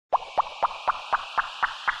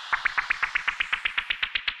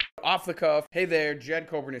Off the cuff. Hey there, Jed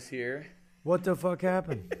Coburnus here. What the fuck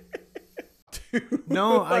happened? Dude,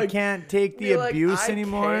 No, like, I can't take the abuse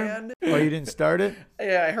anymore. Can. Oh, you didn't start it?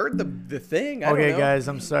 Yeah, I heard the thing. I Okay, don't know. guys,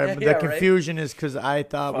 I'm sorry, Yeah, but yeah, the confusion is because I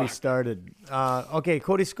thought we started. Okay,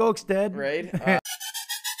 Cody Skoke's dead. Right?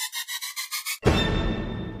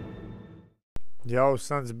 Yo,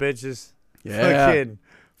 sons of bitches. Yeah. Fucking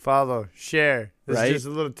follow, share. This Right? is just a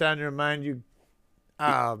little time to remind you.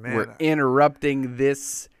 Oh, man. We're interrupting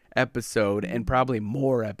this episode and probably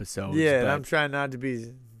more episodes. Yeah, and but... I'm trying not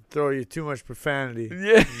to throw you too much profanity.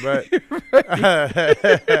 Yeah. But,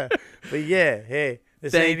 but yeah, hey,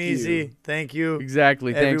 this ain't easy. Thank you.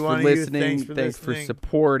 Exactly. Every Thanks for one of you, listening. thanks for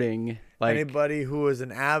supporting. Like, anybody who is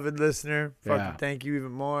an avid listener, fucking Yeah. thank you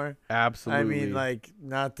even more. absolutely. I mean, like,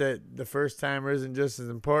 not that the first timer isn't just as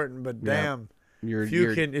important, but Yeah. damn, you're,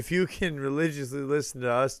 if you can religiously listen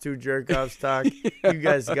to us two jerk offs talk, you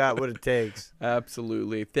guys got what it takes.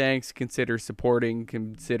 Absolutely. Thanks. Consider supporting.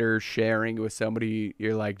 Consider sharing with somebody.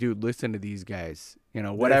 You're like, dude, listen to these guys. You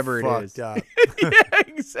know, whatever They're it is. fucked up. Yeah,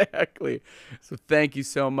 exactly. So thank you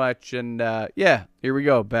so much. And yeah, here we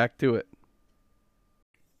go. Back to it.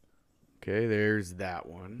 Okay, there's that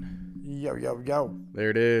one. Yo, yo, yo.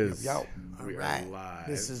 There it is. Yo, all We are right. live.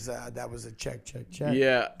 This is that was a check.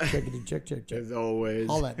 Yeah. Checkity check. As always.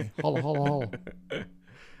 Holla at me. Holla.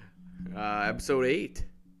 Episode 8.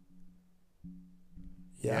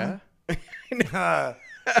 Yeah.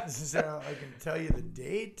 This is how I can tell you the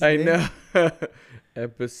date. I today. know.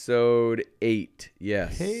 Episode 8.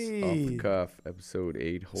 Yes. Hey. Off the cuff. Episode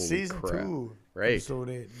 8. Holy Season crap. 2. Right. Episode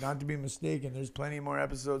 8. Not to be mistaken. There's plenty more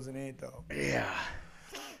episodes than 8 though. Yeah.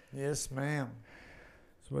 Yes, ma'am.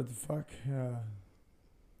 So what the fuck? Here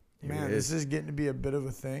Man, it is. this is getting to be a bit of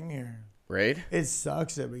a thing here. Right? It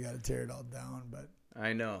sucks that we got to tear it all down, but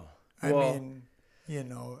I know. I Well, mean, you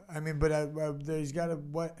know, but there's got to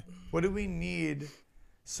what do we need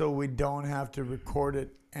so we don't have to record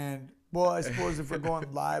it? And well, I suppose if we're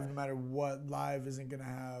going live, no matter what, live isn't gonna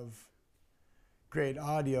have great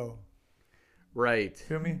audio. right.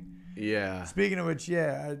 Feel me? Yeah. Speaking of which,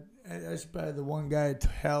 yeah, I should probably the one guy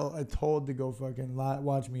I told to go fucking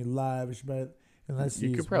watch me live. I should probably, unless You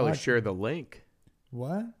he's could probably watching. share the link.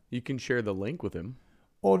 What? You can share the link with him.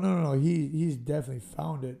 Oh no, he's definitely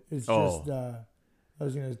found it. It's Oh. just I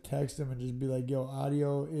was gonna text him and just be like, "Yo,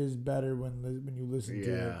 audio is better when you listen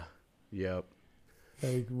to it." Yeah. Yep.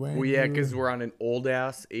 Like when Well, yeah, you- because we're on an old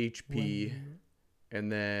ass HP, when-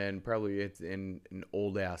 and then probably it's in an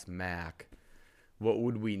old ass Mac. What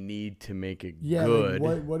would we need to make it yeah, good?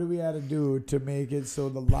 like what do we have to do to make it so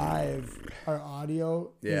the live our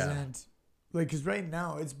audio Yeah. isn't like because right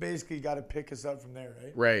now it's basically got to pick us up from there,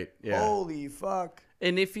 right? Right. Yeah. Holy fuck!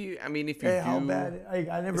 And if you Hey, how bad?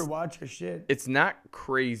 I never watch your shit. It's not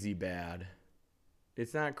crazy bad.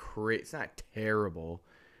 It's not It's not terrible.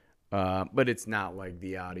 But it's not like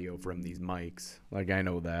the audio from these mics. Like I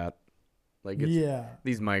know that. Like it's, Yeah.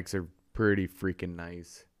 these mics are pretty freaking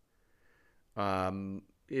nice.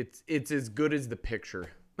 It's as good as the picture.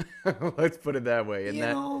 Let's put it that way. And You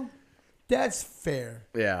know, that's fair.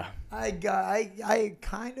 yeah. I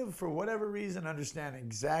kind of, for whatever reason, understand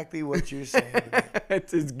exactly what you're saying. to me.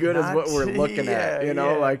 It's as good as what we're looking at. You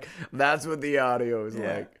know, yeah. like that's what the audio is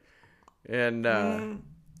Yeah. like. And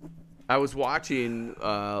I was watching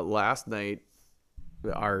last night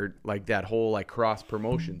that whole like cross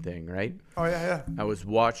promotion thing, right? Oh yeah. I was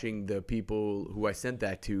watching the people who I sent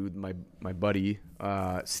that to, my buddy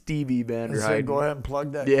Stevie So Vanderheiden. go ahead and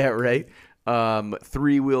plug that. Yeah, right.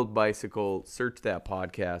 Three-wheeled bicycle. Search that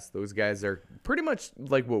podcast. Those guys are pretty much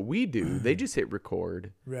like what we do. They just hit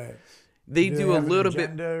record. Right. They do a have an little bit,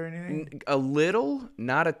 agenda or anything? a little,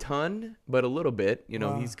 not a ton, but a little bit. You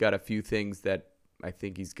know, Wow. he's got a few things that I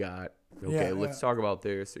think he's got. Okay, Yeah, let's yeah. talk about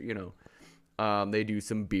this. You know, they do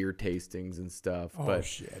some beer tastings and stuff. Oh but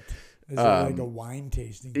shit! Is it like a wine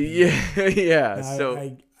tasting? Thing? yeah, yeah. I- So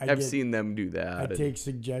I I've get- seen them do I that. take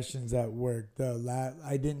suggestions at work.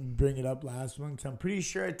 I didn't bring it up last one because I'm pretty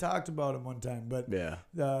sure I talked about it one time. But Yeah.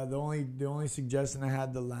 the only suggestion I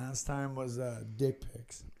had the last time was dick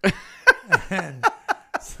pics. And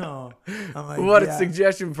so I'm like, What a yeah.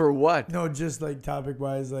 suggestion for what? No, just like topic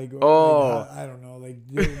wise, like Oh. I don't know, like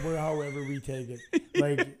however we take it,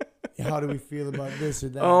 like how do we feel about this or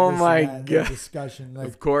that? Oh this or my that, God. discussion, like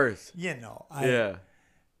Of course. you know, Yeah.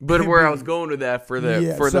 But where I was going with that for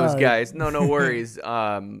Yeah, those sorry. guys, no worries.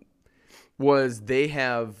 Was they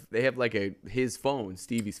have like his phone,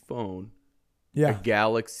 Stevie's phone, a yeah,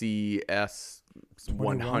 Galaxy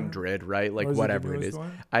S100, right? Like Or is it the whatever it newest is.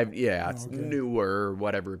 one? It's okay. newer or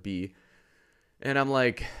whatever it be. And I'm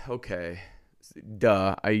like, okay,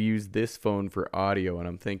 I use this phone for audio, and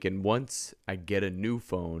I'm thinking once I get a new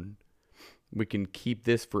phone, we can keep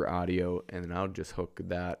this for audio, and then I'll just hook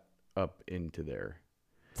that up into there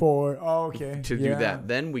Okay. to do that.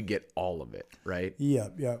 Then we get all of it, right?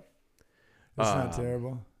 Yep. That's not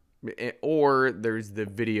terrible. Or there's the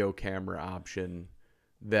video camera option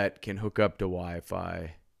that can hook up to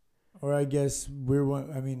Wi-Fi. Or I guess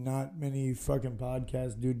not many fucking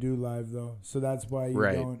podcasts do live though. So that's why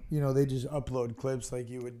you don't, they just upload clips like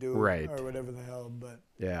you would do or whatever the hell. But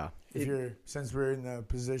yeah, since we're in the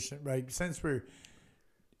position, right? Since we're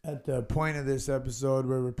at the point of this episode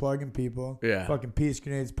where we're plugging people, fucking Peace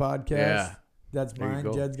Grenades podcast. Yeah. That's mine.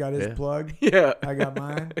 Jed's got his plug. Yeah. I got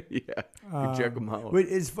mine. You check them out. But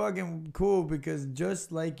it's fucking cool because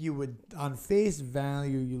just like you would, on face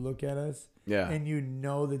value, you look at us. Yeah. And you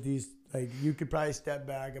know that these, like, you could probably step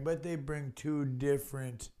back. I bet they bring two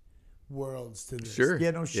different worlds to this. Sure.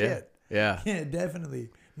 Yeah, no shit. Yeah. Yeah, definitely.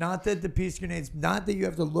 Not that the Peace Grenades, not that you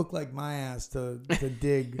have to look like my ass to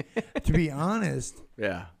dig. To be honest.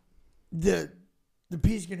 Yeah. The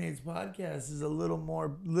Peace Grenades podcast is a little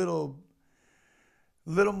more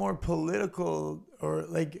political or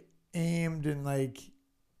like aimed and like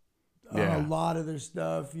on a lot of their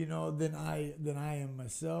stuff, than I am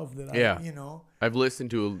myself. I've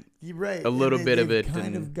listened to a little bit of it.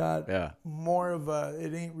 Kind of got more of a.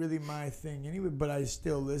 It ain't really my thing anyway, but I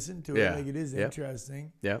still listen to it. Like it is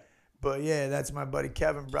interesting. Yeah. But yeah, that's my buddy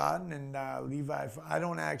Kevin Broughton and Levi. I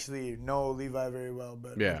don't actually know Levi very well,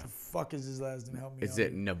 but what the fuck is his last name? Help me out. Is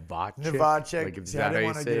it Novacek? Novacek. Like, See, I didn't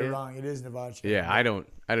want to get it wrong. It is Novacek. Yeah, I don't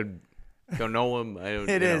know him. I don't.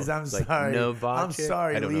 It is. I'm like sorry. Novacek? I'm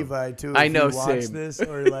sorry, Levi. Too. I know. If you watch same. this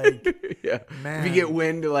or like, man, if you get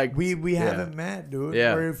wind, like we haven't met, dude.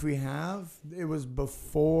 Yeah. Or if we have, it was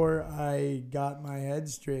before I got my head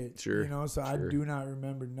straight. Sure. So I do not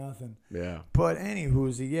remember nothing. Yeah. But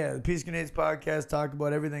anywho, the Peace Grenades podcast talk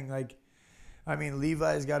about everything. Like, I mean,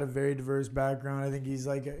 Levi's got a very diverse background. I think he's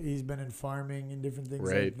been in farming and different things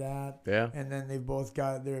like that. Yeah. And then they've both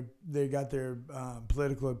got their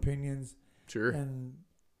political opinions. Sure. And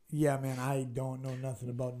yeah, man, I don't know nothing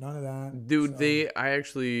about none of that. Dude, I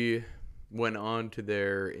actually went on to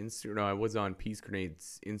their Instagram. No, I was on Peace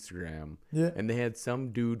Grenades Instagram. Yeah. And they had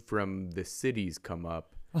some dude from the cities come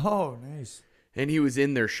up. Oh, nice. And he was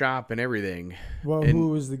in their shop and everything. Well, who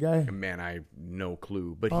was the guy? Man, I have no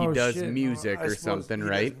clue. But he does music or something,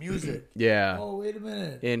 right? Does music. Yeah. Oh, wait a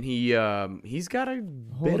minute. And he's got a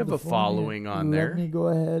bit of a following on there. Let me go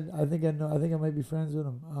ahead. I think I know. I think I might be friends with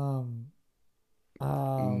him.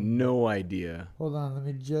 No idea. Hold on, let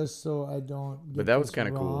me just so I don't get But that was kind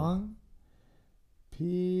of cool.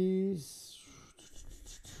 Peace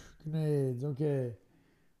Grenades. Okay.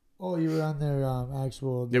 Oh, you were on their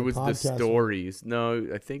actual. It was the podcast stories. No,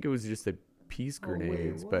 I think it was just the Peace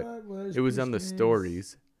Grenades, but it was on the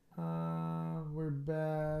stories. We're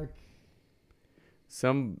back.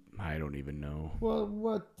 I don't even know. Well,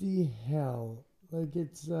 what the hell? Like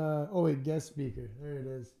it's guest speaker. There it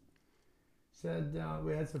is. Sat down.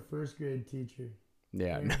 Wait, that's a first grade teacher.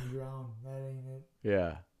 Yeah. Brown. That ain't it.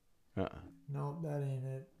 Yeah. Nope, that ain't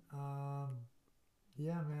it.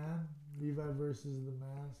 Yeah, man. Levi versus the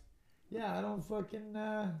Mask. Yeah, I don't fucking.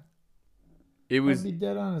 I'd be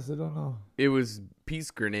dead honest. I don't know. It was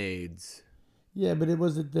Peace Grenades. Yeah, but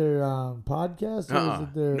was it their podcast or was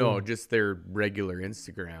it their? No, just their regular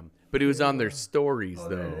Instagram. But it was on their stories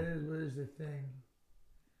though. There it is. Where's the thing?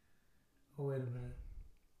 Oh, wait a minute.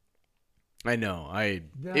 I know.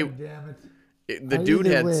 God damn it. The dude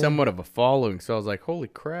had somewhat of a following, so I was like, "Holy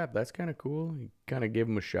crap, that's kind of cool." You kind of give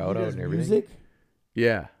him a shout out and everything. Music?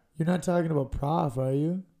 Yeah. You're not talking about Prof, are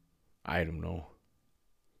you? I don't know.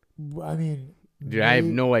 I mean, dude, I have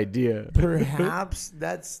no idea. Perhaps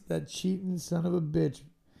that's that cheating son of a bitch.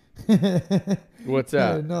 What's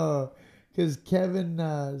that? No, because Kevin.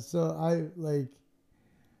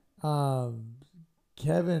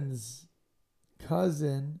 Kevin's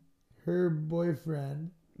cousin, her boyfriend.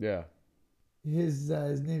 Yeah. His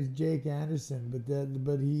name's Jake Anderson,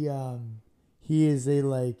 but he is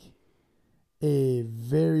a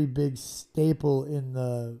very big staple in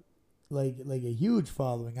the like a huge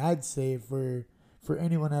following, I'd say, for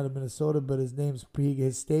anyone out of Minnesota. But his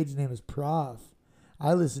stage name is Prof.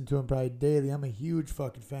 I listen to him probably daily. I'm a huge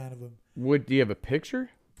fucking fan of him. Do you have a picture?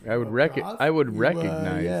 I would recognize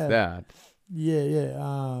that.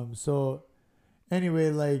 Yeah. So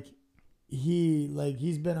anyway,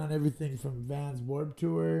 he's been on everything from Vans Warped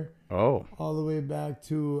Tour, all the way back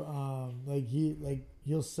to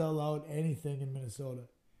he'll sell out anything in Minnesota.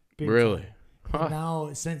 Really? Huh.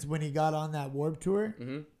 Now, since when he got on that Warped Tour,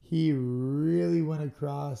 mm-hmm. he really went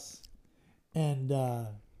across and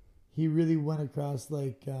he really went across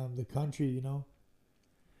like the country, you know.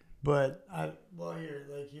 But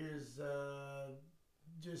here's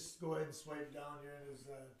just go ahead and swipe down here. There's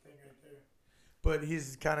a thing right there. But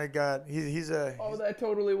he's kind of got he's a. Oh, that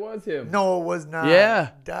totally was him. No, it was not.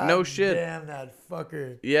 Yeah. God No shit. Damn that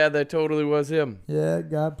fucker. Yeah, that totally was him. Yeah,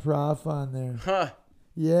 got Prof on there. Huh.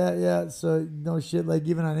 Yeah. So no shit. Like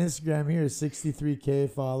even on Instagram here, 63K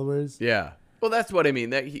followers. Yeah. Well, that's what I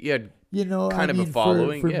mean. That he had You know, kind I of mean, a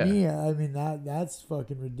following. For yeah. me, I mean that's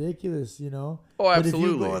fucking ridiculous. You know. Oh, But if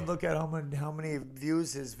absolutely. you go and look at how many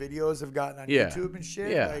views his videos have gotten on Yeah. YouTube and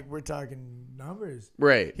shit, Yeah. like we're talking numbers.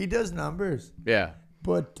 Right. He does numbers, Yeah.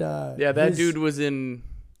 but Yeah, that dude was in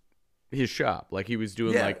his shop. Like he was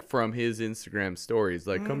doing Yeah. like from his Instagram stories,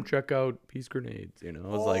 like come check out Peace Grenades. You know, I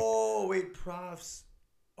was like, oh wait, Profs.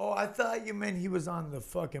 Oh, I thought you meant he was on the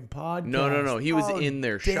fucking podcast. no. He was in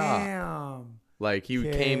their shop. Damn. Like he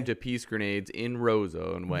Okay. came to Peace Grenades in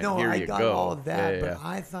Roseau and went, No, here I you got go. all of that, Yeah, but yeah.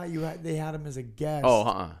 I thought they had him as a guest.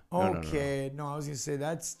 Oh, No. Okay, no, I was gonna say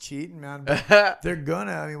that's cheating, man. But they're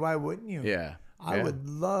gonna. I mean, why wouldn't you? Yeah. I yeah. would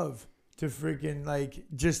love to freaking like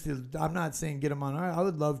just to, I'm not saying get him on our. I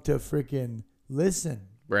would love to freaking listen.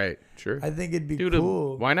 Right. Sure. I think it'd be Dude,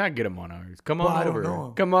 cool. why not get him on ours? Come Well, on I don't over.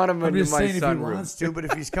 know. Come on I'm into just my saying if he sunroom. wants to, but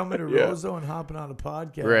if he's coming to Yeah. Roseau and hopping on a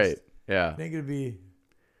podcast, Right. I Yeah. think it'd be.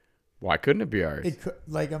 Why couldn't it be ours? It could,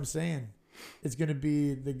 like I'm saying, it's gonna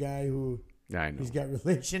be the guy who I know. he's got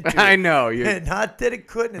relation to. I know. You. Not that it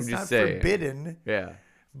couldn't. It's I'm not just saying. forbidden. Yeah.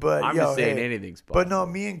 But I'm yo, just saying hey, anything's But possible.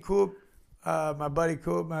 no, me and Coop, my buddy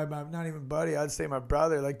Coop, my not even buddy, I'd say my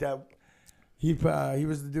brother, like that. He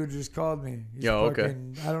was the dude who just called me. He's Yo, okay.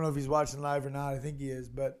 fucking, I don't know if he's watching live or not. I think he is.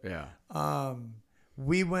 But Yeah.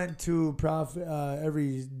 we went to Prof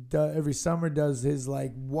every summer. Does his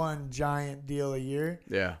like one giant deal a year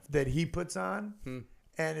Yeah. that he puts on, Hmm.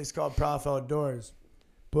 and it's called Prof Outdoors.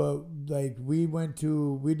 But like we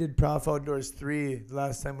did Prof Outdoors 3 the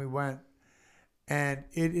last time we went, and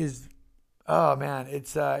it is, oh man,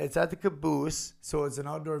 it's at the Caboose, so it's an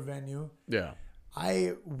outdoor venue. Yeah.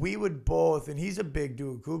 We would both, and he's a big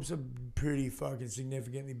dude. Coop's a pretty fucking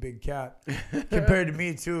significantly big cat compared to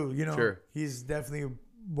me too. You know, Sure. he's definitely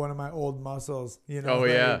one of my old muscles. You know, Oh, like,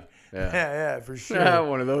 yeah. Yeah. yeah, for sure.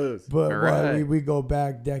 One of those. But All well, right. we go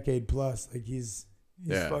back decade plus. Like he's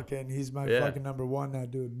Yeah. he's my Yeah. fucking number one,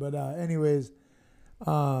 that dude. But anyways,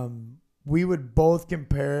 we would both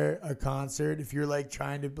compare a concert. If you're like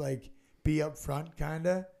trying to like be up front,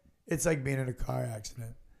 kinda, it's like being in a car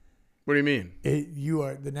accident. What do you mean? You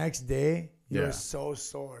are the next day. You're Yeah. so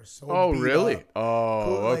sore. So Oh, beat really? up. Oh,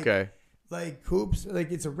 Cool, like- okay. Like Coop's,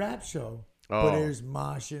 like it's a rap show, but Oh. there's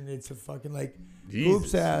moshing. It's a fucking like Jesus.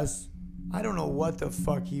 Coop's ass. I don't know what the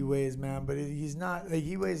fuck he weighs, man, but he's not like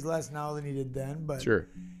he weighs less now than he did then. But Sure.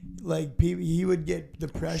 like he would get the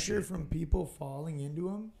pressure from people falling into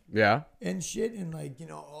him Yeah. and shit, and like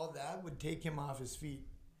all that would take him off his feet.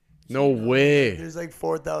 No way. There's like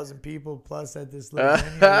 4,000 people plus at this little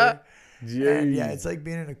venue here. And yeah, Jeez. it's like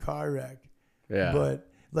being in a car wreck. Yeah. But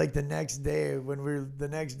like the next day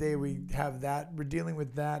we have that, we're dealing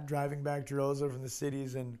with that, driving back to Roseau from the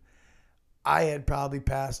cities, and I had probably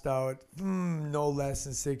passed out no less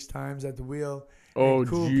than 6 times at the wheel. Oh, And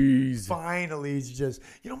Coop jeez. finally he's just,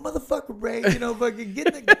 motherfucker, Ray, fucking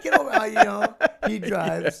get over, he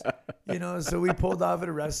drives, so we pulled off at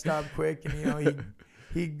a rest stop quick, and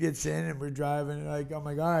he gets in and we're driving, like I'm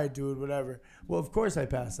like, all right, dude, whatever. Well, of course I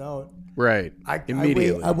pass out. Right.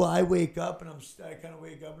 Immediately. I wake up and I kind of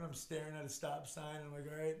wake up and I'm staring at a stop sign. And I'm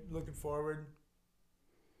like, all right, looking forward.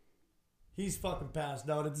 He's fucking passed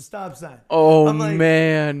out at the stop sign. Oh, I'm like,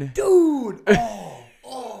 man. dude.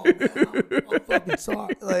 Oh, man, I'm fucking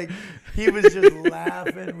sorry. Like, he was just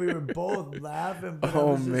laughing. We were both laughing. But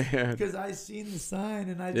Oh, man. Because I seen the sign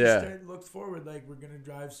and I just Yeah. looked forward like, we're going to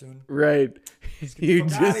drive soon. Right. You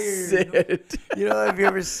fuck outta just here, said. Have you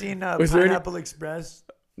ever seen Was there any- Pineapple Express?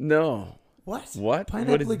 No. What? What?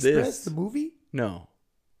 Pineapple What is Express, this? the movie? No.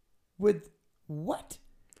 With what?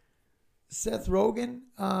 Seth Rogen.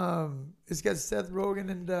 It's got Seth Rogen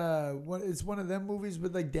and it's one of them movies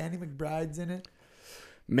with like Danny McBride's in it.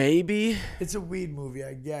 Maybe. It's a weed movie,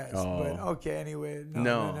 I guess. Oh. But okay, anyway.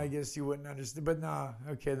 No. Then I guess you wouldn't understand. But no,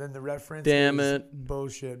 okay, then the reference Damn is it.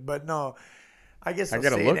 bullshit. But no, I guess I I'll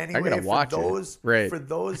gotta say look- it I anyway. gotta watch it. For those, Right. For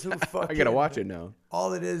those who fucking, I gotta watch it now.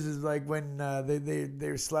 all it is like when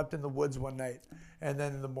they slept in the woods one night, and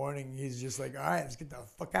then in the morning he's just like, all right, let's get the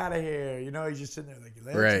fuck out of here. He's just sitting there like,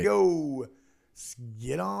 let's Right. go. Let's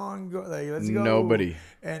get on, go. Like, let's go. Nobody.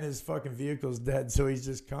 And his fucking vehicle's dead, so he's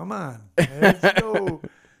just, come on, let's go.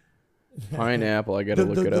 Pineapple. I gotta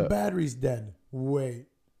look it The up. battery's dead. Wait.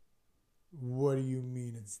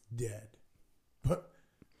 it's dead.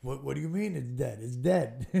 What do you mean it's dead? It's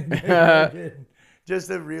dead. Just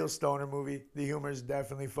a real stoner movie. The humor is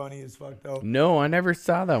definitely funny as fuck though. No, I never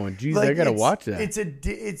saw that one. Jeez, Like, I gotta it's- watch that.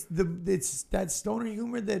 It's that stoner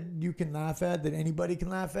humor that you can laugh at, that anybody can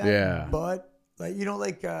laugh at. Yeah. But like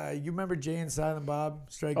you remember Jay and Silent Bob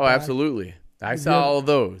Strike Oh, Back? absolutely. I Yeah. saw all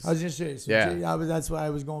those. I was just saying. So Yeah. that's why I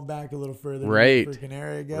was going back a little further. Right. In the freaking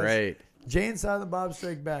area, I guess. Right. Jay and Silent Bob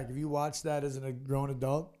Strike Back. If you watch that as a grown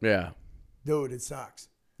adult, Yeah. dude, it sucks.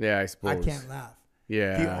 Yeah, I suppose. I can't laugh.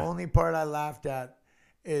 Yeah. The only part I laughed at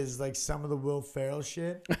is like some of the Will Ferrell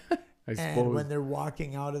shit. I And suppose. when they're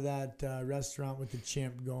walking out of that restaurant with the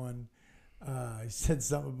chimp going, he said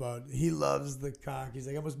something about he loves the cock. He's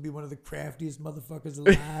like, I must be one of the craftiest motherfuckers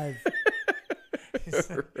alive.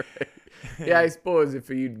 Right. Yeah, I suppose if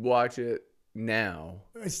you'd watch it now,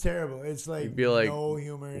 It's terrible. It's like, you'd be like, no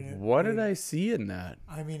humor in it. what did I see in that?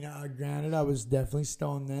 I mean, granted, I was definitely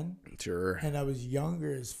stoned then, Sure. and I was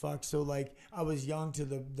younger as fuck. So like, I was young to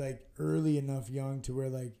the like early enough young to where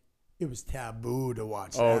like it was taboo to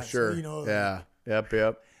watch. Oh, that. So, sure. you know, Yeah.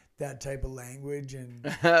 Yep. that type of language and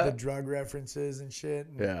the drug references and shit.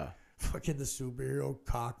 And Yeah. fucking the superhero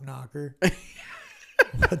cock knocker.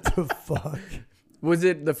 What the fuck? Was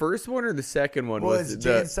it the first one or the second one? Well, Was it's it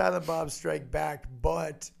Jay and Silent Bob Strike Back,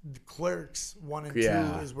 but Clerks 1 and 2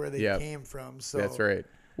 Yeah. is where they Yep. came from. So That's right.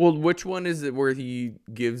 Well, which one is it where he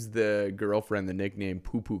gives the girlfriend the nickname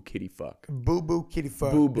Poo Poo Kitty Fuck? Boo Boo Kitty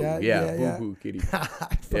Fuck. Boo Boo. That- Yeah, Boo Boo Kitty Fuck.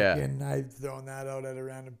 I've thrown that out at a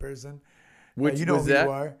random person. Which you know was who that?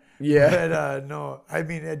 you are. Yeah. But no, I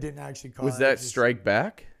mean, I didn't actually call Was it. that I just- Strike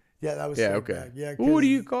Back? Yeah, that was Yeah, Strike okay. Back. Yeah, Well, what do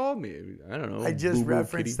 'cause you call me? I don't know. I just Boo Boo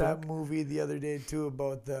referenced Kitty that Fuck? movie the other day too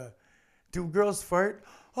about the do girls fart?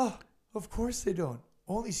 Oh, of course they don't.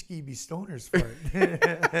 Only skeevy stoners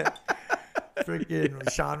fart.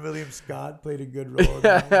 Freaking Sean William Scott played a good role. in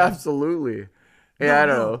that one. Absolutely. Yeah, I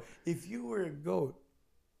don't know. If you were a goat,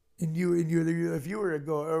 and if you were a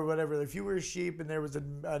goat or whatever, if you were a sheep and there was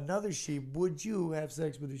another sheep, would you have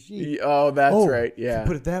sex with a sheep? Oh, that's Oh, right. you Yeah.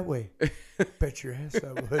 put it that way. Bet your ass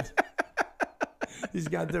I would. He's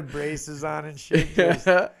got the braces on and shit. Just-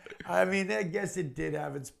 I mean, I guess it did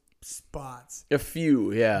have its spots, A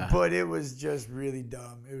few, yeah. but it was just really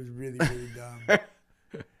dumb. It was really, really dumb.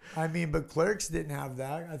 I mean, but Clerks didn't have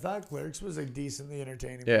that. I thought Clerks was a decently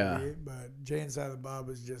entertaining Yeah. movie, but Jay and Silent Bob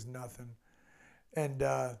was just nothing. And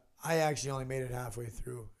I actually only made it halfway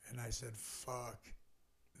through, and I said, "Fuck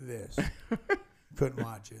this." Couldn't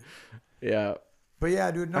watch it. Yeah. But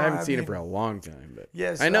yeah, dude, no, I haven't seen mean, it for a long time, but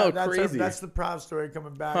yes, I know, that's crazy. that's the prop story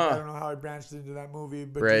coming back. Huh. I don't know how I branched into that movie,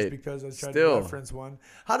 but Right. just because I was trying Still. to reference one.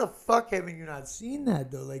 How the fuck haven't you not seen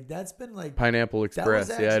that though? Like that's been like Pineapple that Express. was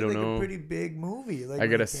actually Yeah, I don't like know. a pretty big movie. Like I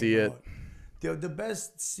when gotta it came see it. out. The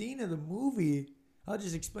best scene of the movie. I'll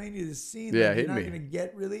just explain to you the scene. Yeah, that hit you're not me. gonna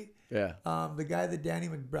get really. Yeah. The guy that Danny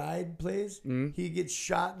McBride plays, Mhm. he gets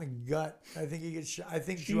shot in the gut. I think he gets shot. I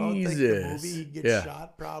think throughout like, the Jesus. movie he gets Yeah.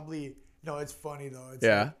 shot. Probably no, it's funny though. It's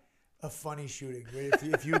Yeah. like a funny shooting. Right?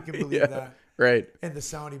 If you can believe Yeah. that. Right. And the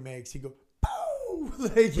sound he makes, he goes, "Pow!"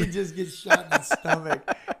 Like he just gets shot in the stomach.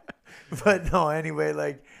 But no, anyway,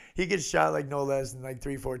 like he gets shot like no less than like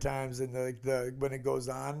 3-4 times, and the when it goes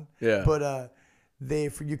on. Yeah. But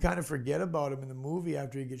you kind of forget about him in the movie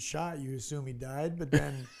after he gets shot. You assume he died, but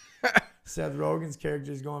then Seth Rogen's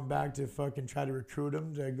character is going back to fucking try to recruit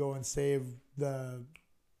him to go and save the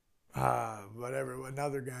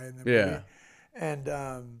another guy in the Yeah. movie,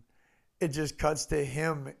 and it just cuts to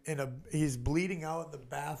him he's bleeding out in the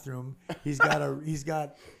bathroom.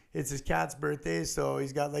 It's his cat's birthday, so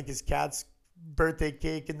he's got like his cat's birthday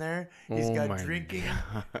cake in there. He's Oh got my drinking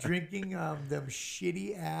them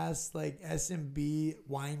shitty ass like S&B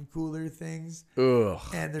wine cooler things. Ugh.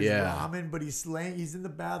 And there's yeah. ramen, but he's in the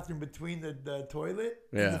bathroom between the toilet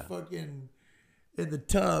and Yeah. the fucking in the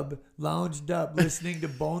tub, lounged up, listening to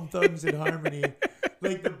Bone Thugs and Harmony.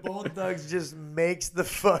 Like the Bone Thugs just makes the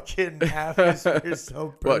fucking atmosphere so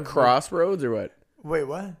perfect. What, Crossroads or what? Wait,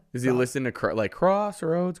 what? Is he listening to like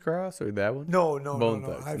Crossroads, or that one? No, Bone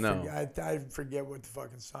no. Thugs, no. I forget what the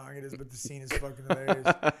fucking song it is, but the scene is fucking hilarious.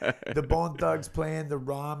 The Bone Thugs playing the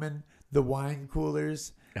ramen, the wine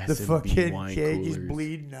coolers, the S&B fucking wine cake. He's coolers.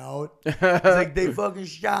 bleeding out. He's like, they fucking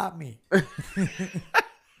shot me.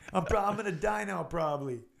 I'm gonna die now,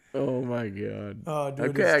 probably. Oh my god. Oh, dude.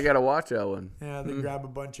 Okay, it's- I gotta watch that one. Yeah, they grab a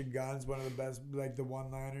bunch of guns. One of the best, like the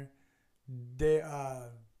one-liner.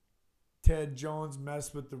 Ted Jones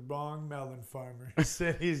messed with the wrong melon farmer. He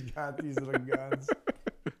said he's got these little guns.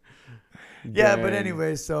 Yeah, but Dang.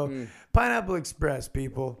 anyway, so Pineapple Express,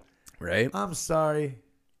 people. Right? I'm sorry.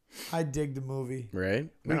 I dig the movie. right?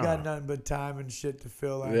 We No. got nothing but time and shit to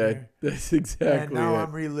fill out Yeah, here. that's And exactly now it.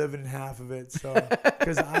 I'm reliving half of it, so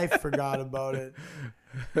because I forgot about it.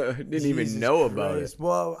 Didn't even Jesus know about it. Christ.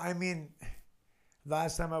 Well, I mean,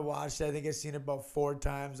 last time I watched it, I think I seen it about 4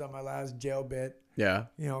 times on my last jail bit. Yeah.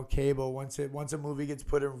 You know, cable. Once a movie gets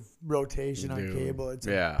put in rotation on Dude, cable, it's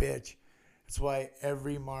yeah. a bitch. That's why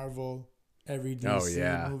every Marvel, every DC Oh,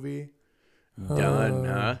 yeah. movie. Done,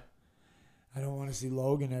 huh? I don't want to see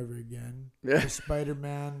Logan ever again. Yeah. Or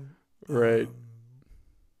Spider-Man. Right.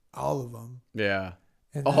 All of them. Yeah.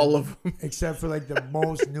 And All then- of them. except for like the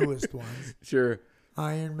most newest ones. Sure.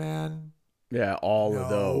 Iron Man, Yeah, all of No.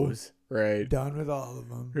 those. Right. done with all of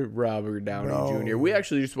them. Robert Downey Bro. Jr. We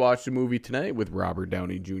actually just watched a movie tonight with Robert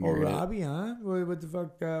Downey Jr. Oh, in it. Robbie, huh? What the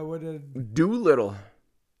fuck? What did Doolittle.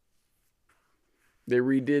 They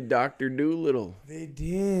redid Dr. Doolittle. they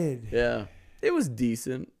did? Yeah. It was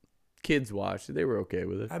decent. Kids watched it. They were okay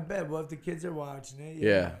with it. I bet. Well, if the kids are watching it,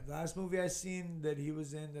 Yeah. The last movie I seen that he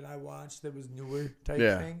was in that I watched that was newer type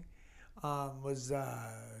Yeah. thing, was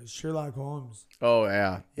Sherlock Holmes. Oh,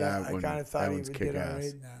 yeah. Yeah, That I one, kind of thought that he one's would did all kick-ass.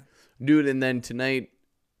 right in that. Dude, and then tonight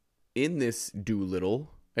in this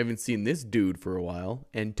Doolittle, I haven't seen this dude for a while.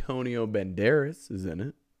 Antonio Banderas is in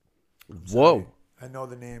it. Whoa. I know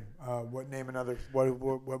the name. What name? Another?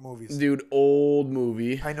 What movies? Dude, old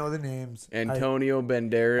movie. I know the names. Antonio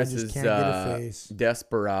Banderas I just is can't get a face.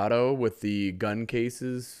 Desperado with the gun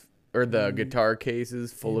cases or the guitar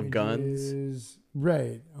cases full of guns. Images.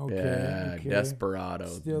 Right. Okay. Yeah, okay. Desperado.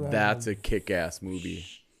 Still That's have- a kick-ass movie.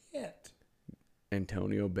 Shit.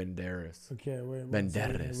 Antonio Banderas. Okay, wait. 1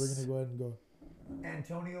 second here. Banderas. We're gonna go ahead and go.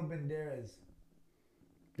 Antonio Banderas.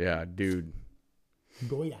 Yeah, dude.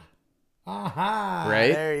 Goya. Aha!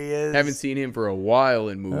 Right? There he is. Haven't seen him for a while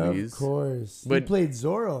in movies. Of course. But- he played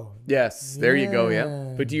Zorro. Yes, there you go. Yeah.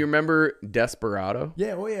 Yeah. But do you remember Desperado?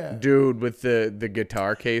 Yeah. Oh yeah. Dude with the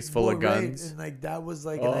guitar case full of Well, right, guns. and like that was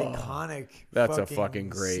like Oh, an iconic. that's a fucking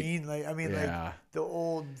great- scene. Like I mean, like Yeah. the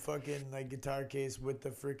old fucking like guitar case with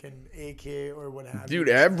the freaking AK or what have Dude,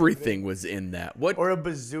 you. everything was in that. What? Or a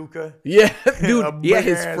bazooka. Yeah, dude. A Yeah,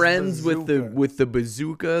 his big-ass friends with bazooka. the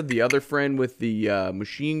bazooka, the other friend with the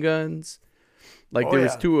machine guns. Like Oh, there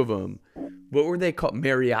was yeah. 2 of them. What were they called?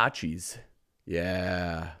 Mariachis.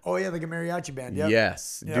 Yeah. Oh yeah, like a mariachi band. Yep.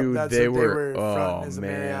 Yes, Yep, dude. that's They what were. fronting Oh as a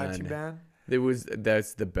man. mariachi band.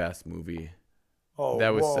 That's the best movie. Oh,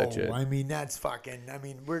 That was whoa. such a- I mean, that's fucking. I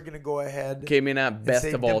mean, we're gonna go ahead. Okay, maybe not best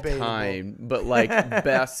say of all debatable. time, but like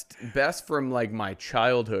best from like my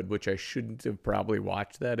childhood, which I shouldn't have probably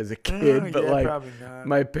watched that as a kid, but yeah, like probably not.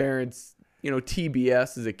 my parents,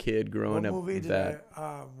 TBS as a kid growing What up movie with did that.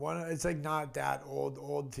 one? It's like not that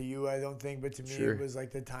old to you, I don't think, but to me Sure. it was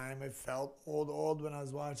like the time it felt old when I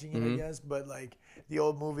was watching it, Mm-hmm. I guess. But like the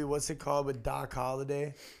old movie, what's it called with Doc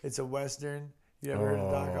Holliday? It's a western. You ever heard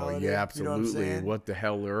of Doc Oh Holliday? yeah, You know what I'm absolutely. saying? What the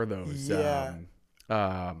hell are those? Yeah.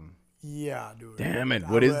 Yeah, dude. damn it,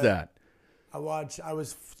 I what is wa- that? I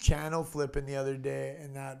was channel flipping the other day,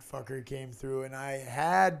 and that fucker came through, and I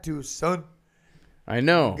had to, son. I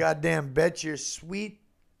know. Goddamn, bet your sweet,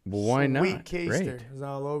 Well, why not? sweet caster. Great. It was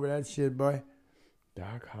all over that shit, boy.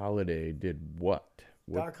 Doc Holliday did what?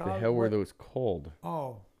 What Doc the Holl- hell were what- those called?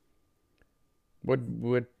 Oh,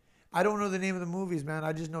 What? I don't know the name of the movies, man.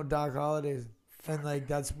 I just know Doc Holliday's. And like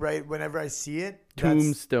that's right. Whenever I see it, that's,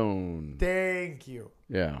 Tombstone. thank you.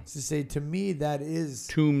 Yeah. To say to me that is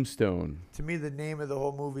Tombstone. to me the name of the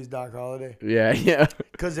whole movie is Doc Holliday. Yeah, yeah.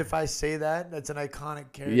 Because if I say that, that's an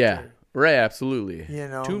iconic character. Yeah. Right, absolutely. You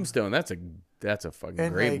know. Tombstone, that's a fucking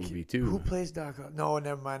And great like, movie too. who plays Doc? No,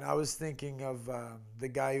 never mind. I was thinking of the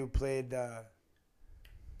guy who played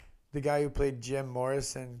Jim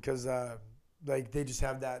Morrison because like they just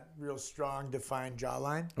have that real strong, defined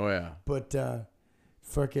jawline. Oh yeah. But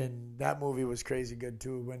fucking that movie was crazy good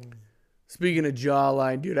too. When Speaking of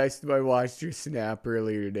jawline, dude, I watched your snap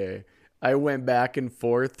earlier today. I went back and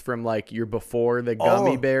forth from like your before the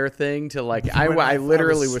gummy Oh. bear thing to like When I I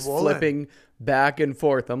literally was was swollen. flipping back and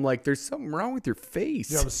forth. I'm like, there's something wrong with your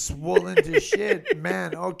face. I was swollen to shit,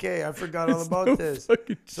 man. Okay, I forgot all It's about no this.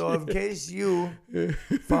 fucking So in shit. case you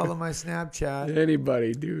follow my Snapchat,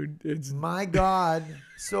 Anybody, dude. It's my God.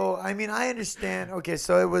 So I mean, I understand. Okay,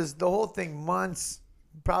 so it was the whole thing months,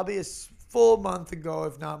 probably a full month ago,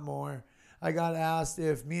 if not more. I got asked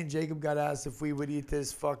if me and Jacob got asked if we would eat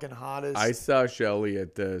this fucking hottest. I saw Shelly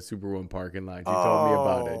at the Super One parking lot. She told me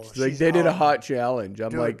about it. Oh, She's like, she's they did a out. hot challenge. I'm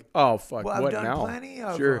Dude. like, oh fuck, well, I've what done now? plenty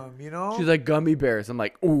of Sure. them, you know. She's like gummy bears. I'm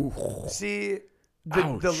like, ooh. See, the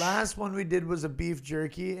Ouch. last one we did was a beef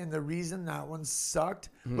jerky, and the reason that one sucked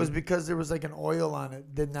Hmm. was because there was like an oil on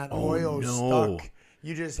it. Then that Oh, oil no. stuck.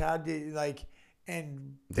 You just had to like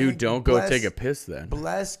And Dude, don't go take a piss then.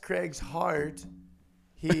 Bless Craig's heart.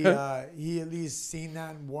 He at least seen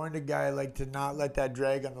that and warned a guy like to not let that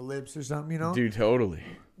drag on the lips or something, you know. Dude, totally.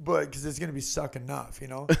 But because it's gonna be suck enough, you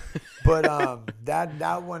know. But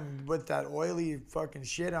that one with that oily fucking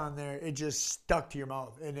shit on there, it just stuck to your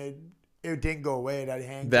mouth and it didn't go away. That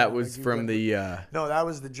hang. That was from the no, that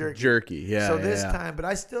was the jerky. Jerky, yeah. So this time, but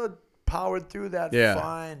I still powered through that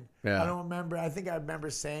fine. Yeah. I don't remember. I think I remember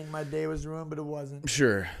saying my day was ruined, but it wasn't.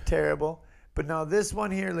 Sure. Terrible. But now this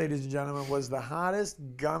one here, ladies and gentlemen, was the hottest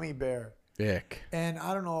gummy bear. Ick. And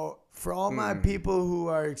I don't know, for all my people who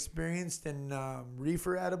are experienced in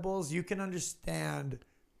reefer edibles, you can understand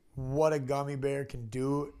what a gummy bear can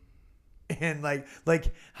do and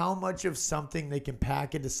like how much of something they can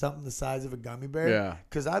pack into something the size of a gummy bear. Yeah.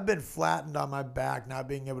 Because I've been flattened on my back not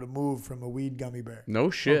being able to move from a weed gummy bear. No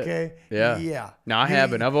shit. Okay? Yeah. Yeah. No, I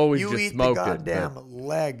haven't. I've always you just eat smoked the it. goddamn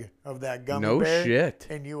leg of that gummy No bear. shit.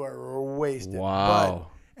 And you are wasted. Wow.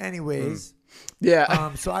 But anyways...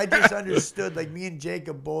 Yeah. So I just understood, like me and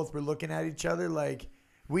Jacob both were looking at each other like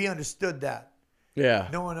we understood that. Yeah.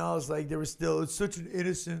 No one else, like they were still, it's such an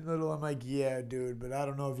innocent little, I'm like, yeah, dude, but I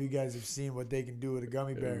don't know if you guys have seen what they can do with a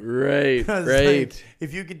gummy bear. Right. 'Cause, Right. like,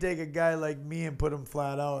 if you could take a guy like me and put him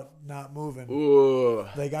flat out, not moving, Ooh.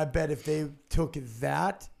 like I bet if they took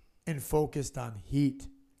that and focused on heat,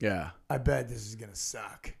 Yeah. I bet this is going to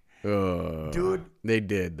suck. Dude. They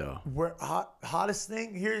did though. We're hottest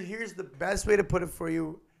thing, here's the best way to put it for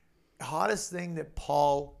you. Hottest thing that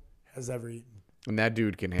Paul has ever eaten. And that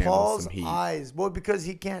dude can handle Paul's some heat. eyes, well, because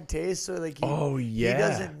he can't taste, so like he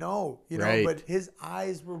doesn't know, you know. Right. But his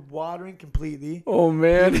eyes were watering completely. Oh He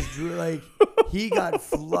man. was like he got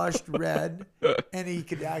flushed red, and he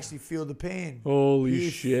could actually feel the pain. Holy He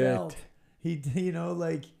shit. felt- He, you know,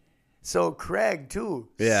 like so. Craig too.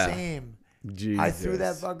 Yeah. Same. Jesus. I threw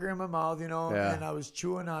that fucker in my mouth, you know, Yeah. and I was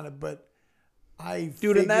chewing on it, but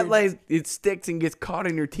Dude, and that figured- like it sticks and gets caught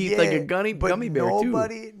in your teeth like a gummy bear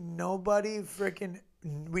too. Nobody freaking.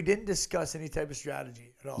 We didn't discuss any type of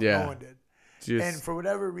strategy at all. Yeah. No one did. Just, And for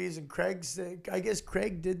whatever reason, Craig said, I guess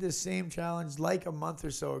Craig did the same challenge like a month or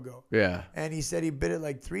so ago. yeah. And he said he bit it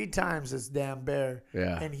like 3 times, this damn bear.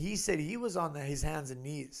 Yeah. And he said he was on his hands and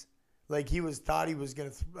knees. Like thought he was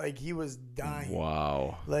going to, like he was dying.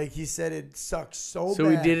 Wow. Like he said it sucked so So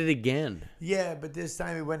bad. he did it again. Yeah, but this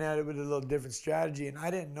time he went at it with a little different strategy. And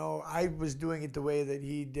I didn't know. I was doing it the way that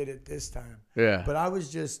he did it this time. Yeah. But I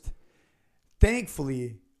was just,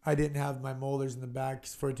 thankfully, I didn't have my molars in the back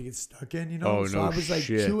for it to get stuck in, you know? Oh, so no I was like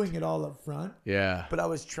shit. chewing it all up front. Yeah. But I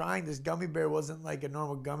was trying. This gummy bear wasn't like a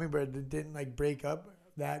normal gummy bear that didn't like break up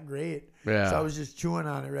that great. Yeah. So I was just chewing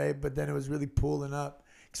on it, right? But then it was really pulling up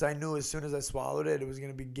because I knew as soon as I swallowed it, it was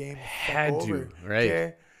going to be game Had fuck over. to, right.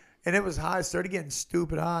 Okay? And it was hot. It started getting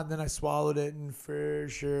stupid hot. And then I swallowed it. And for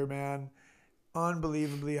sure, man,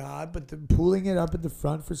 unbelievably hot. But pulling it up at the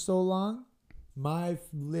front for so long, my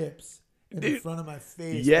lips in the front of my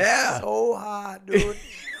face Yeah. was so hot, dude. It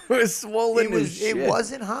was swollen It as shit.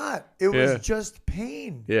 wasn't hot. It Yeah. was just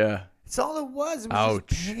pain. Yeah. That's all it was. It was Ouch.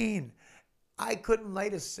 just pain. I couldn't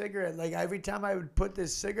light a cigarette. Like every time I would put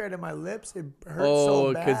this cigarette in my lips, it hurt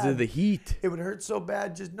so bad. because of the heat. It would hurt so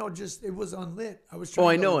bad. It was unlit. I was trying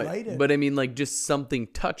I to know light it. But I mean, like, just something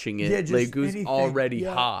touching it. Yeah, just like, it was anything. already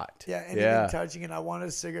Yeah. hot. Yeah, anything touching it. I wanted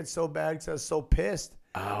a cigarette so bad because I was so pissed.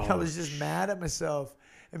 I was just mad at myself.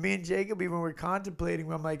 And me and Jacob, even were contemplating,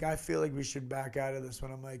 I'm like, I feel like we should back out of this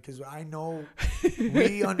one. I'm like, because I know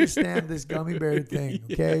we understand this gummy bear thing,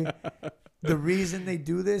 okay? The reason they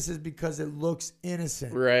do this is because it looks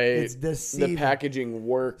innocent. Right. It's deceiving. The packaging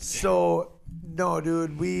worked. So, no,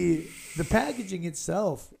 dude, the packaging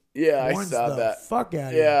itself Yeah, I warns saw the that. fuck out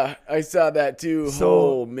of you. Yeah, I saw that too.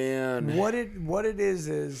 So, oh, man. What it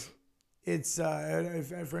is it's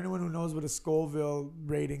for anyone who knows what a Scoville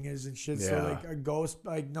rating is and shit. So Yeah. like a ghost,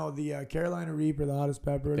 like no, the Carolina Reaper, the hottest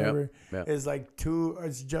pepper, whatever, Yep. is like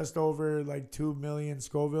it's just over like 2 million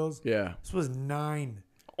Scovilles. Yeah. This was 9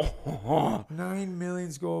 million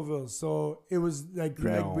Scovilles. So it was like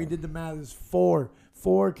Craig. No. We did the math. It's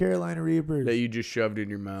four Carolina Reapers. That you just shoved in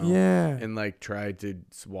your mouth. Yeah. And, like, tried to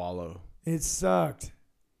swallow. It sucked.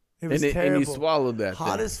 It was And terrible. you swallowed that thing.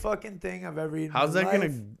 Hottest fucking thing I've ever eaten. How's in that my going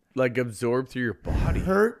life. to, like, absorb through your body?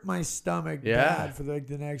 Hurt my stomach Yeah. bad for like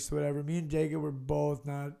the next whatever. Me and Jacob were both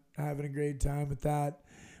not having a great time with that.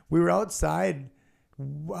 We were outside.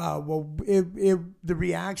 The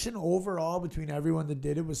reaction overall between everyone that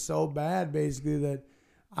did it was so bad, basically, that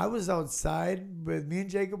I was outside, but me and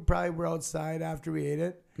Jacob probably were outside after we ate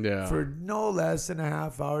it Yeah. for no less than a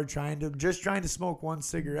half hour trying to smoke one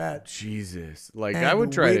cigarette. Jesus. Like, And I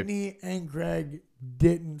would try Whitney and Craig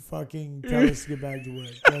didn't fucking tell us to get back to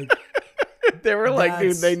work. Like, They were like,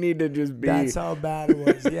 dude, they need to just be. that's how bad it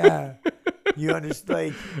was. Yeah. You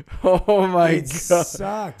understand? Like, Oh my it god.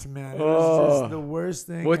 sucked, man. It was Oh. just the worst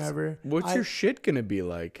thing ever. What's your shit gonna be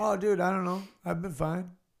like? Oh, dude, I don't know. I've been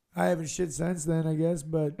fine. I haven't shit since then, I guess.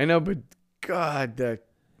 But I know, but God,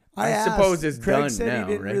 I asked. suppose it's Craig done said now,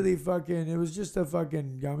 he didn't right? really fucking. It was just a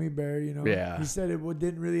fucking gummy bear, you know. Yeah. He said it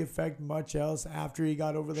didn't really affect much else after he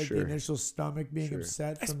got over like Sure. the initial stomach being Sure.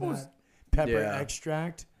 upset I from suppose- that pepper Yeah.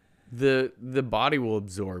 extract. The body will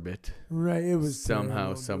absorb it Right. It was somehow,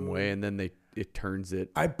 terrible, some dude. way, and then it turns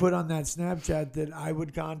it. I put on that Snapchat that I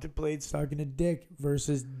would contemplate sucking a dick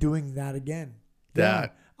versus doing that again. That- Yeah.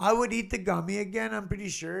 I would eat the gummy again, I'm pretty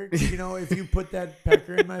sure. You know, if you put that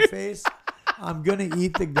pecker in my face, I'm going to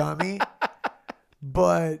eat the gummy.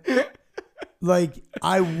 But, like,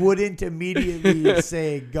 I wouldn't immediately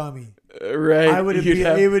say gummy. Right. I would You'd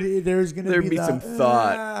have- there's going to there'd be be some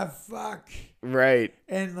thought. Fuck. Right.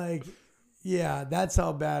 And, like, yeah, that's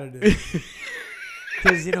how bad it is.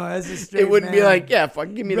 Because, you know, as a straight It wouldn't be man- like, yeah,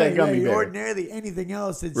 fuck, give me that gummy bear. Ordinarily, anything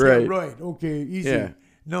else, it's Right. right. Okay, easy. Yeah.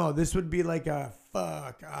 No, this would be like a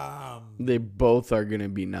fuck. They both are gonna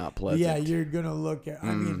be not pleasant. Yeah, you're gonna look at.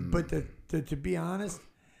 I mean, but to be honest,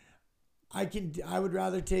 I would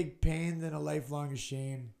rather take pain than a lifelong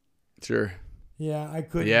shame. Sure. Yeah, I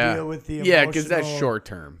couldn't Yeah. deal with the Yeah, because that's emotional- short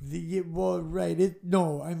term. Well, right.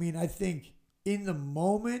 I mean, I think in the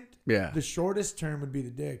moment, Yeah. the shortest term would be the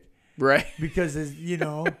dick. Right. Because it's, you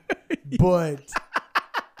know, but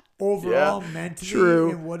overall mentally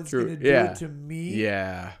True. and what it's True. gonna do Yeah. to me,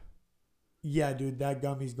 Yeah. yeah, dude, that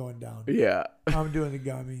gummy's going down. Yeah. I'm doing the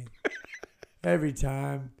gummy every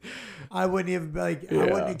time. I wouldn't even I Yeah.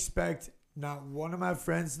 wouldn't expect not one of my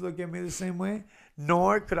friends to look at me the same way,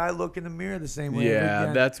 nor could I look in the mirror the same way. ever Yeah,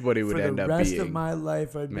 again. that's what it would For end the up rest being. of my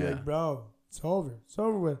life, I'd be Yeah. like, bro, it's over. It's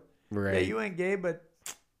over with. Right. Yeah, you ain't gay, but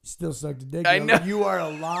still sucked a dick. I Yo. know. You are a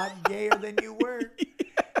lot gayer than you were.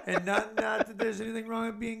 And not that there's anything wrong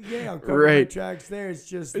with being gay. I'll cover my Right. tracks there. It's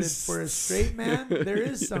just that for a straight man, there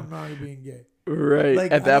is something wrong with being gay. Right.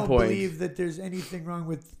 Like, At I that don't point. believe that there's anything wrong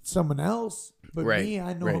with someone else. But Right. me,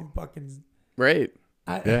 I know Right. I'm fucking... Right.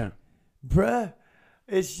 Yeah. Bruh,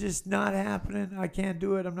 it's just not happening. I can't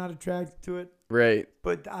do it. I'm not attracted to it. Right.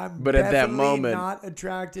 But I'm But at that definitely moment- not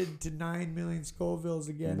attracted to 9 million Scovilles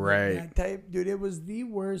again. Right. That type, dude, it was the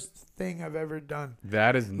worst thing I've ever done.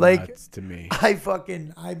 That is Like- nuts to me.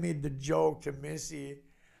 I made the joke to Missy.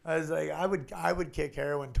 I was like, I would kick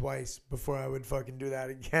heroin twice before I would fucking do that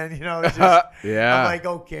again. You know, it's just, Yeah. I'm like,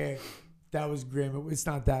 okay, that was grim. It's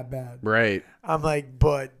not that bad. Right. I'm like,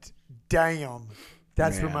 but damn,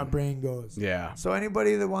 that's where my Man. brain goes. Yeah. So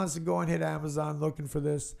anybody that wants to go and hit Amazon looking for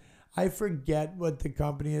this, I forget what the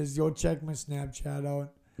company is. Go check my Snapchat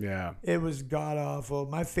out. Yeah. It was god awful.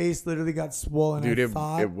 My face literally got swollen. Dude,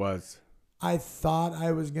 I it was. thought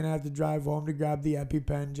I was gonna have to drive home to grab the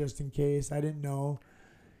EpiPen just in case. I didn't know.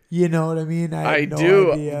 You know what I mean? I had no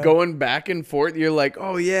do. idea. Going back and forth, you're like,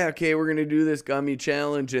 oh, yeah, okay, we're going to do this gummy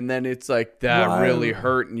challenge. And then it's like, that Well, really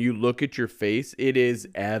hurt. And you look at your face, it is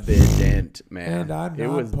evident, man. And I'm it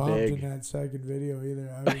not was pumped big. in that second video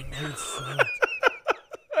either. I was sucked.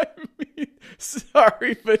 I mean,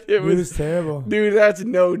 sorry, but it It was was. terrible. Dude, that's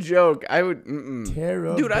no joke. I would.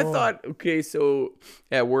 Terrible. Dude, I thought, okay, so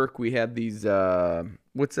at work we had these,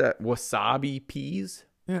 what's that? Wasabi peas?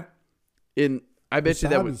 Yeah. I bet you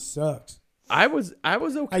that Wasabi was. sucks. I was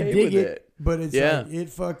okay I dig with it, but it's Yeah. like it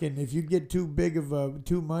fucking if you get too big of a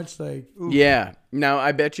too much like oof. Yeah. Now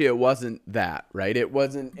I bet you it wasn't that, right? It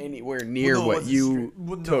wasn't anywhere near Well, no, it what wasn't you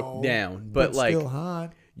well, took no, down. But like still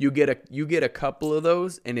hot. you get a couple of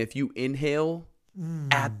those, and if you inhale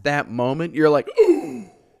at that moment, you're like,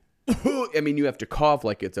 I mean, you have to cough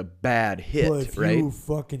like it's a bad hit, But if right? you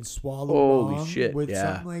fucking swallow Holy wrong shit, with yeah.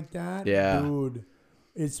 something like that, Yeah. dude,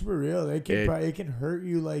 it's for real. It can hurt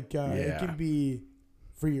you. Like it Yeah. can be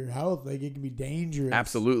for your health. Like it can be dangerous.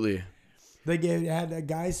 Absolutely. Like it had a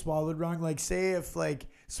guy swallowed wrong. Like say if like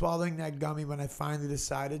swallowing that gummy when I finally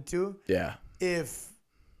decided to, Yeah. if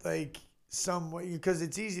like some way because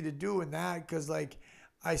it's easy to do in that because like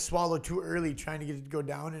I swallowed too early trying to get it to go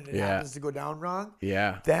down and it Yeah. happens to go down wrong.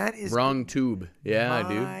 Yeah. That is Wrong tube. Yeah,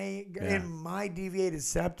 dude. Yeah. In my deviated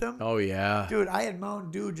septum. Oh yeah. Dude, I had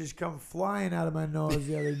Mountain Dew just come flying out of my nose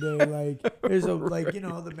the other day. Like, there's a like, you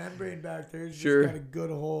know, the membrane back there is Sure. just got a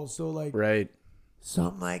good hole. So like, Right.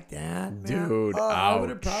 something like that, man. Dude, I would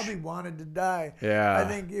have ouch. probably wanted to die. Yeah. I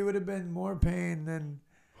think it would have been more pain than.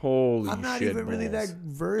 Holy I'm not shit even really balls. that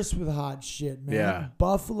versed with hot shit, man. Yeah.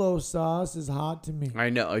 Buffalo sauce is hot to me. I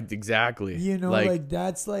know exactly. You know, like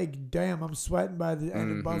that's like, damn, I'm sweating by the end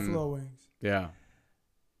of Mhm. buffalo wings. yeah.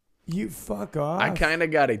 You fuck off. I kind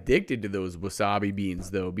of got addicted to those wasabi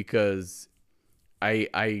beans though, because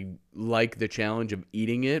I like the challenge of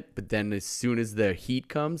eating it, but then as soon as the heat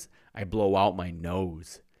comes, I blow out my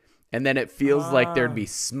nose. And then it feels like there'd be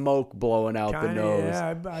smoke blowing out the Kinda, nose.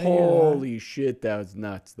 yeah, I Holy shit, that was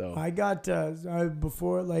nuts though. I got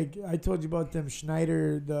before, like I told you about them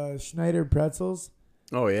the Schneider pretzels,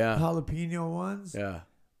 Oh yeah. jalapeno ones. Yeah.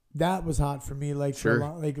 That was hot for me, like Sure. for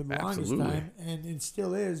the longest Absolutely. time, and it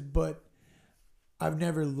still is. But I've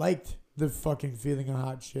never liked the fucking feeling of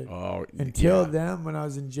hot shit. Oh, Until yeah. then, when I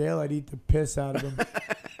was in jail, I'd eat the piss out of them.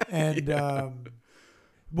 And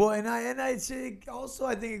well, and I say also,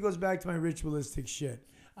 I think it goes back to my ritualistic shit.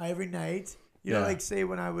 Every night, you know, Yeah. like say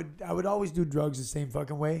when I would always do drugs the same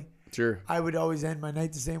fucking way. Sure. I would always end my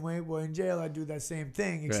night the same way. Well, in jail, I'd do that same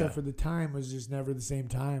thing, except Yeah. for the time was just never the same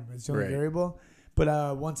time. It's the only Right. variable.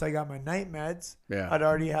 But once I got my night meds, Yeah. I'd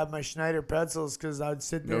already have my Schneider pretzels because I'd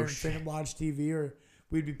sit there No and shit. watch TV, or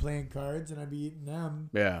we'd be playing cards and I'd be eating them.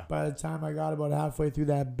 Yeah. By the time I got about halfway through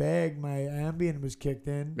that bag, my Ambien was kicked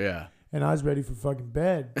in Yeah. and I was ready for fucking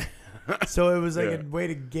bed. So it was like Yeah. a way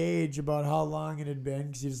to gauge about how long it had been,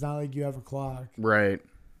 because it's not like you have a clock, Right.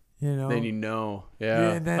 you know? Then you know.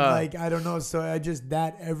 Yeah. And then like, I don't know. So I just,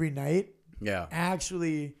 that every night Yeah.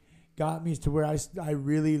 actually got me to where I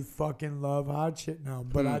really fucking love hot shit now,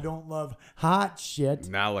 but I don't love hot shit.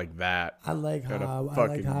 Not like that. I like Got a I like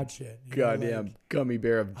fucking hot shit. You know, Goddamn like gummy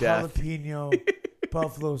bear of death. jalapeno,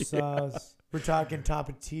 buffalo sauce. We're talking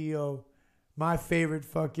Tapatio. My favorite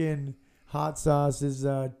fucking hot sauce is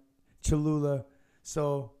Cholula.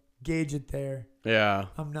 So gauge it there. Yeah.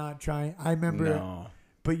 I'm not trying. I remember, No.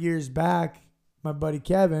 but years back, my buddy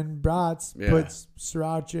Kevin Bratz Yeah. puts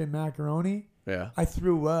sriracha in macaroni. Yeah. I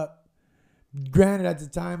threw up. Granted, at the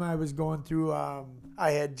time I was going through,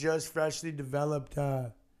 I had just freshly developed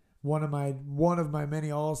one of my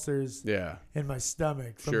many ulcers Yeah. in my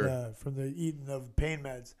stomach from Sure. the eating of pain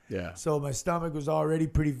meds. Yeah. So my stomach was already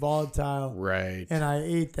pretty volatile, Right. and I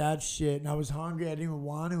ate that shit, and I was hungry. I didn't even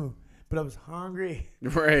want to, but I was hungry,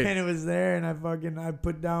 Right. and it was there, and I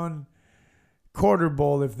put down quarter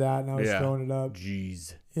bowl, if that, and I was Yeah. throwing it up.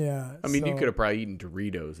 Jeez. Yeah. I mean, you so- could have probably eaten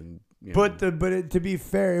Doritos and. You But know, to be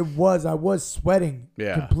fair, I was sweating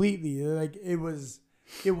Yeah. completely. Like it was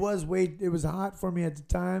hot for me at the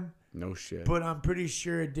time, no shit. but I'm pretty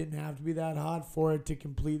sure it didn't have to be that hot for it to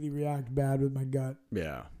completely react bad with my gut.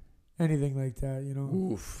 Yeah. Anything like that, you know.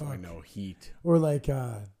 Oof. I Fuck. know heat. Or like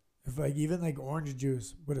if like even like orange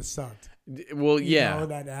juice would have sucked. Well, You yeah. know,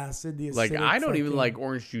 that acid, the Like acidic I don't even fucking- like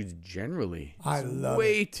orange juice generally. I It's love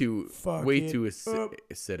way too Fuck way it too up.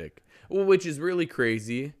 acidic. Well, which is really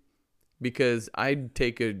crazy because I'd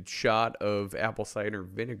take a shot of apple cider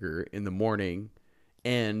vinegar in the morning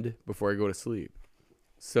and before I go to sleep.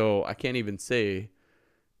 So I can't even say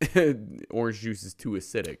orange juice is too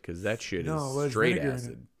acidic because that shit No, well, is it's straight vinegar in it.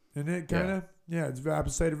 acid. And it kind of it's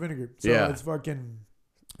apple cider vinegar. So Yeah. it's fucking.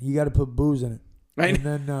 You got to put booze in it, I and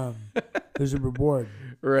then there's a reward.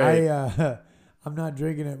 Right. I'm not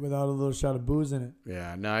drinking it without a little shot of booze in it,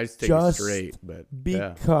 Yeah. No, I just take Just it straight. But yeah.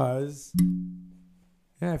 because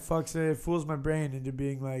it fools my brain into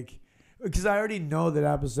being like, because I already know that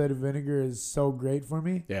apple cider vinegar is so great for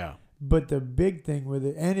me. Yeah. But the big thing with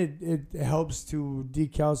it, and it helps to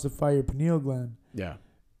decalcify your pineal gland. Yeah.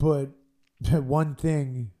 But one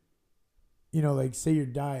thing, you know, like say your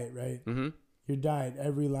diet, right? Mm-hmm. Your diet,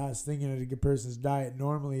 every last thing in a person's diet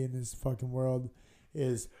normally in this fucking world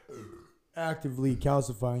is actively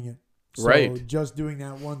calcifying it. So Right. just doing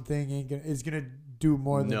that one thing is gonna do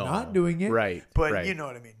more than No. not doing it. Right. But right. you know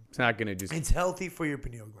what I mean. It's not gonna just. It's healthy for your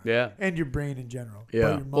pineal gland. Yeah. And your brain in general. But Yeah.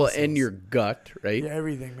 your Well, and muscles. your gut, right? Yeah,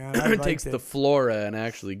 everything, man. I It takes liked the it. flora and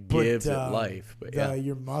actually But, gives it life. But yeah.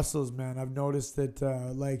 Your muscles, man. I've noticed that,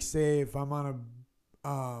 like, say if I'm on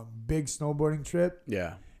a big snowboarding trip,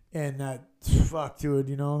 Yeah. and that fuck, dude,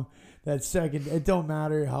 you know, that second, it don't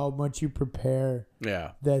matter how much you prepare.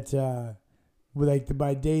 Yeah. That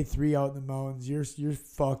by day 3 out in the mountains, you're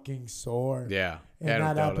fucking sore. Yeah. And I don't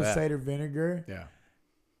that doubt apple that. cider vinegar Yeah.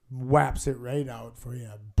 whaps it right out for you.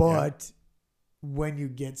 But when you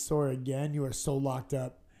get sore again, you are so locked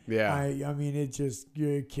up. Yeah. I mean, it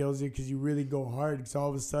kills you because you really go hard. Because all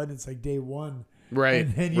of a sudden, it's like day 1. Right.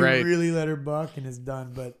 And then you right. really let her buck and it's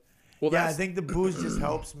done. But Well, yeah, I that's think the booze just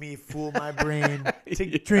helps me fool my brain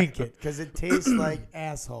to drink it because it tastes like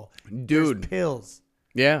asshole. There's dude. pills.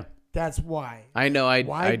 Yeah. That's why. I know.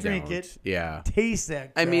 Why I drink don't. it? Yeah. Taste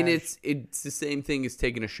that. I mean, trash. it's the same thing as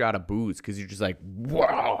taking a shot of booze because you're just like,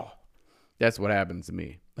 wow. That's what happens to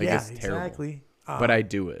me. Like, yeah, it's terrible. exactly. But I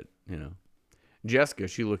do it, you know. Jessica,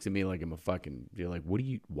 she looks at me like I'm a fucking. You're like,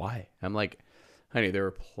 why? I'm like, honey, there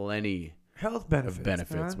are plenty Health benefits. of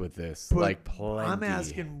benefits man. with this. But Like plenty. I'm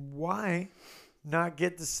asking why not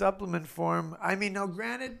get the supplement form. I mean, now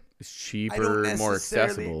granted, It's cheaper, don't more necessarily-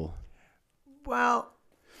 accessible. well,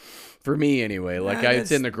 For me, anyway. Like, Yeah, it's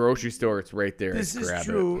in that's- the grocery store. It's right there. this is Grab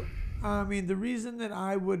true. I mean, the reason that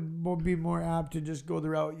I would be more apt to just go the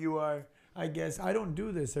route you are, I guess, I don't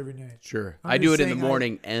do this every night. it. Sure. I'm I do just it in the saying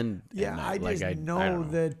morning and Yeah, at I night. just Like, I know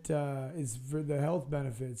don't know. that it's for the health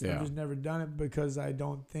benefits. Yeah. I've just never done it because I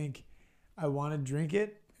don't think I want to drink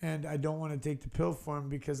it, and I don't want to take the pill form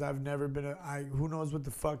because I've never been. Who knows what the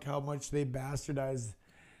fuck how much they bastardize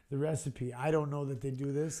the recipe. I don't know that they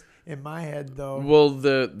do this. In my head, though, Well,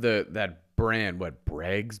 that brand, what,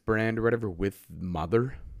 Bragg's brand or whatever, with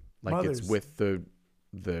Mother, like Mother's. it's with the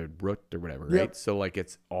root or whatever, right? Yep. So like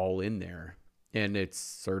it's all in there, and it's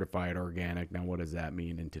certified organic. Now, what does that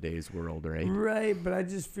mean in today's world, right? right? But I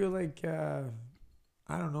just feel like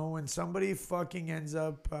I don't know when somebody fucking ends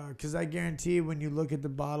up because I guarantee when you look at the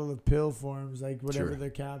bottle of pill forms, like whatever Sure. the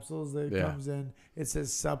capsules that Yeah. comes in, it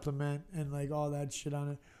says supplement and like all that shit on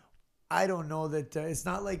it. I don't know that it's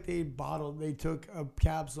not like they took a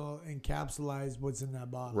capsule and capsulized what's in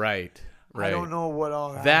that bottle. Right. Right. I don't know what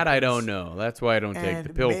all That I happens. don't know. That's why I don't take And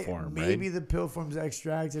the pill form, Maybe right? the pill form's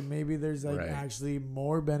extracted. Maybe there's like Right. actually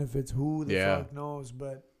more benefits. Who the Yeah. fuck knows?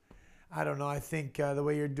 But I don't know. I think the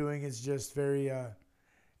way you're doing is just very.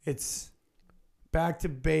 It's back to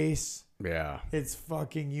base. Yeah. It's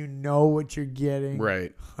fucking. You know what you're getting.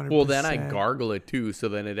 Right. 100%. Well, then I gargle it too, so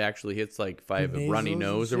then it actually hits like if I have a runny nasals and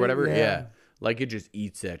nose or shit? whatever. Yeah. Yeah. Like it just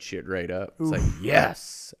eats that shit right up. It's Oof. like,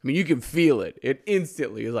 yes. I mean, you can feel it. It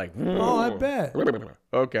instantly is like, Oh, I bet.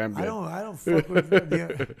 Okay, I'm good. I don't fuck with.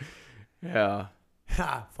 The, Yeah.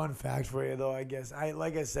 fun fact for you though. I guess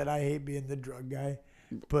like I said, I hate being the drug guy,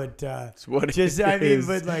 but That's what it just I mean, is.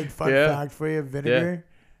 but like fun Yeah. fact for you, vinegar.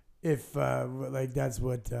 If like that's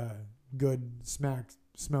what good smack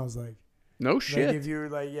smells like. No Like shit. if you're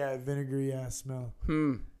like vinegary ass smell.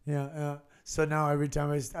 Hmm. Yeah. So now every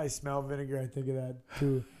time I smell vinegar, I think of that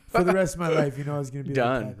too. For the rest of my life, you know it's gonna be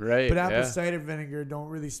Done. Like that. Right. But apple yeah. cider vinegar don't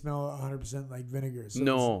really smell 100% like vinegar. So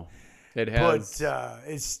No. It but has.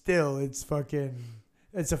 it's fucking.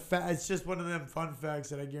 It's It's just one of them fun facts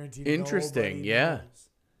that I guarantee. Interesting, nobody yeah.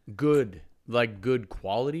 knows. Good. Like good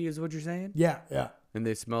quality is what you're saying? Yeah. And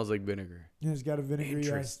it smells like vinegar. Yeah, it's got a vinegary.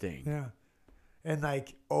 Interesting. Yeah. And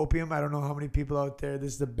like opium, I don't know how many people out there.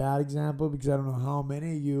 This is a bad example because I don't know how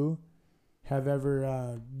many of you have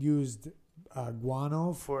ever used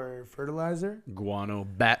guano for fertilizer. Guano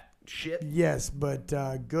bat shit. Yes, but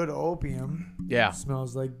good opium Yeah.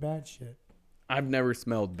 smells like bat shit. I've never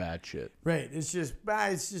smelled bad shit. Right. It's just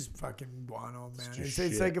fucking guano, man. just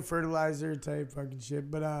It's shit. like a fertilizer type fucking shit.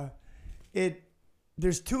 But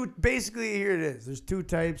there's two. Basically, here it is. There's two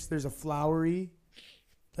types. There's a flowery,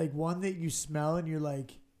 like one that you smell and you're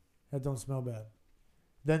like, that don't smell bad.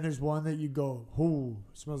 Then there's one that you go, ooh,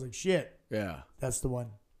 smells like shit. Yeah. That's the one.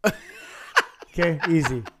 Okay,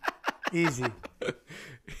 easy.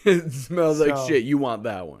 It smells like So- shit. You want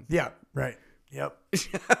that one. Yeah, right. Yep.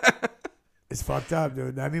 It's fucked up,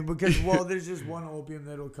 dude. I mean, because, there's just one opium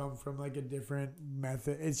that'll come from like a different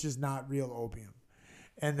method. It's just not real opium.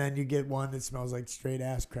 And then you get one that smells like straight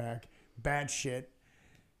ass crack, bad shit.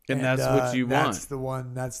 And that's what you want. That's the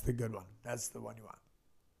one. That's the good one. That's the one you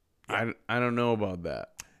want. I don't know about that.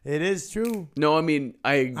 It is true. No, I mean,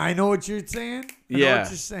 I know what you're saying. I know yeah. what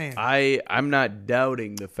you're saying. I'm not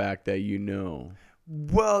doubting the fact that you know.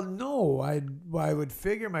 Well, no, I would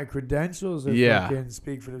figure my credentials are Yeah. fucking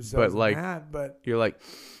speak for themselves. But, like, but You're like,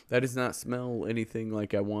 that does not smell anything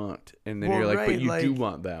like I want. And then Well, you're like, right, but you do like-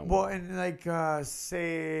 want that one. well, and like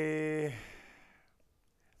say,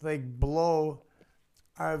 like blow,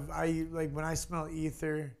 I like when I smell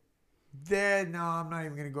ether. Then no, I'm not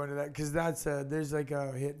even gonna go into that because there's like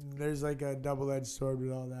a double-edged sword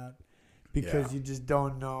with all that because Yeah. you just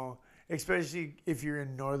don't know. Especially if you're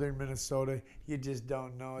in northern Minnesota, you just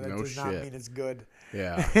don't know. That No does not shit. mean it's good.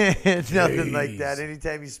 Yeah. Nothing like that. Jeez.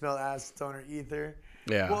 Anytime you smell acetone or ether,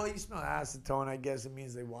 Yeah. well, you smell acetone, I guess it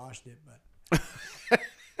means they washed it. But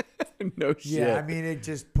No shit. yeah, I mean, it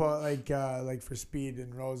just put like for speed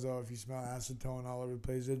and Rosa, if you smell acetone all over the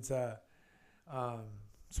place, it's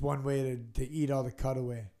one way to eat all the cut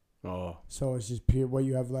away. Oh, So it's just pure. What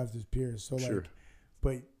you have left is pure. So like, sure.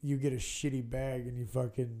 but you get a shitty bag and you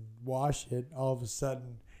fucking wash it. All of a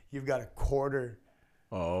sudden, you've got a quarter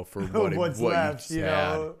Oh, for of what, what's what left. you You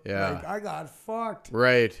had. know, Yeah. like I got fucked.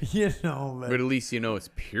 Right. You know, But at least you know it's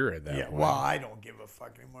pure at that yeah. point. Well, I don't give a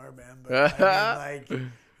fuck anymore, man. But I mean,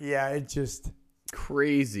 like, yeah, it just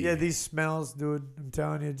Crazy. Yeah, these smells, dude. I'm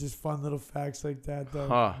telling you, just fun little facts like that. The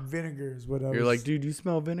Huh. vinegar is what I You're was. like, dude, you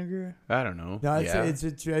smell vinegar? I don't know. No, yeah.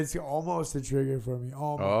 it's almost a trigger for me.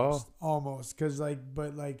 Almost. Because,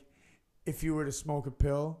 if you were to smoke a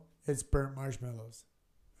pill, it's burnt marshmallows.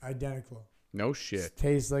 Identical. No shit.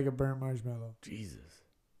 Tastes like a burnt marshmallow. Jesus.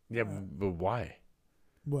 Yeah, but why?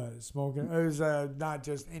 What, smoking? It was not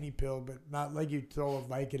just any pill, but not like you throw a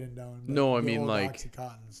Vicodin down. No, I the mean, old like-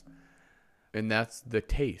 Oxycontins. And that's the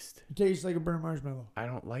taste. It tastes like a burnt marshmallow. I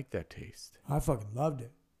don't like that taste. I fucking loved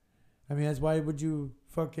it. I mean, that's why would you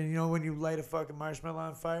fucking, when you light a fucking marshmallow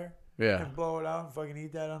on fire Yeah. and blow it out and fucking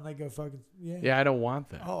eat that on like a fucking, yeah. Yeah, I don't want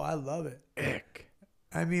that. Oh, I love it. Ick.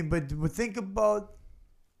 I mean, but think about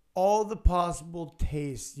all the possible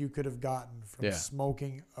tastes you could have gotten from Yeah.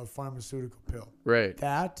 smoking a pharmaceutical pill. Right.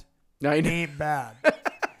 That I know. ain't bad.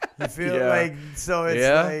 You feel Yeah. like, so it's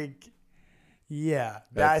Yeah. like, yeah. I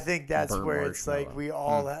That's think that's burnt where it's like marshmallow. we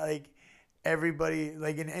all like everybody,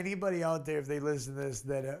 like, and anybody out there, if they listen to this,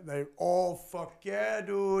 that they all fuck yeah,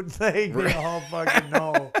 dude. Like, they all fucking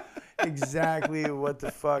know exactly what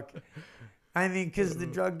the fuck. I mean, because the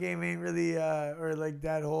drug game ain't really, or like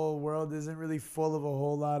that whole world isn't really full of a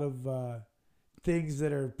whole lot of things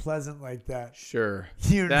that are pleasant like that. Sure.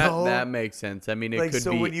 You know? That makes sense. I mean, it Like, could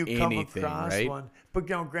so be when you come anything, across right? one, but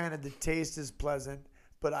granted, the taste is pleasant.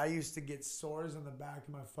 But I used to get sores on the back of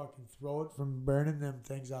my fucking throat from burning them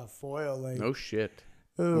things off foil. Like, No shit.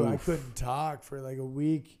 ooh, I Oof. couldn't talk for like a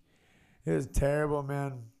week. It was terrible,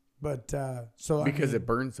 man. But so Because I mean, it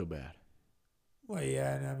burns so bad. well,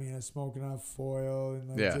 yeah, and I mean, smoking off foil and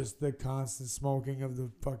like Yeah. just the constant smoking of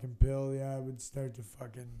the fucking pill. Yeah, it would start to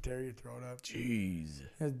fucking tear your throat up. Jeez.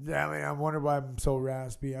 I mean, I wonder why I'm so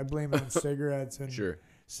raspy. I blame it on cigarettes and Sure.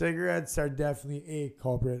 cigarettes are definitely a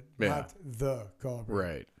culprit, Yeah. not the culprit.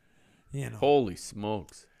 Right. You know, Holy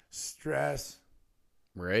smokes. stress,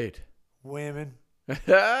 Right. women,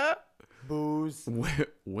 booze,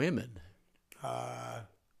 Women.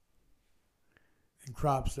 and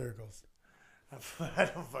crop circles. I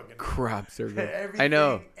don't fucking know. Crop circle. Everything, I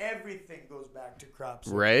know. Everything goes back to crop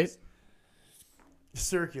circles. Right?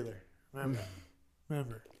 Circular.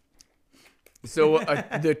 Remember. So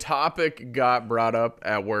the topic got brought up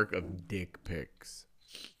at work of dick pics.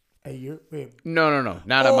 Hey, wait. No.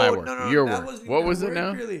 Not at my work. Your that work. wasn't What even was it work,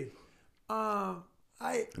 now? Really.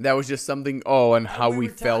 That was just something. Oh, and how we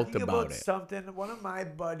were felt talking about it. Something. One of my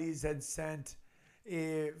buddies had sent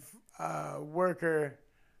a worker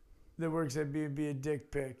that works at B&B a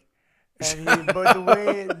dick pic, and but the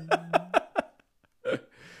way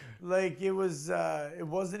like it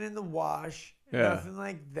wasn't in the wash, Yeah. nothing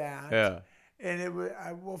like that. Yeah. And it was,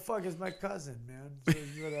 well, fuck, it's my cousin, man. So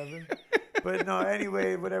it's whatever. But no,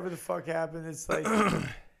 anyway, whatever the fuck happened, it's like,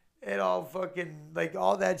 it all fucking, like,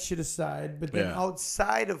 all that shit aside. But then Yeah.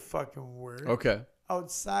 outside of fucking work, Okay.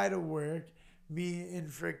 outside of work, me and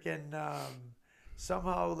freaking,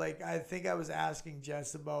 somehow, like, I think I was asking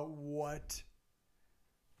Jess about what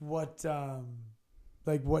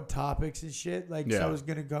topics and shit. Like, so Yeah. I was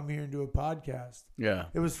going to come here and do a podcast. Yeah.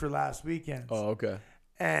 It was for last weekend. Oh, okay.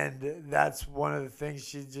 And that's one of the things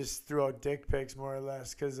she just threw out dick pics more or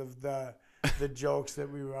less because of the jokes that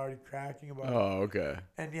we were already cracking about. Oh, okay.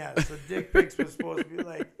 And yeah, so dick pics was supposed to be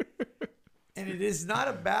like, and it is not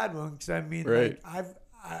a bad one because I mean, Right. like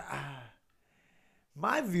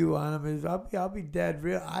my view on them is I'll be dead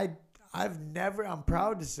real. I'm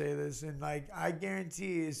proud to say this, and like I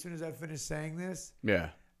guarantee as soon as I finish saying this, Yeah.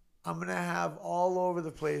 I'm gonna have all over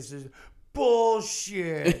the places.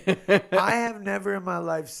 Bullshit. I have never in my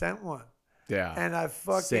life sent one. Yeah. And I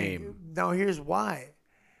fucking... Same. Now, here's why.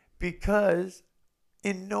 Because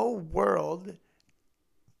in no world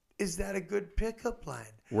is that a good pickup line.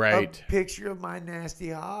 Right. A picture of my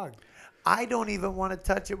nasty hog. I don't even want to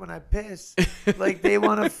touch it when I piss. Like, they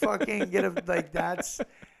want to fucking get a... Like, that's...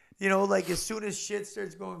 like, as soon as shit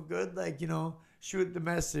starts going good, like, shoot the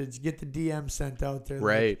message, get the DM sent out there.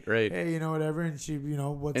 Right, like, right. Hey, whatever. And she,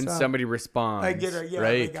 what's And up? somebody responds. I get her, yeah.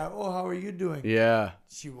 Right. Like, oh, how are you doing? Yeah.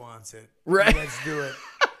 She wants it. Right. Let's do it.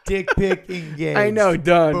 Dick pic engaged. I know.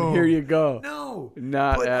 Done. Boom. Here you go. No.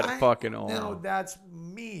 Not but at fucking all. No, that's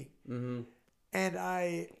me. Mm-hmm. And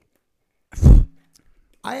I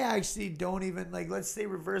actually don't even, like, let's say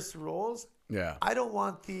reverse the roles. Yeah. I don't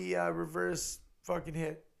want the reverse fucking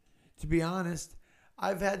hit. To be honest,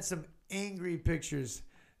 I've had some angry pictures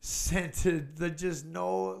sent to, just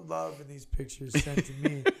no love in these pictures sent to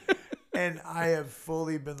me. And I have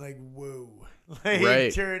fully been like, whoa. Like,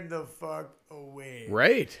 Right. turn the fuck away.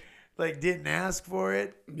 Right. Like, didn't ask for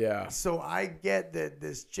it. Yeah. So I get that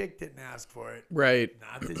this chick didn't ask for it. Right.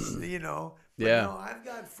 Not that, but Yeah. no, I've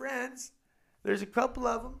got friends There's a couple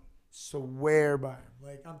of them. Swear by them.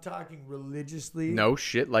 Like, I'm talking religiously. No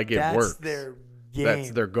shit, like it That's works. their game.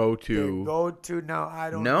 That's their go-to. Their go-to. Now, I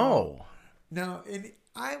don't know. No.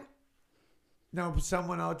 Now,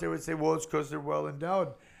 someone out there would say, well, it's because they're well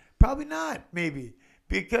endowed. Probably not, maybe.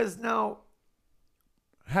 Because now,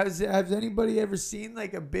 has anybody ever seen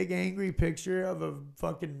like a big angry picture of a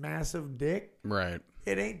fucking massive dick? Right.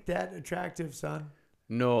 It ain't that attractive, son.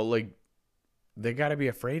 No, like they got to be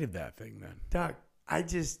afraid of that thing then. Doc, I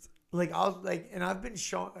just like and I've been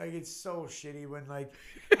shown like it's so shitty when like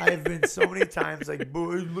I've been so many times like,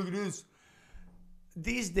 boy, look at this.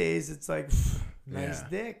 These days it's like nice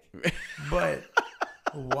dick, but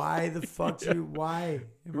why the fuck why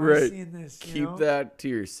am I seeing this? Keep that to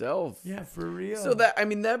yourself. Yeah, for real. So that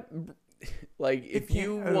like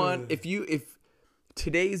if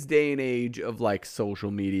today's day and age of like social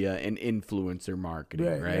media and influencer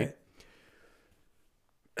marketing, right?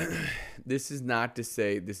 This is not to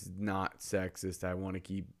say this is not sexist. I want to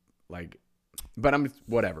keep like, but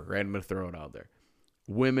whatever, right? I'm gonna throw it out there.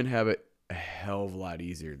 Women have it a hell of a lot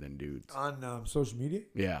easier than dudes on social media.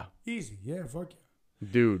 Yeah, easy. Yeah, fuck yeah,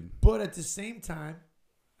 dude. But at the same time,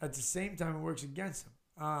 it works against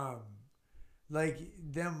them. Like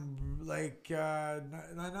them, like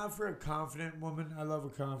not for a confident woman. I love a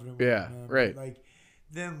confident woman. Yeah, man, right. Like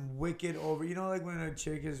them wicked over. You know, like when a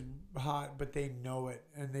chick is hot, but they know it,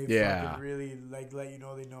 and they fucking really like let you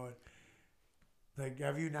know they know it. Like,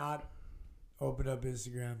 have you not opened up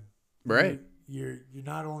Instagram? Right. You're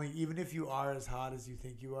not only, even if you are as hot as you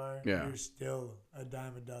think you are, you're still a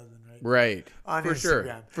dime a dozen, right? Right. On for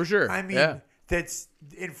Instagram. For sure. I mean, that's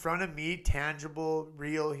in front of me, tangible,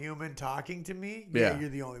 real human talking to me. Yeah, you're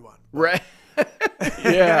the only one. Right.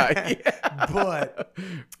 yeah. But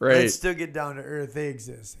let's still get down to earth. They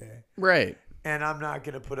exist, hey? Right. And I'm not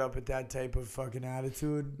going to put up with that type of fucking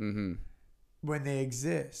attitude when they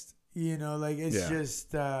exist. You know, like, it's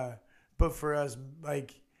just, but for us,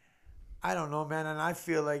 like, I don't know, man. And I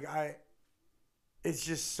feel like it's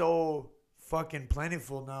just so fucking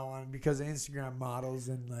plentiful now because of Instagram models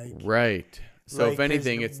and like. Right. So like, if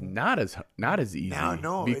anything, it's not as easy.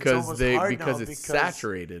 No, because it's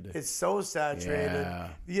saturated. It's so saturated.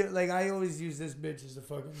 Yeah. Like, I always use this bitch as a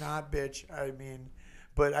fucking not bitch. I mean,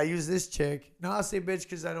 but I use this chick. No, I'll say bitch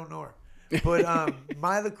because I don't know her. But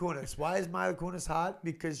Mila Kunis. Why is Mila Kunis hot?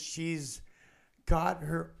 Because she's got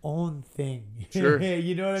her own thing. Sure.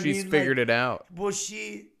 You know what I mean? She's figured it out. Well,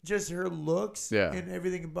 her looks and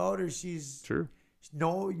everything about her, she's true.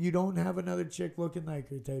 No, you don't have another chick looking like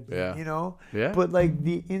her type thing, you know? Yeah. But like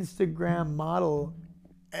the Instagram model,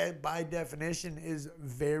 by definition, is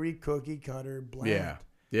very cookie cutter bland. Yeah.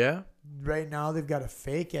 Yeah. Right now they've got a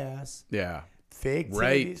fake ass. Yeah. Fake titties.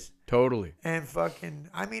 Right. Totally. And fucking,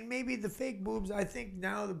 I mean, maybe the fake boobs. I think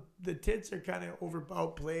now the tits are kind of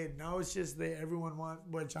outplayed. Now it's just everyone wants,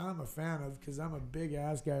 which I'm a fan of because I'm a big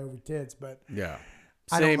ass guy over tits. But yeah,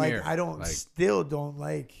 same here. I still don't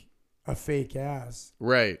like a fake ass.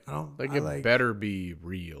 Right. I don't like. It better be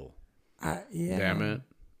real. Yeah. Damn it.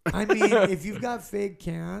 I mean, if you've got fake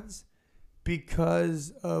cans because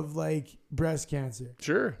of like breast cancer,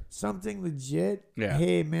 sure, something legit. Yeah.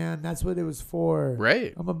 Hey man, that's what it was for.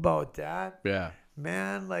 Right. I'm about that. Yeah.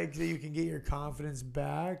 Man, like so you can get your confidence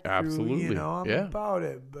back. Absolutely. Through, I'm about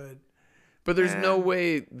it, but there's no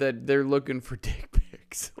way that they're looking for dick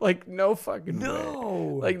pics. Like no fucking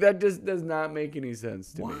way. Like that just does not make any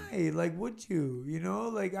sense to me. Why? Like would you? You know?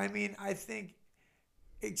 Like I mean, I think,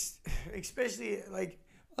 especially like.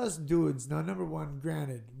 Us dudes, now number one,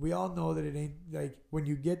 granted, we all know that it ain't like when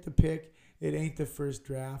you get the pick, it ain't the first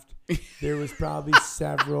draft. There was probably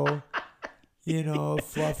several,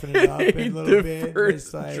 fluffing it up a little bit.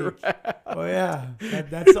 It's like, oh yeah,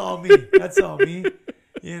 that's all me. That's all me.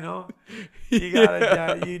 You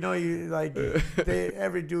gotta, you like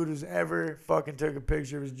every dude who's ever fucking took a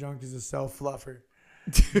picture of his junk is a self fluffer.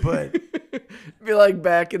 But be like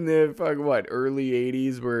back in the early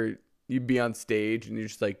 '80s where. You'd be on stage and you're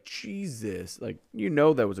just like, Jesus. Like,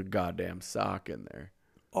 that was a goddamn sock in there.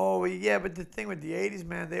 Oh, yeah, but the thing with the 80s,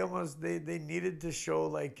 man, they needed to show,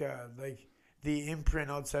 like the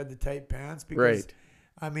imprint outside the tight pants. Because,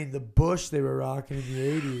 I mean, the bush they were rocking in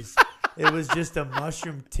the 80s, it was just a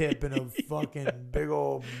mushroom tip and a fucking big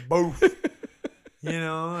old boof.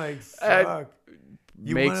 Like, fuck.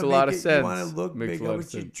 Makes a lot of sense. You want to look big, how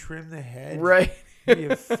would you trim the head? Right.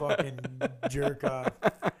 You fucking jerk off.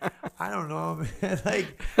 I don't know, man.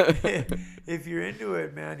 Like, if you're into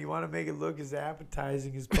it, man, you want to make it look as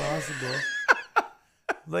appetizing as possible.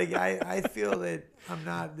 Like, I feel that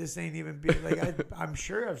this ain't even I'm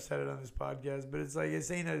sure I've said it on this podcast, but it's like, this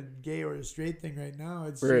ain't a gay or a straight thing right now.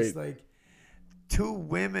 It's just like, two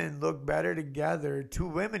women look better together, two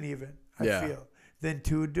women even, I feel, than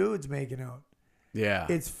two dudes making out. Yeah.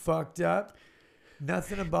 It's fucked up.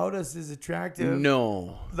 Nothing about us is attractive.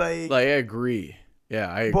 No. Like I agree.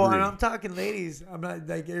 Yeah, I agree. Well, and I'm talking ladies. I'm not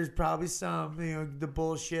like there's probably some, the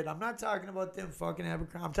bullshit. I'm not talking about them fucking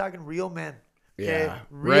Abercrombie. I'm talking real men. Okay? Yeah.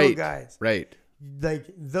 Real guys. Right. Like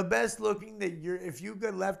the best looking if you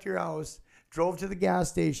left your house, drove to the gas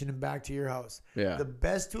station and back to your house. Yeah. The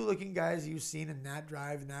best two looking guys you've seen in that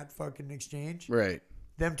drive, in that fucking exchange. Right.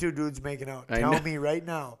 Them two dudes making out. I Tell know. me right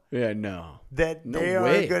now. Yeah, no. That No they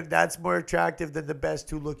way. are good. That's more attractive than the best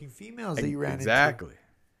two looking females that you ran into. Exactly.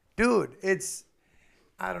 Dude,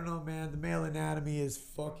 I don't know, man. The male anatomy is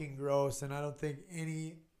fucking gross, and I don't think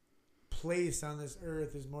any place on this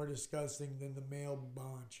earth is more disgusting than the male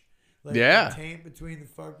bunch. Like Yeah. the taint between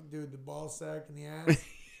the ball sack and the ass.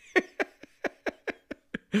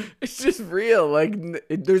 It's just real. Like,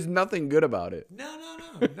 there's nothing good about it. No,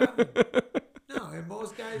 nothing. No, and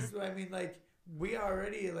most guys, I mean, like, we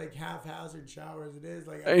already, like, haphazard shower as it is.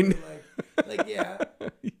 Like, I feel like, yeah.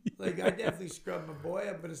 Like, I definitely scrub my boy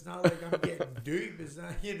up, but it's not like I'm getting deep. It's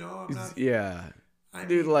not, I'm not. Yeah. I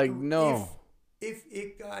Dude, mean, like, no. If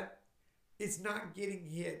it's not getting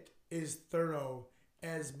hit as thorough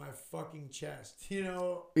as my fucking chest,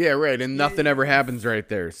 Yeah, right. And nothing ever happens right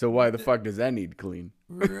there. So why the fuck does that need clean?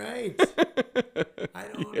 Right. I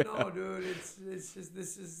don't know, dude. It's just,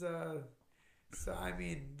 this is, so, I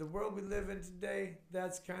mean, the world we live in today,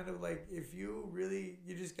 that's kind of like, if you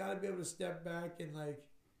just got to be able to step back and, like,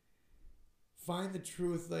 find the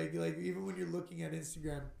truth. Like even when you're looking at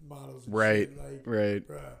Instagram models and right. shit, like, right.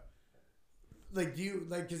 bruh. Like, do you,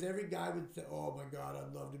 like, because every guy would say, oh my God,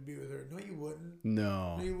 I'd love to be with her. No, you wouldn't.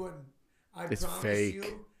 No. No, you wouldn't. It's promise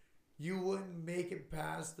fake. you wouldn't make it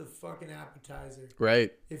past the fucking appetizer.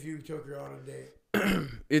 Right. If you took her on a date.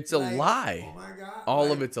 It's a lie. Oh my God.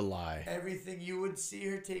 All of it's a lie. Everything. You would see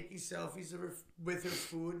her taking selfies of her, with her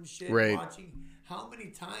food and shit. Right. Watching how many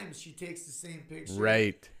times she takes the same picture.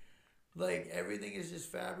 Right. Like, everything is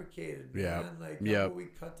just fabricated, man. Yeah. Like, yep. we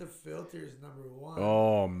cut the filters, number one.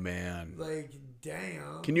 Oh, man. Like,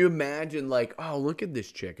 damn. Can you imagine, like, oh, look at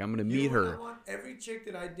this chick. I'm going to meet her. I want every chick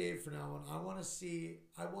that I date from now on, I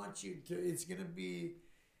want you to, it's going to be,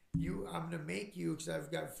 I'm going to make you, because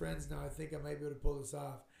I've got friends now, I think I might be able to pull this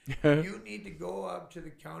off. You need to go up to the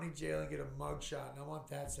county jail and get a mugshot, and I want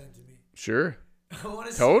that sent to me. Sure. I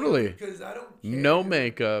want to Totally. see because I don't care. No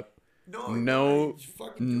makeup.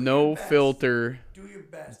 No filter. Do your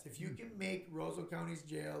best. If you can make Roseville County's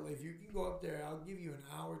jail, if you can go up there, I'll give you an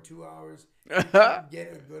hour, 2 hours. If you can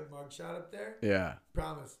get a good mugshot up there. Yeah.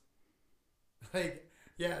 Promise. Like,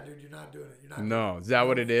 yeah, dude, you're not doing it. You're not. No, is that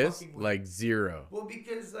what it is? Like zero. Well,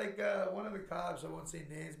 because like one of the cops, I won't say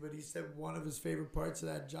names, but he said one of his favorite parts of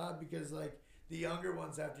that job because like the younger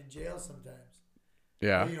ones have to jail sometimes.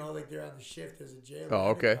 Yeah. Like they're on the shift as a jailer. Oh,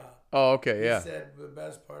 okay. Oh, okay, yeah. He said the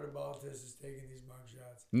best part about this is taking these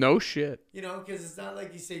mugshots. No shit. Because it's not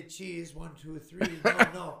like you say cheese, 1, 2, 3.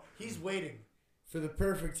 No. He's waiting for the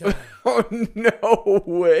perfect time. Oh, no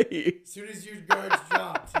way. As soon as your guards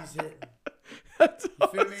dropped, he's hitting. That's You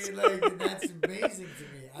feel me? Like, and that's amazing to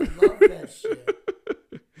me. I love that shit.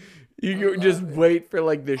 You just wait for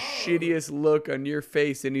like the shittiest look on your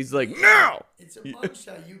face, and he's like, "No!" It's a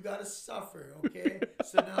mugshot. You gotta suffer, okay?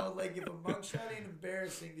 So now, like, if a mugshot ain't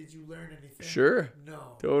embarrassing, did you learn anything? Sure.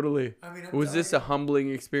 No. Totally. I mean, was this a humbling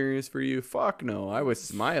experience for you? Fuck no. I was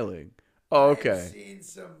smiling. Oh, okay. I've seen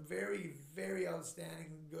some very, very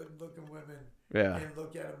outstanding, good-looking women. Yeah. And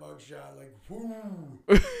look at a mugshot like, whoo,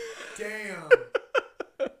 damn.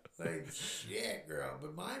 Like, shit, girl.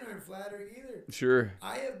 But mine aren't flattering either. Sure.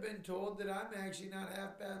 I have been told that I'm actually not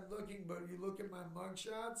half bad looking, but you look at my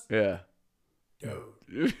mugshots. Yeah.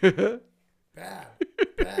 Dude. Bad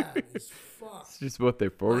as fuck. It's just what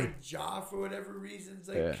they're for. My jaw, for whatever reasons,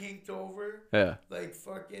 like kinked over. Yeah. Like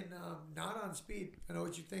fucking, not on speed. I know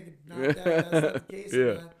what you're thinking. Not that. That's not the case.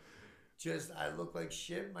 Yeah. Just, I look like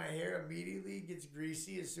shit. My hair immediately gets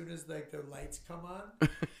greasy as soon as like the lights come on.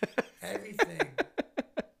 Everything.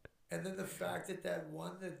 And then the fact that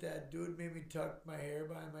that dude made me tuck my hair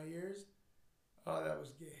behind my ears. Oh, that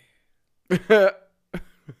was gay.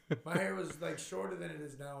 My hair was like shorter than it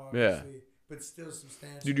is now, obviously, but still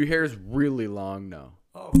substantial. Dude, your hair is really long now.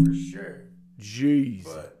 Oh, for sure. Jeez.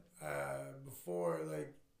 But before,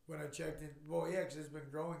 like when I checked in, well, yeah, because it's been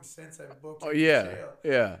growing since I booked. Oh yeah, jail.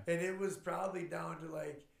 yeah. And it was probably down to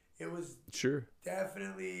like it was sure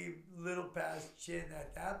definitely little past chin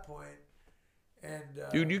at that point. And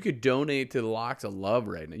Dude, you could donate to the Locks of Love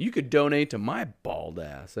right now. You could donate to my bald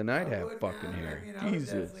ass, and I'd I have would, fucking man. hair. I mean, I would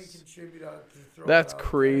definitely Jesus. contribute to throw That's it out there.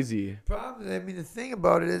 crazy. Problem, I mean, the thing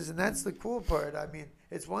about it is, and that's the cool part. I mean,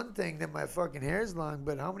 it's one thing that my fucking hair is long,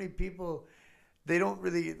 but how many people, they don't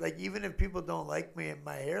really, like, even if people don't like me and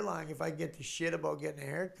my hair long, if I get the shit about getting a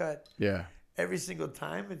haircut, Yeah. every single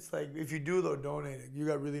time, it's like, if you do, though, donate it. You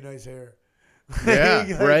got really nice hair.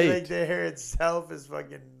 Yeah, right. Like, the hair itself is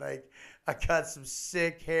fucking, like, I got some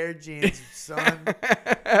sick hair genes, son.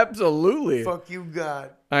 Absolutely. Fuck you,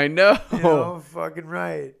 God. I know. You know, fucking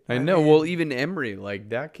right. I know. mean, Well, even Emery, like,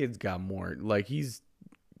 that kid's got more. Like, he's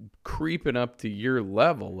creeping up to your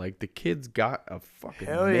level. Like, the kid's got a fucking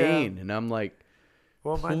Hell yeah. mane. And I'm like,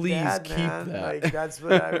 well, my please dad, keep man, that. like, that's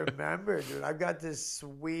what I remember, dude. I've got this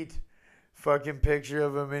sweet fucking picture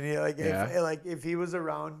of him, and he, like, if he was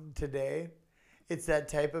around today, it's that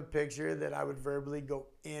type of picture that I would verbally go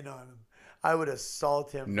in on him. I would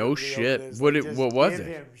assault him. No verbally over shit. this. What Like, it- just what was give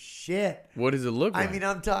it? him shit. what does it look like? I mean,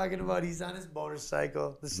 I'm talking about he's on his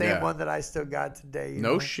motorcycle, the same Yeah. one that I still got today. You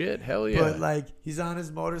no know? shit. Hell yeah. But like, he's on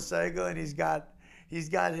his motorcycle and he's got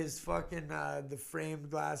his fucking the framed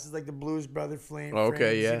glasses, like the Blues Brother flame. Okay,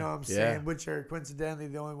 frames, yeah, you know what I'm yeah. saying? Which are coincidentally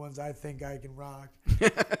the only ones I think I can rock.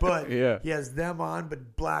 But Yeah. he has them on,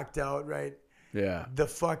 but blacked out, right? yeah. The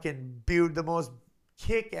fucking butte, the most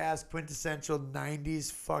kick-ass quintessential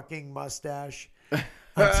 '90s fucking mustache. I'm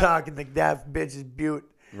talking like that bitch is butte.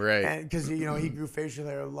 Right. And because he grew facial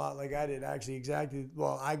hair a lot like I did, actually, exactly.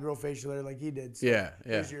 Well, I grow facial hair like he did. So Yeah,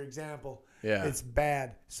 yeah. Here's your example. Yeah. It's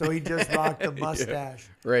bad. So he just rocked the Yeah. mustache,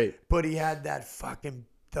 Right. but he had that fucking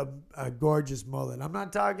gorgeous mullet. I'm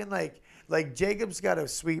not talking like Jacob's got a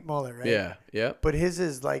sweet mullet, right? Yeah. Yep. But his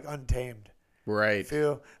is like untamed. Right.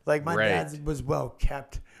 Feel like my Right. dad's was well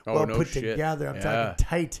kept, Oh, well no put shit. together. I'm Yeah. talking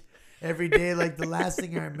tight. Every day, like the last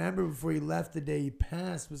thing I remember before he left the day he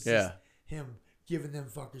passed was just him giving them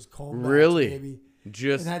fuckers comb backs, Really? baby.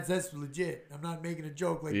 Just And that's legit. I'm not making a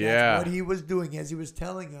joke. Like Yeah. that's what he was doing as he was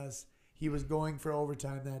telling us he was going for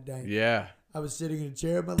overtime that day. yeah. I was sitting in a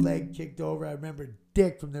chair, my leg kicked over. I remember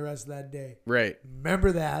dick from the rest of that day. Right.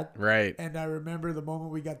 Remember that. Right. And I remember the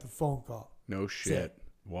moment we got the phone call. No shit.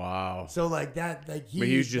 Wow. So like that, like But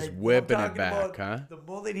he was just like, whipping I'm it talking back, about huh? The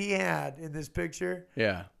mullet he had in this picture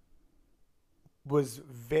Yeah. was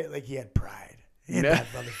like he had pride in Yeah. that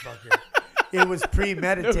motherfucker. It was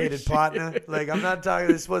premeditated, shit. partner. Like I'm not talking.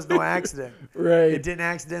 This was no accident. Right. It didn't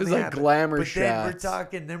accidentally It's like happen. glamour but shots.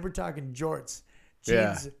 Then we're talking jorts,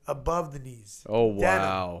 Yeah. jeans above the knees. Oh Denim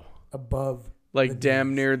wow. above. Like the damn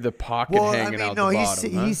knees. near the pocket Well, I hanging mean, out no, the he's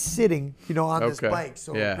bottom. huh? he's sitting, on this Okay. bike.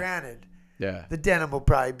 So Yeah. granted, Yeah. the denim will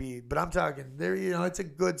probably be, but I'm talking there. It's a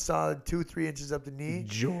good solid 2-3 inches up the knee.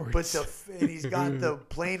 Jorts. But and he's got the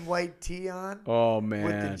plain white tee on. Oh man.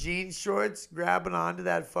 With the jean shorts, grabbing onto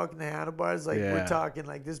that fucking handlebars, like Yeah. we're talking,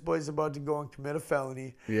 like this boy's about to go and commit a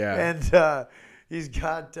felony. Yeah. And he's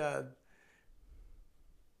got.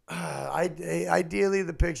 Ideally,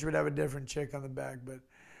 the picture would have a different chick on the back, but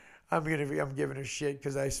I'm giving her shit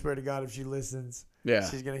because I swear to God, if she listens, Yeah.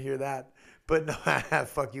 she's gonna hear that. But no,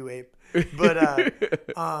 fuck you, ape.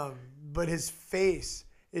 But his face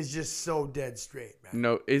is just so dead straight, man.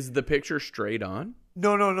 No, is the picture straight on?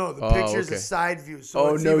 No. The Oh, picture's okay. a side view, so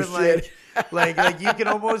Oh, it's no even shit. like you can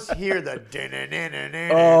almost hear the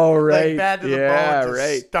Oh, right. like bad to the Yeah, bone to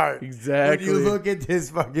right. start. Exactly. When you look at this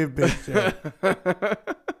fucking picture,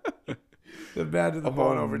 the bad to the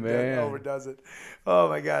bone man. overdoes it. Oh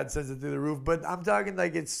my God, sends it through the roof. But I'm talking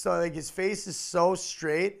like it's so like his face is so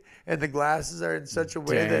straight, and the glasses are in such a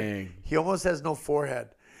way that Dang. he almost has no forehead.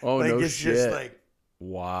 Oh, like no it's shit. just like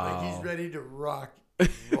Wow. he's ready to rock and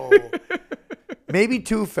roll. Maybe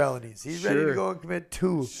 2 felonies. He's ready to Sure. go and commit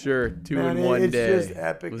 2. Sure, 2 Man, in one it's day. just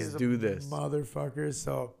epic Let's as a do this. motherfucker.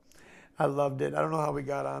 So I loved it. I don't know how we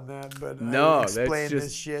got on that, but No, I that's explained just-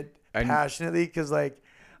 this shit I- passionately because like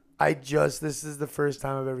this is the first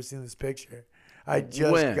time I've ever seen this picture. I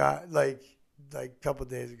just When? got like a couple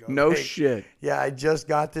days ago. No Like, shit. Yeah, I just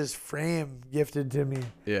got this frame gifted to me,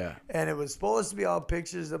 Yeah. and it was supposed to be all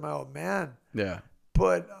pictures of my old man, Yeah.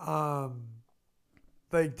 but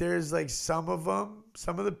like there's like some of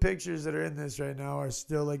the pictures that are in this right now are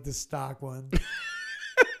still like the stock ones.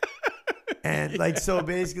 And like so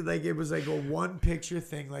basically like it was like a one picture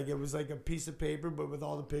thing, like it was like a piece of paper but with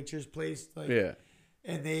all the pictures placed like Yeah.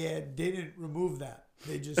 and they didn't remove that.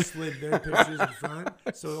 They just slid their pictures in front.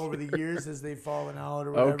 So over the years as they've fallen out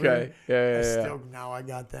or whatever, Okay. Yeah. still now I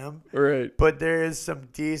got them. Right. But there is some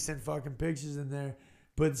decent fucking pictures in there.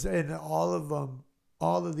 But and all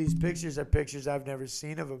of these pictures are pictures I've never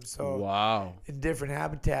seen of them. So Wow. in different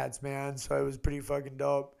habitats, man. So it was pretty fucking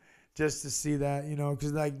dope. just to see that, you know,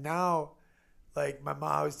 because like now, like my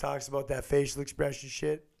mom always talks about that facial expression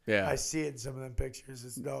shit. Yeah. I see it in some of them pictures.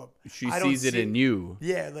 It's dope. She I don't sees it see in you.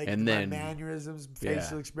 Yeah, like and my then mannerisms,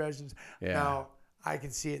 facial expressions. Yeah. Now I can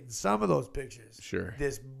see it in some of those pictures. Sure.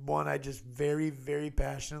 This one I just very, very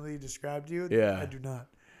passionately described to you. Yeah. I do not.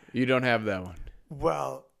 You don't have that one.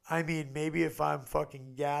 Well, I mean, maybe if I'm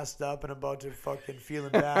fucking gassed up and about to fucking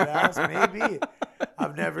feeling badass, maybe.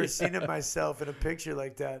 I've never seen it myself in a picture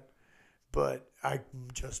like that, but I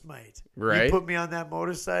just might. Right. You put me on that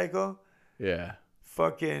motorcycle, Yeah.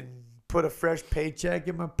 fucking put a fresh paycheck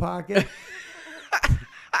in my pocket,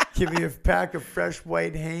 give me a pack of fresh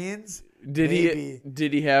white Hanes. Did maybe.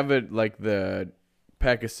 he have it like the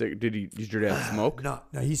pack of cig? Did your dad smoke? No,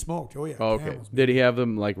 he smoked. Oh yeah. Oh, okay. Camels. Did he have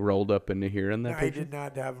them like rolled up into here in that No, he picture? did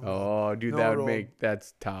not have them. Oh, dude, No that would rolled.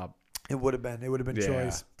 that's top. It would have been. It would have been Yeah.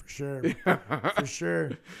 choice for sure, for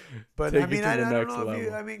sure. But Take I it mean, to I the don't next know if you.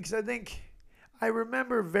 level. I mean, because I think I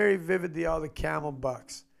remember very vividly all the camel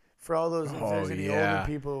bucks for all those. If there's any older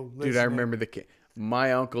people listening. Dude, I remember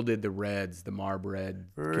my uncle did the reds, the Marb red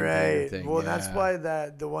container Right. thing. Well, yeah. that's why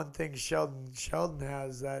the one thing Sheldon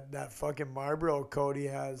has that fucking Marlboro coat he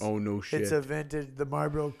has. Oh no shit. It's a vintage the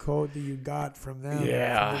Marlboro coat that you got from them.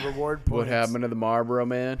 Yeah. From the reward points. What happened to the Marlboro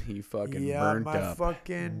man? He fucking burnt my up.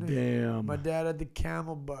 fucking Damn. my dad had the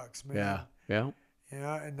camel bucks, man. Yeah. Yeah.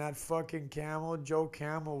 Yeah, and that fucking Camel, Joe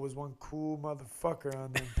Camel, was one cool motherfucker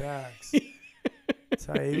on them packs. That's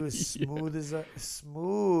how he was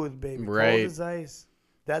smooth, baby, Right. cold as ice.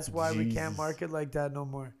 That's why we can't Jesus. market like that no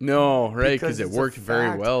more. No, right? Because Because it it's a worked very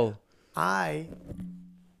fact. well.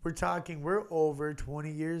 We're over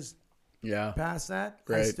 20 years Yeah. past that.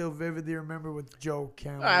 I Right. still vividly remember what Joe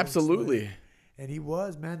Camel looks Absolutely. like. And he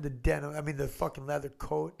was, man, the denim, I mean, the fucking leather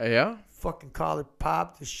coat, Yeah. fucking collar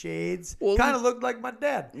pop, the shades. Well, Kind of looked like my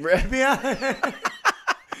dad. Right. To be honest.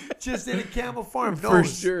 Just in a camel form. For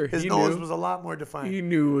Nose. sure. His He nose knew. was a lot more defined. He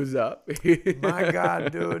knew it was up. My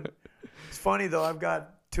God, dude. It's funny, though. I've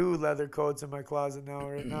got 2 leather coats in my closet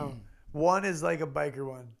right now. One is like a biker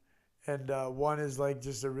one. And one is like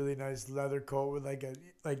just a really nice leather coat with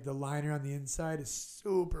like the liner on the inside is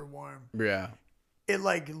super warm. Yeah. It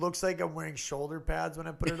like looks like I'm wearing shoulder pads when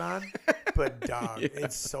I put it on. But dog, Yeah.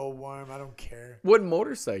 it's so warm. I don't care. What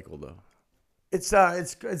motorcycle though? It's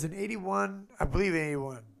an 81, I believe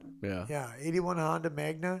 81. Yeah. Yeah, 81 Honda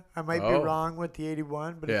Magna. I might be Oh. wrong with the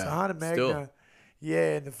 81, but it's a Yeah, Honda Magna. still.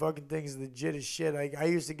 Yeah, and the fucking thing's legit as shit. I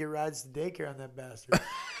used to get rides to daycare on that bastard.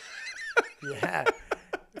 Yeah.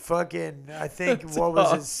 Fucking, I think, That's what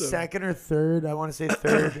was it, awesome. second or third? I want to say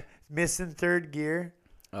third. Missing third gear.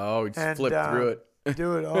 Oh, just And, flipped through it.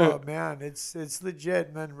 Dude, oh, man, it's legit.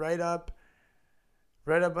 And then right up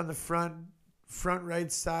on the front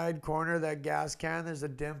right side corner, that gas can, there's a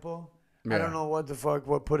dimple. I Yeah. don't know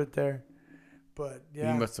what put it there. But,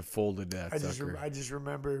 yeah. You must have folded that sucker. I just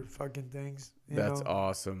remember fucking things. That's know?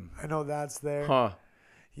 awesome. I know that's there. Huh.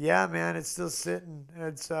 Yeah, man, it's still sitting.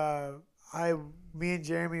 It's me and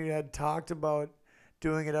Jeremy had talked about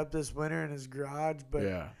doing it up this winter in his garage, but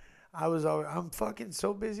Yeah. I'm fucking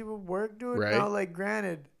so busy with work, dude. Right. Now, like,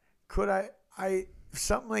 granted, could I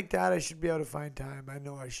something like that? I should be able to find time. I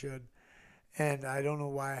know I should, and I don't know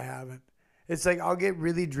why I haven't. It's like I'll get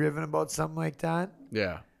really driven about something like that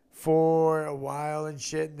Yeah. for a while and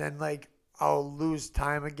shit, and then like I'll lose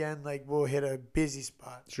time again. Like we'll hit a busy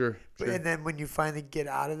spot, Sure. but, Sure. and then when you finally get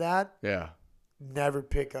out of that, Yeah. never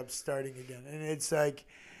pick up starting again. And it's like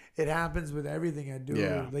it happens with everything I do.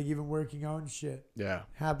 Yeah. Like even working out and shit Yeah.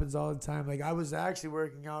 happens all the time. Like I was actually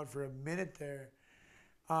working out for a minute there,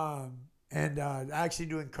 and actually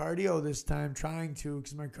doing cardio this time, trying to,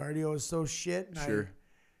 because my cardio is so shit. And Sure.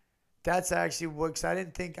 that's actually what, because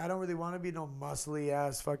I don't really want to be no muscly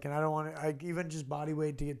ass fucking, I don't want to, even just body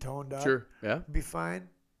weight to get toned up. Sure. Yeah. Be fine.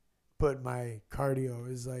 But my cardio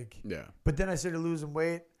is like, Yeah. but then I started losing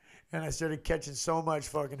weight and I started catching so much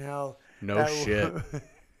fucking hell. No that- shit.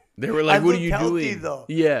 They were like, I "What are look you healthy, doing?" though.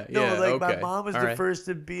 Yeah. No, Yeah. like okay. my mom was All the right. first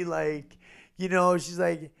to be like, she's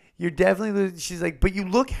like, you're definitely, she's like, but you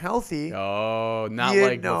look healthy. Oh, not You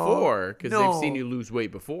like know, before, because they've no. seen you lose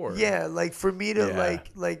weight before. Yeah, like for me to Yeah.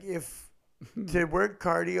 like if to work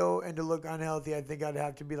cardio and to look unhealthy, I think I'd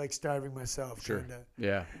have to be like starving myself. Sure. Kinda.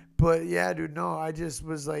 Yeah. But yeah, dude, no, I just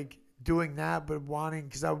was like doing that, but wanting,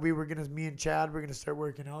 because me and Chad were gonna start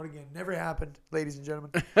working out again. Never happened, ladies and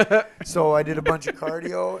gentlemen. So I did a bunch of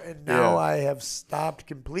cardio, and now Yeah. I have stopped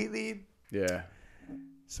completely. Yeah.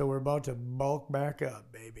 So we're about to bulk back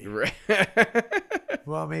up, baby. Right.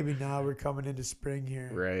 Well, maybe now we're coming into spring here.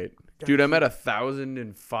 Right. Dude, I'm at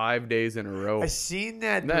 1,005 days in a row. I seen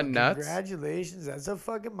that. Isn't that Dude. nuts? Congratulations. That's a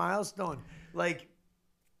fucking milestone. Like,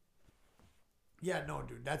 Yeah, no,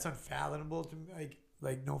 dude, that's unfathomable to me.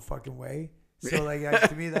 Like no fucking way. So like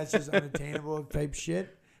to me, that's just unattainable type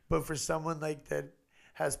shit. But for someone like that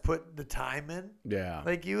has put the time in, Yeah.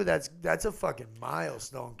 like you, that's a fucking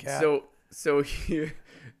milestone, Cap. So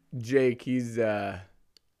Jake, he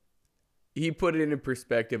put it into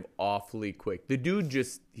perspective awfully quick. The dude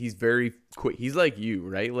he's very quick. He's like you,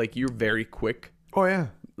 right? Like you're very quick. Oh yeah.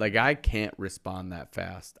 Like I can't respond that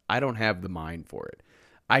fast. I don't have the mind for it.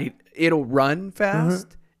 It'll run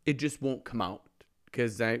fast. It just won't come out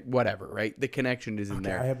because whatever, right? The connection isn't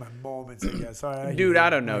there. I have my moments, I guess. All right, Dude, I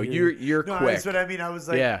don't know. You're no, quick. that's what I mean. I was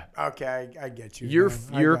like, Yeah. Okay, I get you. You're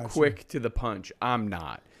man. I got quick to the punch. I'm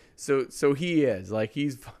not. So he is like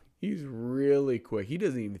he's really quick. He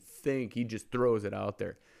doesn't even think. He just throws it out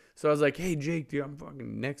there. So I was like, hey Jake, dude, I'm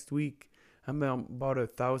fucking next week. I'm about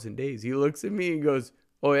 1,000 days. He looks at me and goes,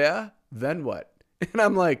 oh yeah, then what? And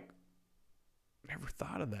I'm like, never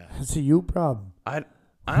thought of that. That's a you problem. I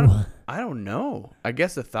don't know. I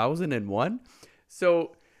guess 1,001.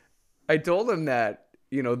 So I told him that,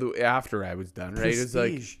 after I was done, right? It's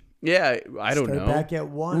like, yeah, I don't know. Back at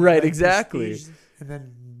 1. Right, like exactly. Prestige, and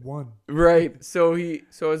then 1. Right. So I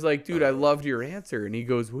was like, dude, I loved your answer. And he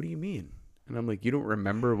goes, what do you mean? And I'm like, you don't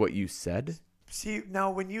remember what you said? See,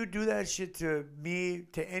 now when you do that shit to me,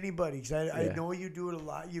 to anybody, because I know you do it a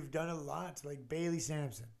lot. You've done it a lot. Like Bailey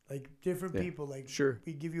Sampson, like different people. Like, sure.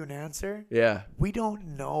 We give you an answer. Yeah. We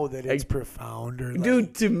don't know that it's profound or like,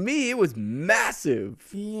 dude, to me, it was massive.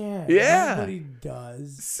 Yeah. Yeah. Nobody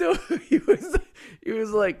does. So he was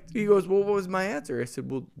like, he goes, well, what was my answer? I said,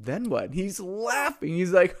 well, then what? He's laughing.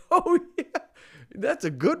 He's like, oh, yeah. That's a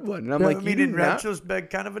good one. And I'm like, I mean, in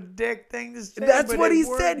retrospect, kind of a dick thing to say. That's what he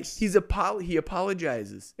works. said. He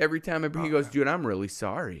apologizes every time he goes, dude, I'm really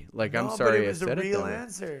sorry. Like, I'm sorry but it was I said a it real that way.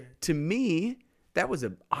 answer. To me, that was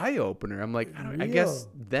an eye opener. I'm like, I guess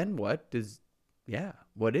then what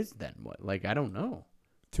what is then what? Like, I don't know.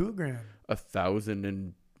 $2,000.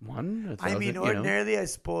 1,001. I mean, ordinarily, I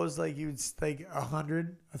suppose like you'd like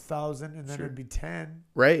 100, 1,000, and then it'd be 10.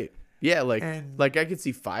 Right. Yeah, like I could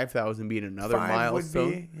see 5,000 being another 5 milestone.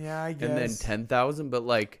 would be, yeah, I guess. And then 10,000, but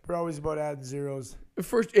like we're always about adding zeros.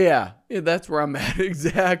 First, yeah, that's where I'm at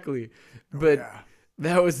exactly. But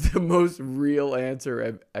that was the most real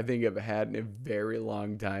answer I think I've had in a very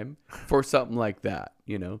long time for something like that.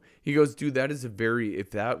 He goes, dude, that is if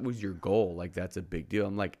that was your goal, like that's a big deal.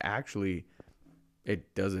 I'm like, actually,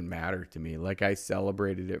 it doesn't matter to me. Like I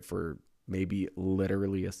celebrated it for maybe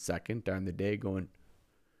literally a second on the day, going.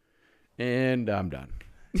 And I'm done.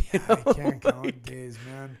 I can't count days,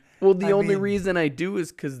 man. Well, the only reason I do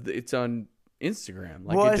is because it's on Instagram.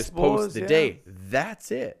 Like it just posts the day.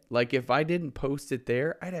 That's it. Like if I didn't post it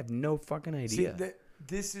there, I'd have no fucking idea. See,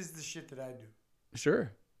 this is the shit that I do.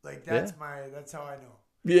 Sure. Like that's how I know.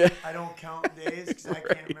 Yeah. I don't count days because I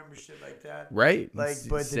can't remember shit like that. Right. Like,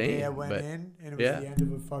 but the day I went in and it was the end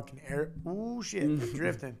of a fucking era. Ooh, shit. I'm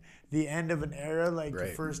drifting. The end of an era, like the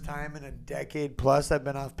first time in a decade plus I've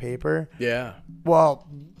been off paper. Yeah. Well,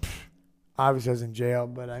 obviously I was in jail,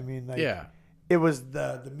 but I mean, like, it was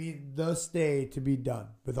the stay to be done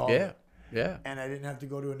with all of it. Yeah. And I didn't have to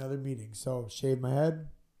go to another meeting. So shave my head.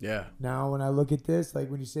 Yeah. Now when I look at this,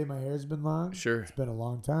 like when you say my hair's been long, sure, it's been a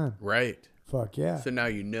long time. Right. Fuck yeah. So now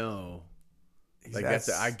you know. Like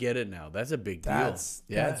I get it now. That's a big deal.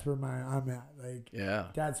 That's where I'm at. Like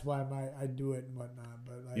that's why I do it and whatnot.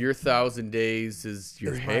 But like your 1,000 days is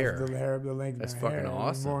your hair. The length that's of my fucking hair.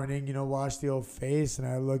 awesome. In the morning, wash the old face, and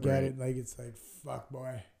I look at it like it's like fuck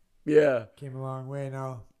boy. Yeah. Came a long way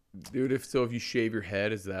now. Dude, if you shave your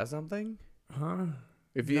head, is that something? Huh?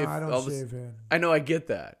 No, I don't shave head. I know, I get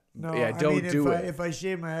that. No, yeah, don't do it. If I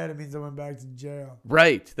shave my head, it means I went back to jail.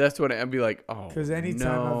 Right. That's what I'd be like, oh, because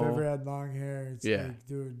anytime I've ever had long hair, it's like,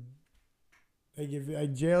 dude,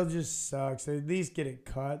 like jail just sucks. They at least get it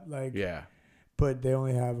cut, like, but they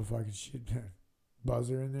only have a fucking shit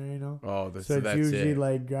buzzer in there, Oh, so it's usually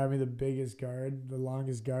like grab me the biggest guard, the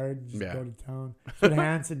longest guard, and just go to town. That's what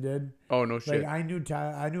Hanson did. Oh no shit. Like I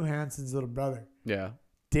knew Hanson's little brother. Yeah.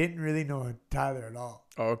 Didn't really know Tyler at all.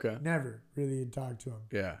 Oh, okay. Never really talked to him.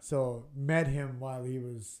 Yeah. So met him while he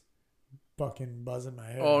was fucking buzzing my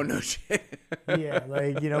hair. Oh, no shit. Yeah,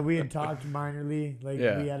 like, we had talked minorly. Like,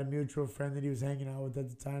 we had a mutual friend that he was hanging out with at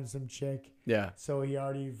the time, some chick. Yeah. So he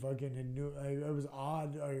already fucking knew. It was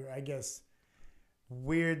odd, or I guess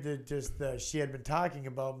weird that she had been talking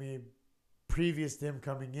about me previous to him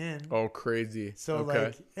coming in. Oh, crazy. So,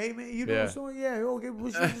 like, hey, man, you know someone? Yeah, okay,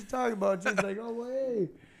 what should we just talk about? Just like, oh, hey.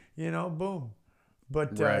 Boom.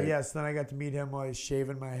 But, so then I got to meet him while he's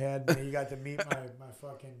shaving my head. And he got to meet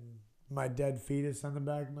my dead fetus on the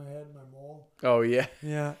back of my head, my mole. Oh, yeah.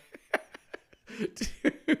 Yeah.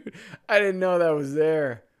 Dude, I didn't know that was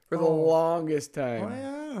there for the longest time. Oh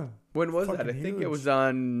yeah. When was that? I Fucking think it was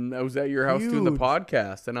huge. I was at your house doing the Huge.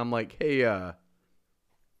 podcast, and I'm like, hey,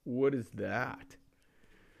 what is that?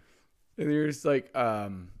 And you're just like,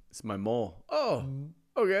 it's my mole. Oh,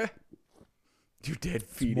 okay. You dead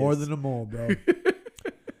fetus. More than a mole, bro.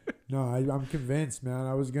 No, I'm convinced, man.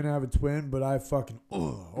 I was gonna have a twin, but I fucking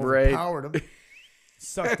overpowered him.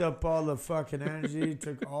 Sucked up all the fucking energy,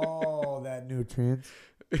 took all that nutrients.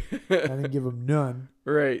 I didn't give him none.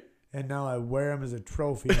 Right. And now I wear him as a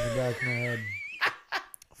trophy in the back of my head.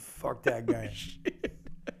 Fuck that guy.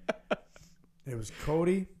 There was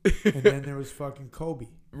Cody, and then there was fucking Kobe.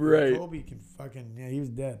 Right. Kobe can fucking, he was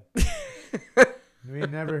dead. We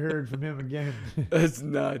never heard from him again. That's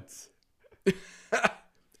nuts.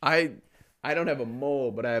 I don't have a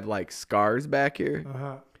mole, but I have like scars back here.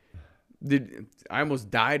 I almost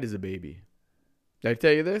died as a baby. Did I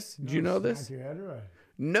tell you this? Did you know this? Your head, right?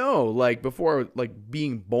 No, like before, like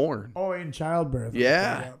being born. Oh, in childbirth.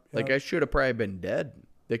 Yeah. Yep. Like I should have probably been dead.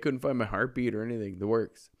 They couldn't find my heartbeat or anything. The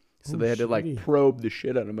works. So they had to like shitty. probe the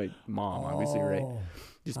shit out of my mom, obviously, right? Oh.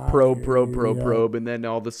 Just I probe, hear probe, you, probe, yeah. probe. And then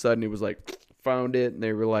all of a sudden it was like, found it. And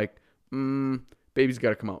they were like, baby's got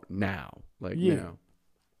to come out now. Like, Yeah. now.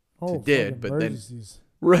 Oh, It did, fucking but then- emergencies.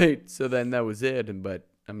 Right. So then that was it. But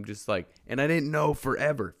I'm just like, and I didn't know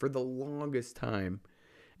forever, for the longest time.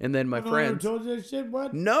 And then my No one ever friends. told you that shit?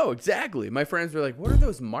 What? No, exactly. My friends were like, what are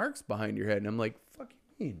those marks behind your head? And I'm like, fuck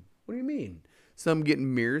you mean? What do you mean? So I'm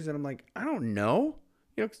getting mirrors and I'm like, I don't know.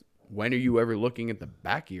 You know, 'cause when are you ever looking at the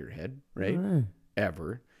back of your head? Right? Right.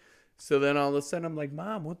 Ever. So then all of a sudden I'm like,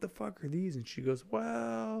 Mom, what the fuck are these? And she goes,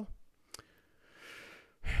 well,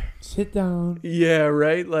 Sit down. yeah,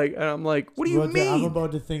 right? Like, and I'm like, what do you I'm mean?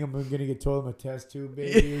 about to think I'm gonna get told I'm a test tube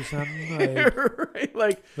baby or something. Like, right?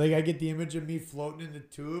 Like, I get the image of me floating in the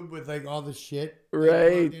tube with like all the shit. like,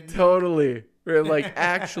 right, plugged in. totally. Or like,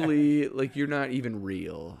 actually, like you're not even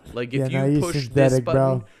real. Like if Yeah, now you you're push this synthetic,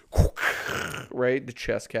 button, bro. right, the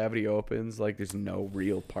chest cavity opens. Like there's no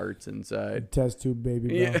real parts inside. Test tube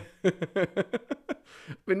baby, bro. Yeah.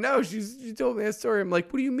 But no, she told me that story. I'm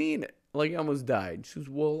like, what do you mean? Like I almost died. She was,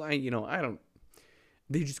 well, I don't.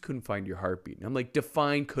 They just couldn't find your heartbeat. And I'm like,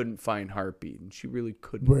 define couldn't find heartbeat, and she really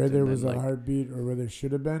couldn't. Where And there then, was a like, heartbeat or where there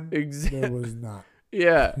should have been, Exactly. there was not.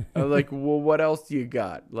 Yeah. I'm like, well, what else do you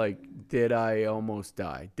got? Like, did I almost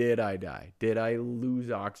die? Did I die? Did I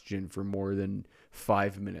lose oxygen for more than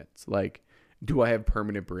 5 minutes? Like, do I have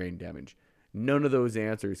permanent brain damage? None of those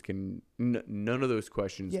answers can. None of those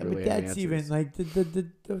questions Yeah, really but have that's answers. even like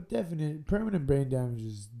the definite permanent brain damage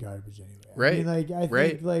is garbage anyway. Right, I mean, like I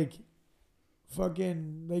right. think like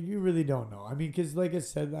fucking like you really don't know. I mean, because like I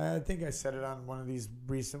said, I think I said it on one of these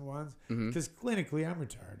recent ones. Mhm. Because clinically, I'm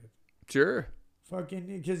retarded. Sure. Fucking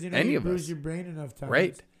because Any you of bruise us. your brain enough times.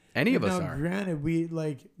 Right. Any of But us now, are. Granted, we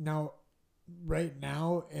like now. Right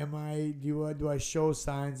now, do I show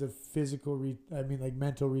signs of mental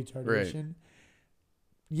retardation?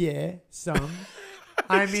 Yeah, some.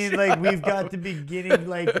 I mean, like we've got the beginning,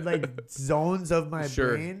 like zones of my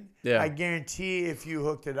Sure. brain. Yeah. I guarantee if you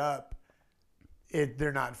hooked it up,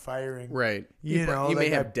 they're not firing. Right. You know, you may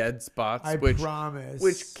like, have dead spots, I which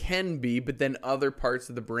promise. can be, but then other parts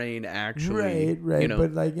of the brain actually, Right. You know,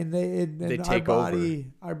 But like, and they our take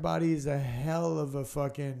body, our body is a hell of a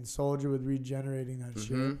fucking soldier with regenerating that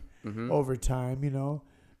shit over time. You know,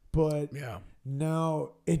 but yeah.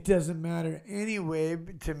 no, it doesn't matter anyway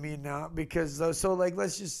to me now because so like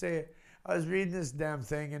let's just say I was reading this damn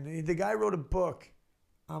thing and the guy wrote a book.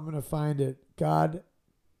 I'm gonna find it. God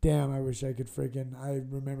damn, I wish I could I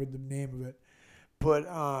remembered the name of it, but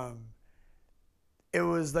it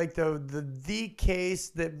was like the case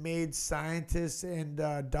that made scientists and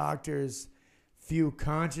doctors view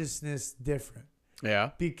consciousness different.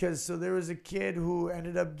 Yeah. Because so there was a kid who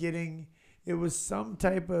ended up getting, it was some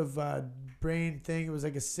type of brain thing. It was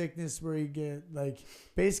like a sickness where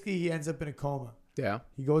basically he ends up in a coma. Yeah.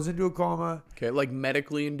 He goes into a coma. Okay. Like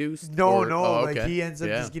medically induced? No, Okay. like he ends up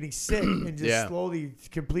Yeah. just getting sick and just Yeah. slowly,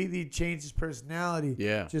 completely changes his personality.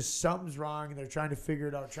 Yeah. Just something's wrong and they're trying to figure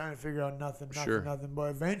it out, nothing. Sure. But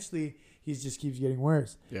eventually he just keeps getting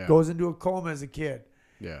worse. Yeah. Goes into a coma as a kid.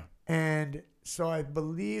 Yeah. And so I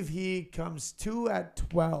believe he comes to at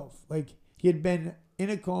 12. Like he had been in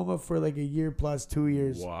a coma for like a year plus 2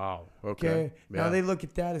 years. Wow. Okay. Okay. Now Yeah. they look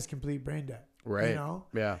at that as complete brain dead. Right. You know?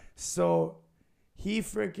 Yeah. So he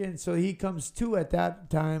comes to at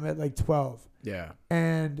that time at like 12. Yeah.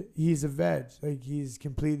 And he's a veg. Like he's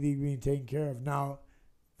completely being taken care of. Now,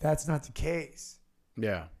 that's not the case.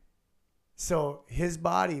 Yeah. So his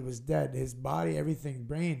body was dead. His body, everything,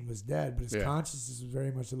 brain was dead, but his Yeah. consciousness was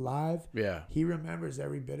very much alive. Yeah. He remembers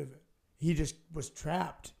every bit of it. He just was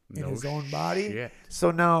trapped in No his own body. shit. So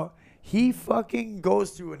now he fucking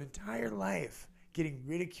goes through an entire life getting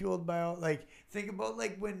ridiculed by all. Like, think about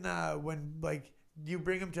like when like you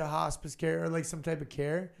bring him to hospice care or like some type of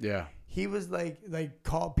care. Yeah. He was like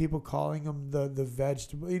people calling him the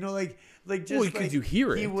vegetable. You know, like just Well, because you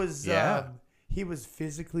hear he it. was Yeah. he was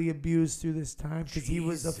physically abused through this time because he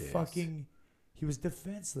was Jesus. he was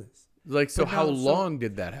defenseless. Like, so But how no, so long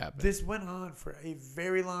did that happen? This went on for a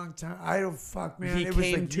very long time. I don't fuck, man. He It was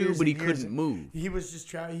came like to, years but he and years. couldn't move. He was just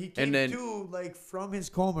trying. He came And then- to like from his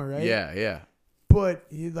coma, right? Yeah, yeah. But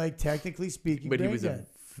he like technically speaking, But he brain was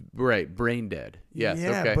dead. brain dead. Yes.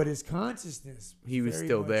 Yeah, okay. but his consciousness. He was very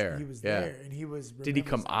still much- there. He was Yeah. there, and he was. Did he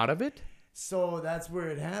come remembers- out of it? So that's where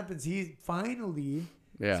it happens. He finally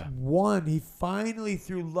Yeah. won. He finally,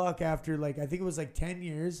 through luck, after like I think it was like 10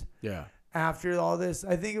 years Yeah. after all this.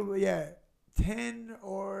 I think it was 10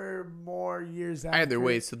 or more years after. Either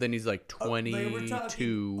way, so then he's like Like, we're 22.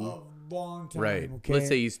 talking a long time. Right. Okay? Let's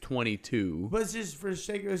say he's 22. Let's just for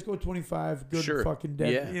sake, let's go 25. Good Sure. fucking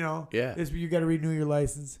dead. Yeah. You know. Yeah. You got to renew your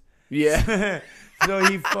license. Yeah. So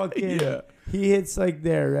he fucking Yeah. he hits like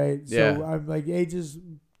there, right? So Yeah. I'm like ages.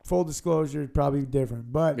 Full disclosure, probably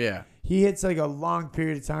different, but Yeah. he hits like a long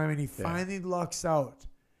period of time, and he finally lucks out.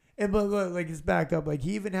 And but like let's back up. Like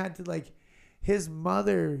he even had to like his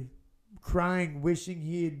mother crying, wishing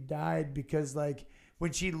he had died because like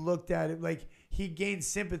when she looked at it, like he gained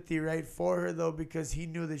sympathy right for her though because he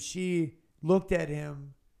knew that she looked at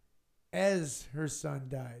him as her son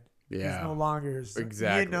died. Yeah. He's no longer her son.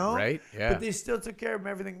 Exactly. You know? Right? Yeah. But they still took care of him,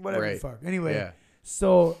 everything, whatever the Right. fuck. Anyway, Yeah.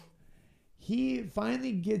 so he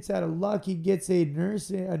finally gets out of luck. He gets a nurse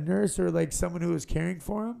or like someone who was caring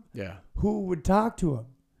for him Yeah. who would talk to him.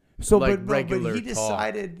 So, Like but regular he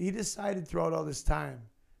talk. decided throughout all this time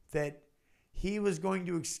that he was going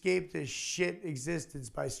to escape this shit existence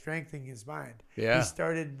by strengthening his mind. Yeah. He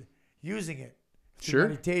started using it through Sure.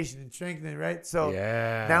 meditation and strengthening, right? So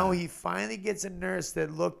Yeah. now he finally gets a nurse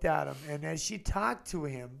that looked at him, and as she talked to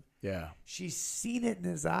him, Yeah. she's seen it in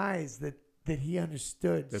his eyes that he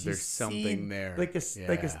understood. That She's there's something seen there. like Yeah.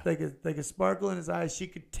 like a sparkle in his eyes. She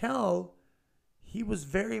could tell he was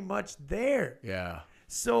very much there. Yeah.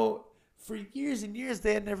 So for years and years,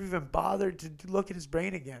 they had never even bothered to look at his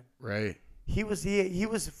brain again. Right. He was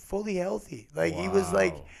fully healthy. Like he was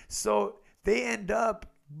like, Wow. so they end up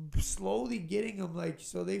slowly getting him like,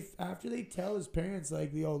 so after they tell his parents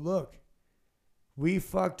like, yo, look, we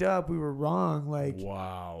fucked up. We were wrong. Like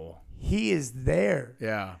Wow. he is there.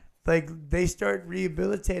 Yeah. Like they start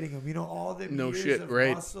rehabilitating him. You know, all the No years shit, of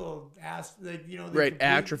right. muscle, like, you know, they Right,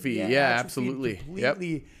 atrophy. Yeah, absolutely. Yep.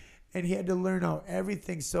 Completely. And he had to learn out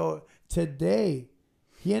everything. So today,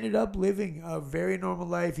 he ended up living a very normal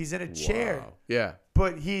life. He's in a chair, Wow. Yeah.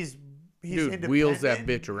 but he's Dude, wheels that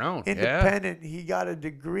independent. bitch around. Yeah. Independent. He got a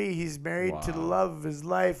degree. He's married to the Wow. love of his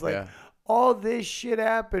life. Like Yeah. all this shit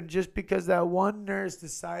happened just because that one nurse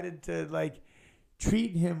decided to like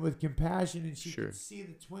treat him with compassion, and she Sure. could see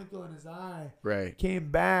the twinkle in his eye. Right. Came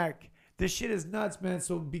back. This shit is nuts, man.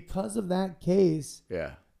 So because of that case,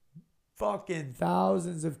 Yeah. fucking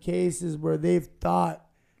thousands of cases where they've thought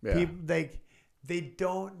Yeah. people like they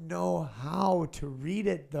don't know how to read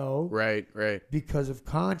it though. Right. Right. Because of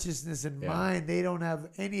consciousness and Yeah. mind, they don't have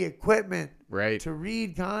any equipment Right. to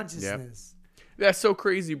read consciousness. That's so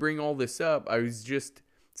crazy. Bring all this up. I was just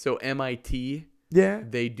so MIT. Yeah.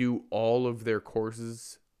 They do all of their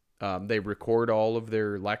courses. They record all of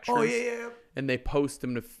their lectures. Oh yeah. And they post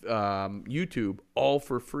them to YouTube all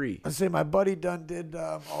for free. I say my buddy did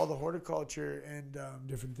all the horticulture and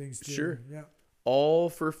different things too. Sure. Yeah. All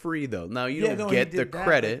for free though. Now you don't he get did the that,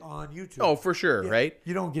 credit. like, on YouTube. Oh, for sure, Yeah. right?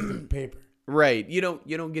 You don't get the paper. Right. You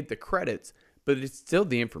don't get the credits, but it's still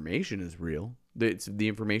the information is real. The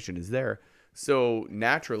information is there. So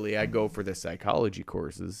naturally, I go for the psychology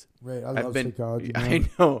courses. Right. I I've love been, psychology. I Man.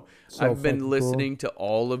 know. So I've been fucking listening to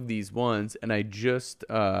all of these ones, and I just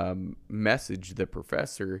messaged the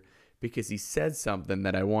professor because he said something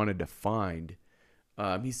that I wanted to find.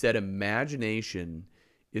 He said imagination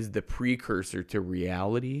is the precursor to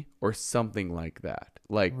reality, or something like that.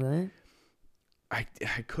 Like Right. I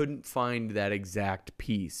couldn't find that exact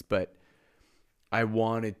piece, but I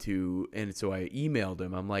wanted to, and so I emailed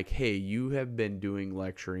him. I'm like, hey, you have been doing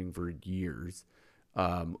lecturing for years.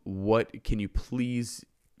 What can you please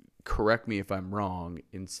correct me if I'm wrong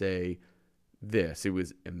and say this? It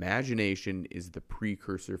was imagination is the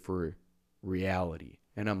precursor for reality.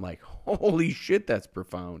 And I'm like, holy shit, that's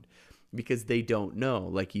profound. because they don't know.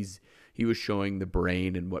 Like he was showing the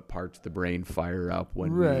brain and what parts of the brain fire up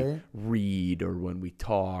when Right. we read or when we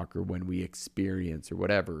talk or when we experience or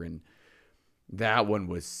whatever. And that one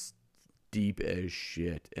was deep as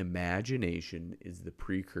shit. Imagination is the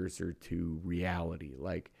precursor to reality.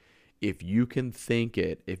 Like, if you can think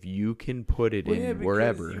it, if you can put it Well, yeah, in because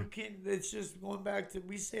wherever. you can. It's just going back to,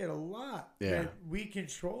 we say it a lot. Yeah. that we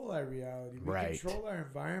control our reality. We Right. control our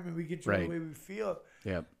environment. We control Right. the way we feel.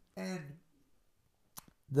 Yep. And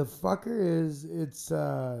the fucker is, it's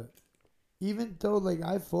even though like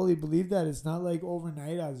I fully believe that, it's not like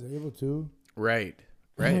overnight I was able to. Right.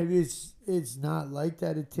 Right. It's not like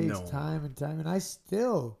that. It takes No. time, and I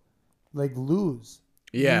still like lose.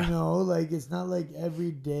 Yeah. You know, like it's not like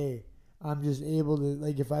every day I'm just able to,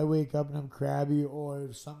 like, if I wake up and I'm crabby or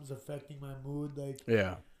if something's affecting my mood, like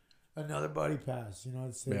Yeah. another body pass, you know,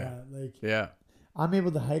 I'd say Yeah. that. Like Yeah. I'm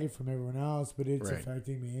able to hide it from everyone else, but it's Right.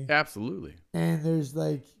 affecting me. Absolutely. And there's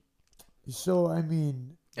like, so I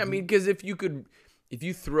mean, because if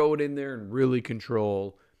you throw it in there and really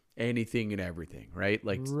control anything and everything, right?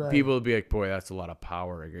 Like, Right. people will be like, boy, that's a lot of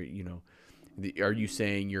power. You know, are you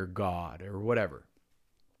saying you're God or whatever?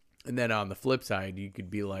 And then on the flip side, you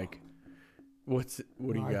could be like, what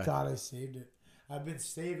do you I got? thought I saved it. I've been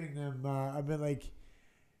saving them. I've been like,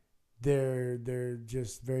 they're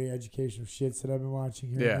just very educational shits that I've been watching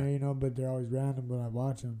here Yeah. and there, you know, but they're always random when I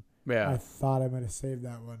watch them. Yeah. I thought I might have saved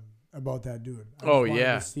that one about that dude. I Oh, just wanted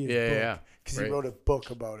yeah. to see his Yeah, book, yeah. because Right. he wrote a book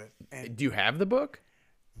about it. And Do you have the book?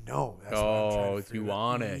 no, that's what I'm trying to You figure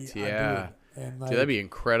want out. it? I Yeah. do. And like, Dude, that'd be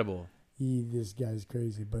incredible. this guy's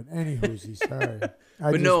crazy. But anywho's, he's sorry.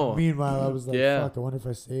 no. Meanwhile, I was like, Yeah. fuck, I wonder if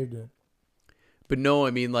I saved it. But no,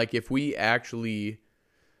 I mean, like, if we actually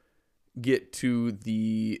get to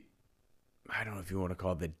the, I don't know if you want to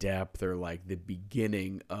call it the depth or like the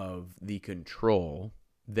beginning of the control,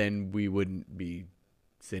 then we wouldn't be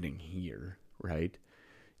sitting here, right?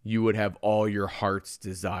 You would have all your heart's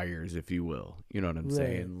desires, if you will. You know what I'm Right.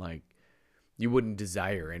 saying? Like, you wouldn't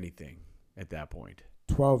desire anything at that point.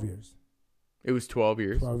 12 years. It was 12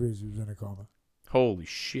 years. 12 years he was in a coma. Holy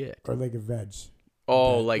shit. Or like a veg.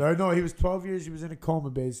 Oh, Veg. like, No, he was 12 years. He was in a coma,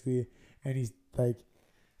 basically. And he's like,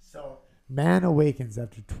 so man awakens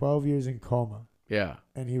after 12 years in coma. yeah.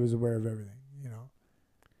 And he was aware of everything, you know.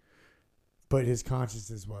 But his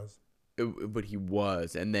consciousness was. But he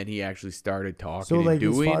was, and then he actually started talking So, like,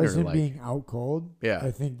 and doing, as far as or him like, being out cold, yeah.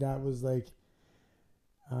 I think that was like,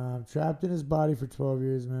 trapped in his body for 12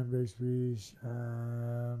 years, man breaks free.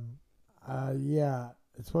 Yeah,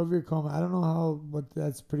 a 12-year coma. I don't know what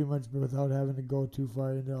that's pretty much without having to go too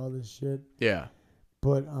far into all this shit. Yeah.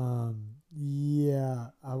 But, yeah,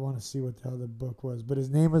 I want to see what the hell the book was. But his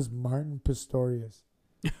name was Martin Pistorius.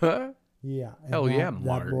 Yeah. and Hell yeah, that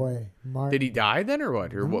Martin. boy. Martin. Did he die then or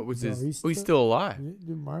what? Or No, what was no, his? he's He's still alive.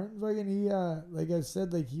 Dude, Martin fucking, he, like I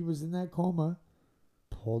said, like he was in that coma,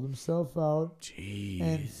 pulled himself out, Jeez.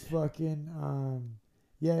 and fucking,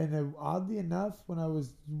 yeah, and oddly enough, when I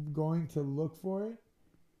was going to look for it,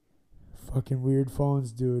 fucking weird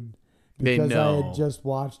phones, dude. They Because I know. had just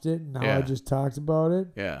watched it, and now Yeah. I just talked about it.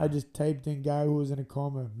 Yeah. I just typed in guy who was in a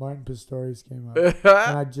coma. Martin Pistorius came up.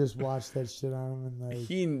 And I just watched that shit on him, and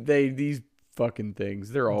like, These fucking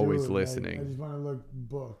things, they're always dude, like, listening. I just want to look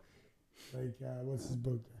book. Like, what's his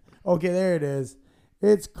book? Okay, there it is.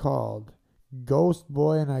 It's called Ghost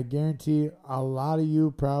Boy, and I guarantee a lot of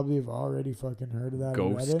you probably have already fucking heard of that.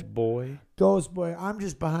 and read it. Ghost Boy. Ghost Boy. I'm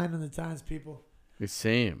just behind on the times, people. The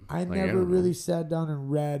same. I Like, never don't know. really sat down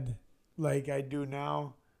and read like I do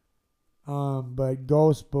now. But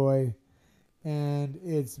Ghost Boy, and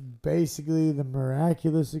it's basically the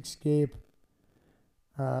miraculous escape.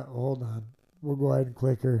 Hold on. We'll go ahead and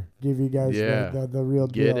click her. Give you guys Yeah. the real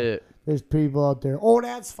deal. Get it. There's people out there. Oh,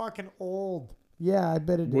 that's fucking old. Yeah, I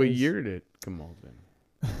bet it is. What year did it come out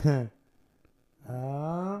then?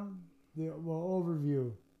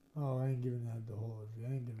 Overview. Oh, I ain't giving that the whole review.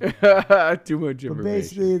 I ain't giving that. Too much But information.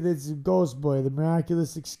 basically, it's Ghost Boy, the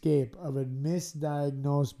miraculous escape of a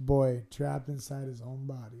misdiagnosed boy trapped inside his own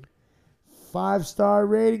body. 5-star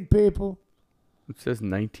rating, people. It says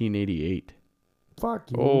 1988.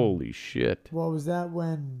 Fuck you. Holy shit. What was that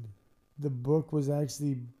when the book was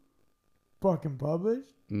actually fucking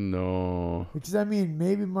published? No. Because, I mean,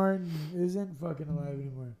 maybe Martin isn't fucking alive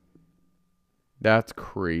anymore. That's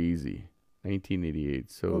crazy. 1988.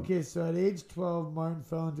 So Okay, so at age 12, Martin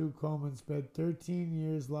fell into a coma and spent 13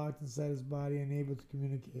 years locked inside his body, unable to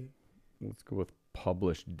communicate. let's go with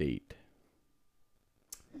published date.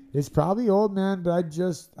 It's probably old, man, but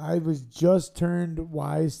I was just turned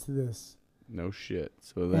wise to this. No shit.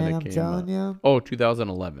 So then And it I'm came telling out. you. Oh,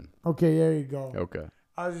 2011. Okay, there you go. Okay.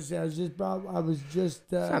 I was just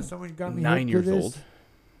saying, someone got me 9 hooked to years this, old.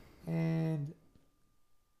 and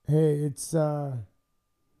hey, it's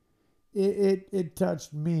it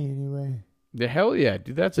touched me anyway. The hell yeah,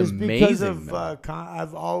 dude, that's Just amazing. because of man.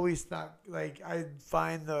 I've always thought, like, I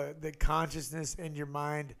find the consciousness and your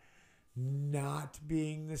mind not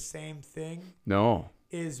being the same thing No,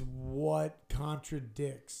 is what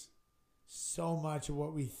contradicts so much of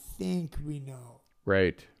what we think we know.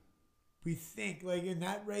 right. We think, like, in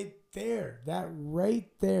that right there,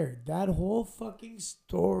 that whole fucking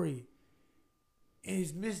story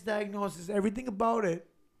is misdiagnosis. Everything about it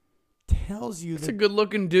tells you It's a that, good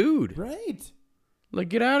looking dude. right? Like,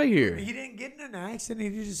 get out of here. He didn't get in an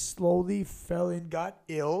accident. He just slowly fell in, got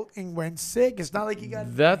ill, and went sick. It's not like he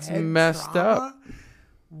got That's head messed trauma.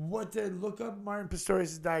 What to look up Martin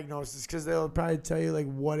Pistorius' diagnosis, because they'll probably tell you like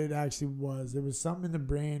what it actually was. There was something in the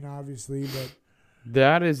brain, obviously, but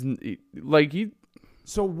That is like he.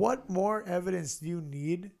 so what more evidence do you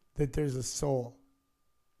need that there's a soul?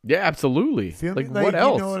 Yeah, absolutely. Feel me? Like, Like, what you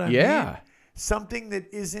else? know what I Yeah. mean? Something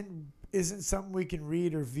that isn't something we can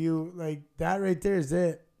read or view. Like, that right there is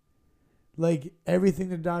it. Like, everything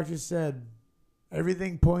the doctor said,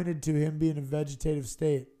 everything pointed to him being in a vegetative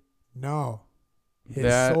state. No. His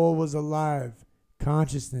That- soul was alive.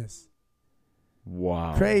 Consciousness.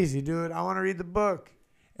 Wow. Crazy, dude. I want to read the book.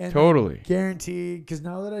 And Totally. guaranteed, because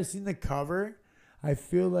now that I've seen the cover, I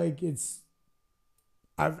feel like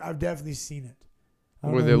I've definitely seen it. I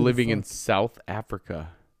don't Where know they're who the living in fuck- South Africa.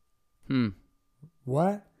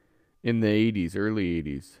 What? In the 80s, early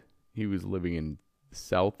 80s. He was living in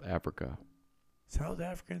South Africa. South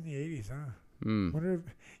Africa in the 80s, huh? Hmm. Wonder if,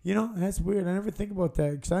 you know, that's weird. I never think about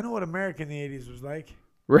that because I know what America in the 80s was like.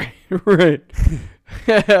 Right, right.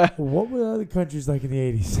 What were other countries like in the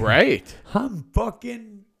 80s? Right. I'm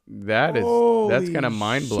fucking. That's Holy kind of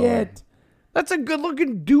mind blowing. shit. That's a good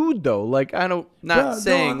looking dude though. Like, I don't, not Bro,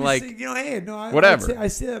 saying I'm just like, saying, you know, hey, no, whatever. I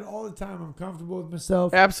say that all the time. I'm comfortable with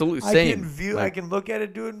myself. absolute I same. can view. Like, I can look at a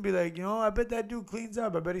dude and be like, you know, I bet that dude cleans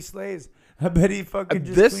up. I bet he slays. I bet he fucking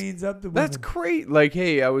just this- cleans up the women. that's great. Like,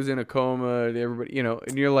 hey, I was in a coma. And everybody, you know,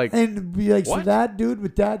 and you're like, And be like, so What? that dude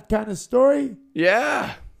with that kind of story,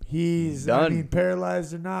 yeah, he's, Done. I mean,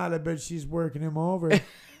 paralyzed or not, I bet she's working him over.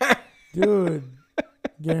 Dude,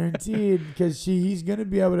 guaranteed. Because he's going to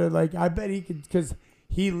be able to, like, I bet he could, because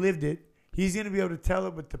he lived it. He's going to be able to tell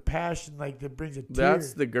it with the passion, like, that brings a tear.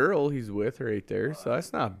 that's the girl he's with right there. So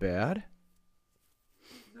that's not bad,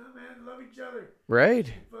 No, man, love each other.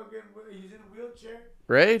 right? Fucking, he's in a wheelchair.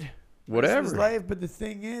 Right. Rest of Whatever. his life, but the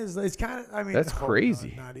thing is, it's kind of, I mean, That's no,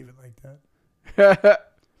 crazy. not even like that.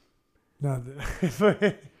 Not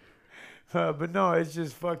that. But no, it's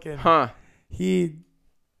just fucking. huh? He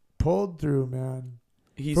pulled through, man.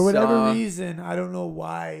 He For whatever saw. reason, I don't know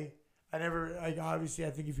why. I never, like, obviously, I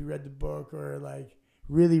think if you read the book or, like,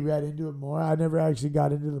 really read into it more, I never actually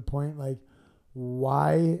got into the point, like,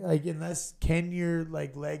 why, like, unless, can your,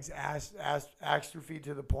 like, legs atrophy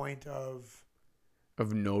to the point of,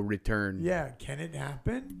 no return. yeah, can it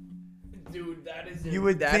happen? Dude, that is You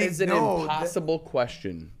would that think is an no, that- impossible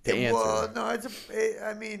question to answer. Well, no,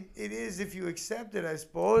 I mean, it is if you accept it, I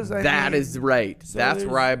suppose. That is right. so That's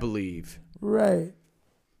there's- where I believe. right.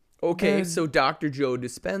 Okay, And- so Dr. Joe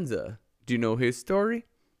Dispenza. Do you know his story?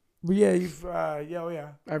 But yeah, you've, yeah, oh, yeah.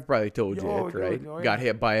 I've probably told you Oh, it, dude, right? oh, yeah. Got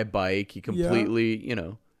hit by a bike. He completely, you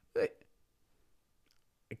know.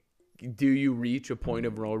 Do you reach a point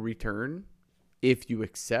of no return? If you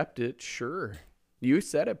accept it, sure. You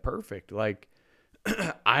said it perfect. Like,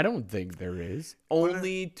 I don't think there is.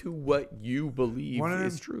 Only to what you believe One of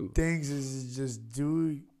is them true. things is just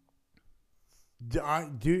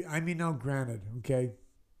I mean, now granted, okay,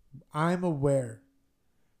 I'm aware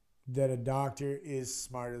that a doctor is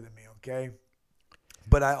smarter than me, okay?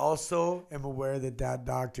 But I also am aware that that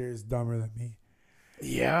doctor is dumber than me.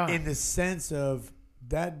 Yeah. In the sense of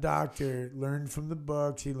that doctor learned from the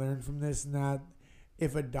books, he learned from this and that.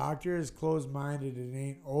 If a doctor is closed-minded and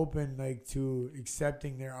ain't open, like, to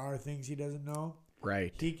accepting there are things he doesn't know,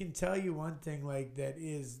 Right. he can tell you one thing, like, that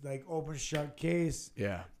is like open shut case.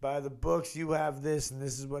 Yeah. By the books, you have this and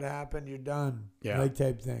this is what happened, you're done. Yeah. Like,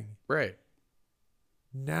 type thing. Right.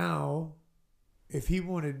 Now, if he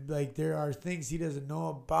wanted, like, there are things he doesn't know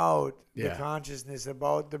about the Yeah. consciousness,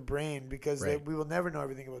 about the brain, because Right. we will never know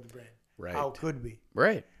everything about the brain. Right. How could we?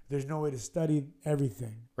 Right. There's no way to study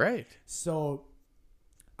everything. Right. So,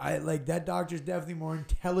 I like that doctor's definitely more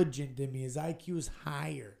intelligent than me. His IQ is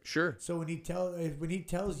higher. Sure. So when he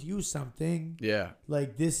tells you something, Yeah.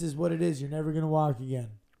 like, this is what it is, you're never gonna walk again.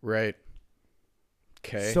 Right.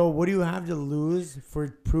 Okay. So what do you have to lose for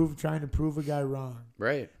trying to prove a guy wrong?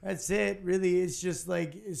 Right. That's it. Really, it's just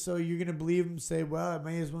like, so you're gonna believe him? Say, well, I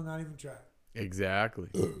may as well not even try. Exactly.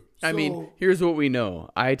 I mean, here's what we know.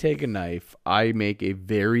 I take a knife. I make a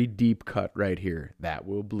very deep cut right here. That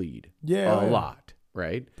will bleed. Yeah. A lot.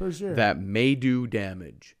 Right? For sure. That may do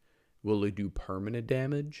damage. Will it do permanent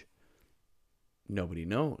damage? Nobody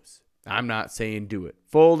knows. I'm not saying do it.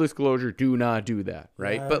 Full disclosure, do not do that.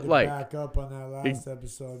 Right? Yeah, I but had to like, back up on that last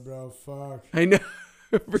episode, bro. Fuck. I know.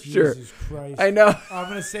 For sure. Jesus Christ. I know. I'm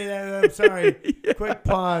gonna say that. I'm sorry. Yeah. Quick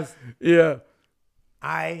pause. Yeah.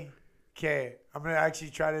 Okay. I'm gonna actually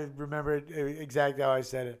try to remember it exactly how I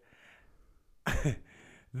said it.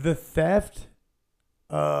 The theft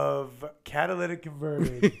of catalytic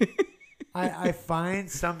converters. I find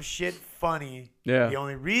some shit funny. Yeah. The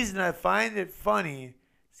only reason I find it funny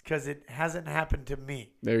is because it hasn't happened to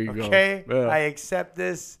me. There you go. Okay? Yeah. I accept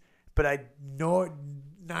this, but I know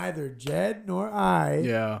neither Jed nor I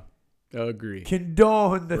Yeah. I agree.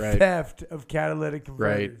 condone the Right. theft of catalytic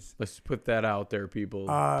Right. converters. Let's put that out there, people.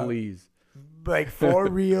 Please. Like, for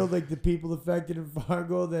real, like the people affected in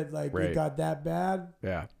Fargo that like Right. it got that bad.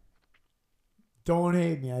 Yeah. Don't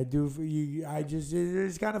hate me. I do for you.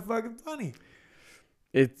 It's kind of fucking funny.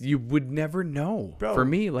 You would never know. Bro, For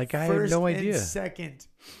me, like I had no idea. And second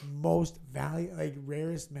most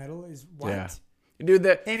rarest metal is what? Yeah. Dude,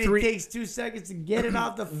 that And it takes 2 seconds to get it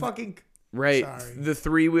off the fucking. right. Sorry. The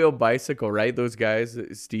 3-wheel bicycle, right? Those guys,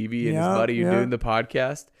 Stevie and his buddy, who doing the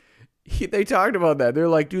podcast. They talked about that. They're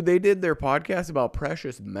like, dude, they did their podcast about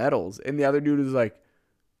precious metals, and the other dude was like,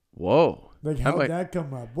 "Whoa, Like, how'd that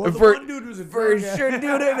come up? Well, the for- one dude was a for drug sure,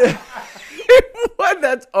 addict. dude." What?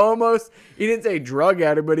 That's almost. He didn't say drug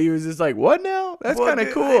addict, but he was just like, "What now? That's Well, kind of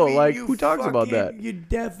dude, cool." I mean, like, you who talks about that? You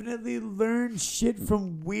definitely learn shit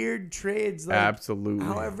from weird trades. Like, Absolutely.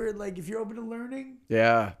 However, like if you're open to learning,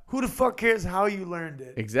 Yeah. who the fuck cares how you learned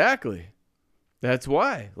it? Exactly. That's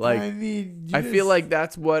why. Like, I mean, I feel like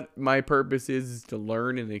that's what my purpose is to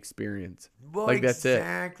learn and experience. well, like, that's it.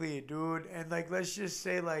 exactly, dude. And like, let's just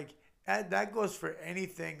say, like, that goes for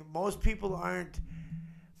anything. Most people are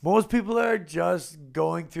just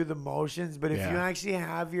going through the motions. But if you actually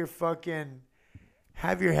have your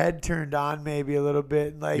head turned on maybe a little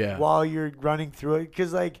bit, like while you're running through it,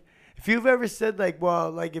 because like if you've ever said like, well,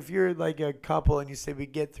 like if you're like a couple and you say we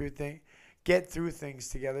get through things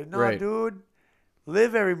together, no, Right. dude.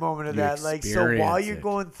 Live every moment of You that. Like, so while experience you're it.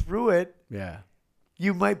 going through it, Yeah.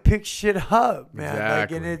 you might pick shit up, man.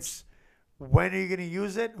 Exactly. Like, and it's, when are you going to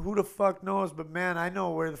use it? Who the fuck knows? But man, I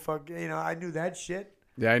know where the fuck, I knew that shit.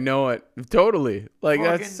 Yeah, I know it. Totally. Like,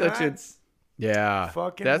 Fucking that's such nuts. yeah.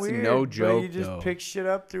 Fucking That's weird, no but joke, you just though. pick shit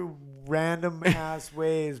up through random ass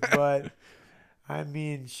ways. But I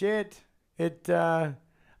mean, shit.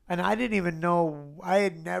 And I didn't even know, I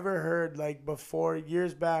had never heard, like, before,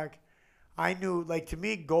 years back, I knew, like, to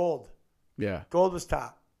me, gold Yeah. was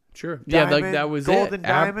top. Sure. Yeah, like Diamond, that was gold it. and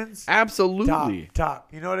diamonds, Absolutely.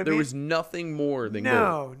 Top. You know what I There mean? was nothing more than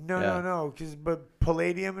gold. No. But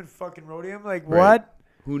palladium and fucking rhodium, like, Right. what?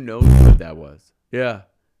 Who knows what that was? Yeah.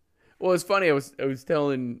 Well, it's funny. I was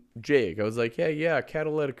telling Jake. I was like, yeah,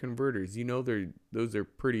 catalytic converters. You know, those are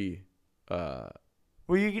pretty. Well,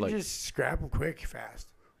 you can like- just scrap them quick,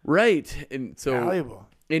 fast. Right. And so. Valuable.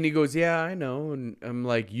 And he goes, yeah, I know. And I'm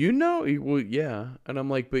like, you know? Well, yeah. And I'm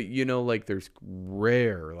like, but like there's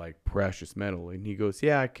rare, like precious metal. And he goes,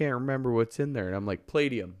 yeah, I can't remember what's in there. And I'm like,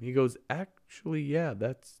 palladium. He goes, actually, yeah,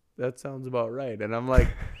 that sounds about right. And I'm like,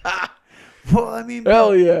 Well, I mean,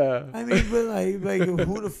 hell yeah. I mean, but like,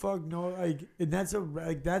 who the fuck knows? Like, and that's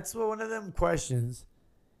one of them questions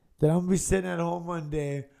that I'm gonna be sitting at home one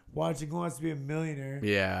day watching Who Wants to Be a Millionaire.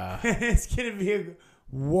 Yeah. It's gonna be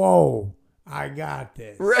whoa, I got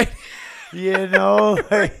this. Right. You know,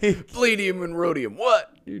 like, Palladium and rhodium.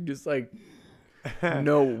 What? You're just like,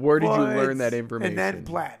 no, where did you learn that information? And then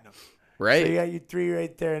platinum. Right? So you got your three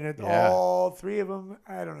right there, and all three of them.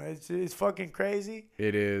 I don't know. It's fucking crazy.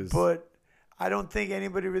 It is. But I don't think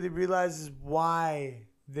anybody really realizes why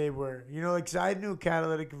they were. You know, like, 'cause I knew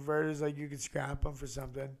catalytic converters, like, you could scrap them for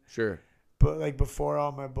something. Sure. But, like, before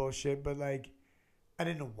all my bullshit. But, like, I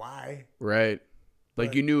didn't know why. Right. Like,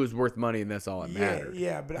 But- you knew it was worth money, and that's all that mattered.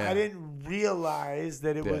 Yeah, but I didn't realize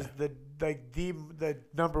that it was Yeah. the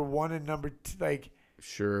number one and number two. Like,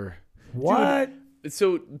 Sure. what?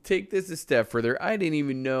 So take this a step further. I didn't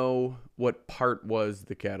even know what part was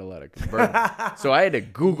the catalytic converter. So I had to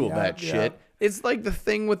Google that shit. It's like the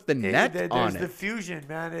thing with the net There's on the it. fusion,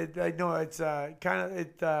 man. I know it's kind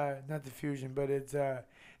of not the fusion, but it's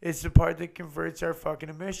It's the part that converts our fucking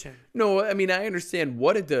emission. No, I mean I understand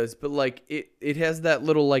what it does, but like it has that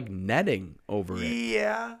little like netting over it.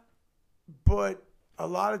 Yeah, but a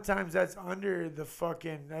lot of times that's under the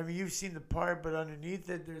fucking. I mean, you've seen the part, but underneath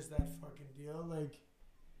it, there's that fucking deal. Like,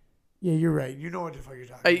 yeah, you're right. You know what the fuck you're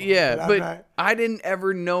talking about. Yeah, I'm but not- I didn't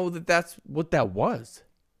ever know that that's what that was.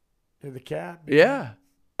 the cat. Yeah,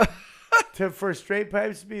 For straight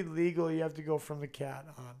pipes to be legal, you have to go from the cat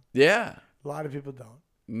on. yeah. A lot of people don't.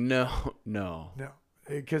 No. No,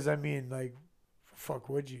 because I mean, like, fuck,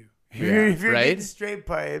 would you? Yeah, if you're right? getting straight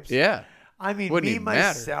pipes, Yeah, I mean, Wouldn't me even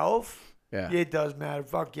matter. myself, yeah. it does matter.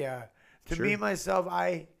 Fuck yeah. To Sure. me myself,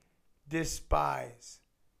 I despise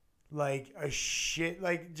like a shit.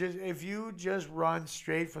 Like, just if you just run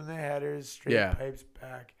straight from the headers, straight Yeah. pipes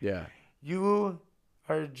back, Yeah, you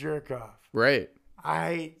are a jerk off. right.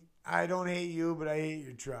 I don't hate you, but I hate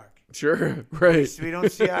your truck. Sure, right, So we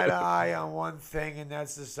don't see eye to eye on one thing, and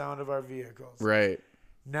that's the sound of our vehicles. right.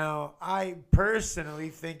 Now, I personally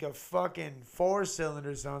think a fucking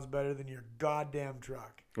 4-cylinder sounds better than your goddamn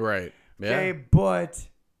truck. Right. Yeah. Okay, but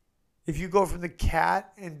if you go from the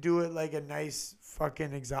cat and do it like a nice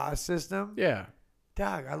fucking exhaust system, Yeah.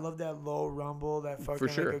 dog, I love that low rumble, that fucking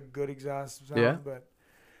sure. like a good exhaust sound. Yeah. But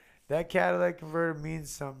that Cadillac converter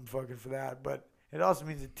means something fucking for that. But it also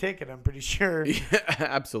means a ticket, I'm pretty sure. Yeah,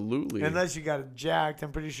 absolutely. Unless you got it jacked,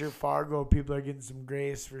 I'm pretty sure Fargo people are getting some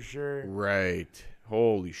grace for sure. Right.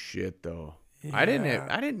 Holy shit, though. I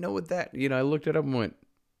didn't know what that. I looked it up and went,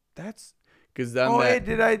 that's because Oh, hey,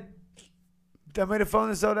 I might have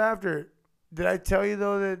found this out after. Did I tell you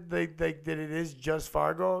though that that it is just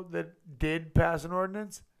Fargo that did pass an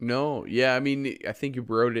ordinance? No. Yeah. I mean, I think you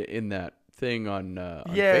wrote it in that thing on Yeah,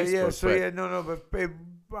 Facebook. yeah. So but- yeah, no,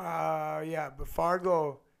 but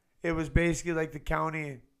Fargo, it was basically like the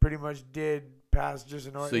county pretty much did pass just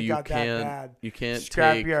an So ordinance. It you got that can't. bad. You can't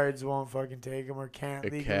Scrap take yards won't fucking take them or can't a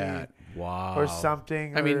legally cat. Wow. or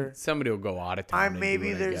something. I mean, or, somebody will go out of town. and do maybe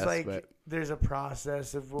it, I there's guess, like but there's a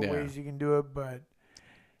process of what Yeah. ways you can do it, but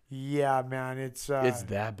yeah, man, it's it's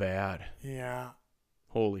that bad. yeah.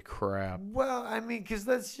 Holy crap. Well, I mean, because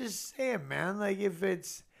let's just say it, man. Like, if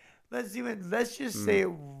it's, let's just say it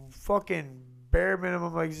fucking bare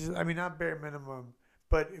minimum. Like, I mean, not bare minimum,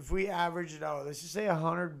 but if we average it out, let's just say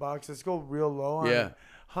 $100. Let's go real low on Yeah. it.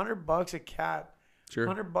 $100 a cat. Sure.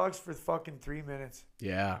 $100 for fucking 3 minutes.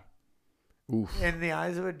 Yeah. Oof. In the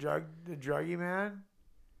eyes of the druggie man.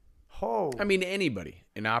 Oh. I mean, anybody.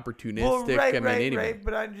 An opportunistic. Well, right, I mean, anybody. right.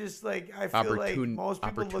 But I'm just like, I feel like most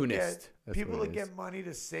people look opportunist. at That's people what that it is. get money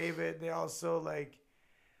to save it. They also like,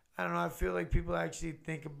 I don't know. I feel like people actually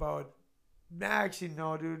think about. Actually,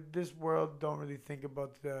 no, dude. This world don't really think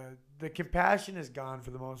about the compassion is gone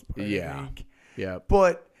for the most part. I Yeah. think. Yeah.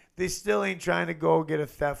 But they still ain't trying to go get a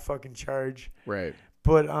theft fucking charge. Right.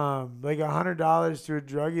 But like $100 to a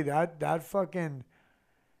druggie, that fucking.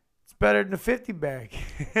 It's better than a 50 bag.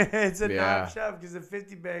 It's a Yeah. notch up because a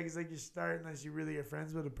 50 bag is like you start unless you really are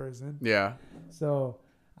friends with a person. Yeah. So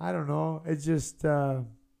I don't know. It's just to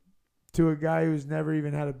a guy who's never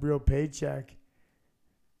even had a real paycheck.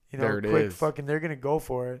 There it quick is. fucking, they're gonna go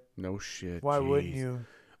for it. No shit. Why wouldn't Jeez. you?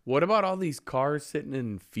 What about all these cars sitting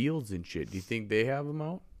in fields and shit? Do you think they have them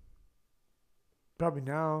out? Probably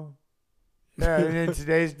now. Yeah, and in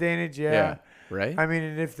today's day and age, yeah. Right? I mean,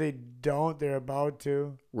 and if they don't, they're about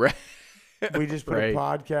to. Right. We just put Right. a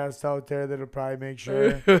podcast out there that'll probably make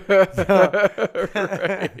sure. Right.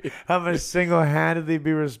 I'm gonna single-handedly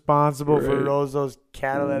be responsible for Right. those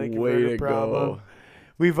catalytic Way converter to problem. go.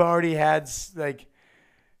 We've already had like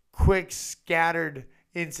quick scattered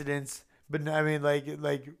incidents, but I mean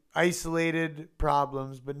like isolated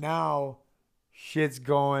problems. But now, shit's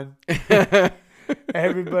going.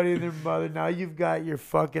 Everybody and their mother. Now you've got your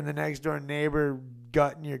fucking the next door neighbor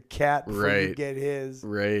gutting your cat before you Right. get his.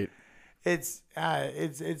 Right. It's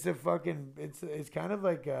a fucking it's kind of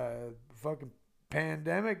like a fucking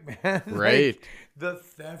pandemic, man. Like, Right. the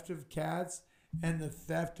theft of cats and the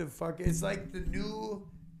theft of fucking. It's like the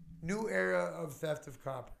new era of theft of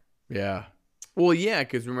copper. Yeah. Well, yeah,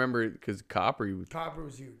 because remember, because copper, Copper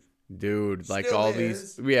was huge. dude, like Still all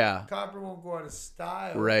is. these. Yeah. Copper won't go out of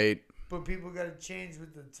style. Right. But people got to change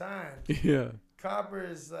with the times. Yeah. Copper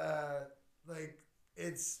is like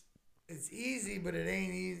it's easy, but it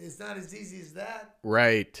ain't easy. It's not as easy as that.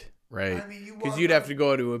 Right. Right. I mean, you Because walk you'd have up- to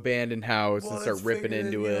go to an abandoned house and Well, start let's ripping figure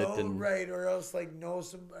that, into you it. know, And right, or else like know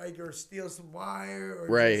some like or steal some wire, or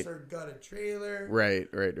Right. just, or gut a trailer, Right.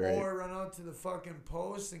 Right. Right. or run out to the fucking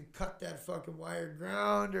post and cut that fucking wire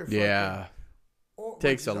ground, or fucking, Yeah. or,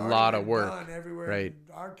 Takes which a has lot already of been work. done everywhere Right.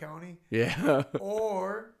 in our county, Yeah.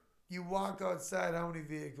 or You walk outside, how many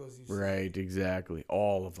vehicles you see? Right, exactly.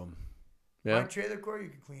 All of them. My Yeah. trailer court, you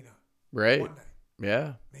can clean up. Right. One night.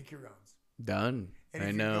 Yeah. Make your rounds. Done. And I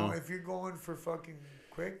if know. if you're going for fucking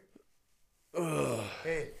quick, Ugh.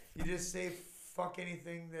 hey, you just say fuck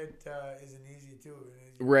anything that isn't easy too.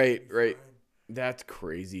 Right, You're right. fine. That's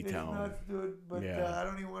crazy It's town. nuts, dude. But Yeah. I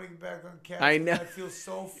don't even want to get back on cats. I know. I feel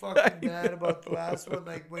so fucking bad about the last one.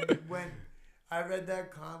 Like when I read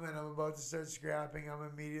that comment, I'm about to start scrapping. I'm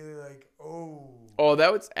immediately like, oh. Oh,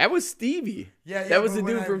 that was Stevie. Yeah, That was but the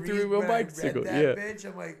when dude I from read- Three Wheel when I read Bicycle. that Yeah. bitch,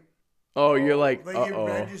 I'm like, Oh, you're like, it uh-oh.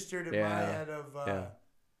 registered in my Yeah. head of, Yeah.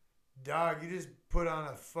 dog, you just put on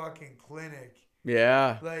a fucking clinic.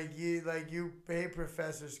 Yeah. Like you pay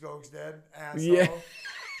Professor Skokestad, asshole. Yeah.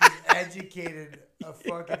 He's educated a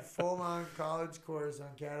fucking full-on college course on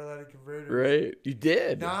catalytic converters. Right. You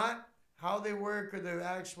did. Not how they work or the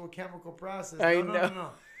actual chemical process. I No.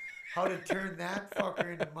 know. How to turn that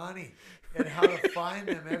fucker into money and how to find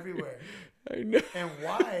them everywhere I know. and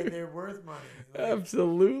why they're worth money. Like,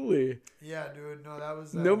 Absolutely. yeah, dude. No, that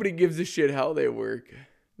was Nobody gives a shit how they work.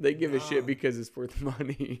 They give a No. shit because it's worth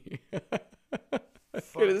money.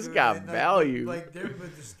 fuck, It's dude, got and, value. Like there,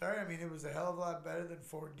 but the start. I mean, it was a hell of a lot better than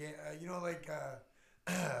Ford game.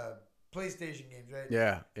 PlayStation games, right?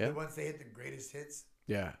 Yeah. Yeah. The ones they hit the greatest hits.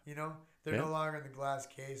 Yeah. You know, they're Yeah. no longer in the glass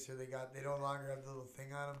case, or they no longer have the little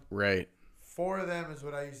thing on them. Right. 4 of them is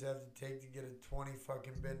what I used to have to take to get a 20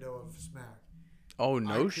 fucking bindo of Smack. Oh,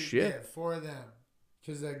 no shit. Yeah, 4 of them.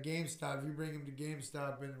 Because at GameStop, if you bring them to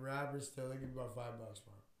GameStop in wrappers, still they give you about $5 for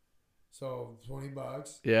them. So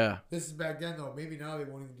 $20. Yeah. This is back then though. Maybe now they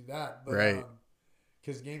won't even do that. But, Right.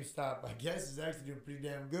 Because GameStop, I guess, is actually doing pretty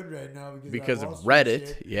damn good right now Because that of Wall Street Reddit.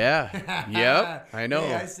 shit. Yeah. Yep. I know.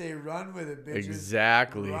 Hey, I say run with it, bitches.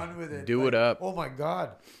 Exactly. Run with it. Do it up. Oh my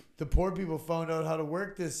God. The poor people found out how to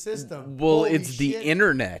work this system. Well, Holy it's the shit.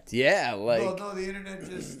 internet. Yeah. Like, Well, no, the internet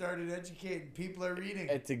just started educating. People are reading.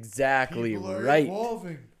 it's exactly People are right.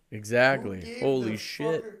 evolving. Exactly. Who gave Holy the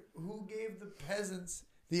shit. who gave the peasants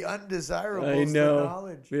the undesirables I know. the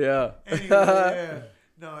knowledge? Yeah. Anyway, yeah.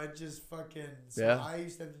 No, it just fucking. So Yeah. I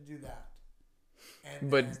used to have to do that.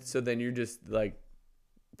 And But then- so then you're just like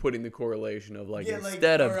putting the correlation of like yeah, like,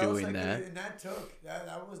 instead or of else doing I that. could've- and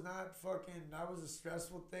that was not fucking. That was a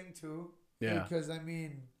stressful thing too. Yeah. Because I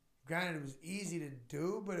mean, granted, it was easy to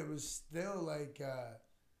do, but it was still like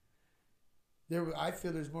I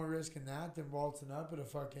feel there's more risk in that than waltzing up at a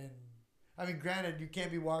fucking. I mean, granted, you can't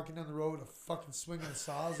be walking down the road with a fucking swinging a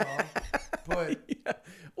sawzall, but Yeah.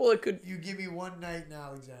 Well, it could. you give me one night in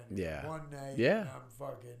Alexandria. Yeah. One night. Yeah. And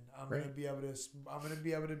I'm Right. gonna be able to. I'm gonna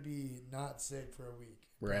be able to be not sick for a week.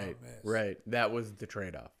 Right. Promise. Right. That was the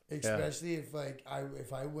trade off. Especially if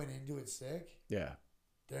if I went into it sick, Yeah.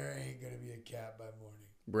 there ain't gonna be a cat by morning.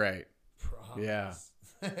 Right. Promise.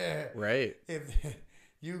 Yeah. Right. If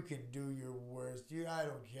you can do your worst, I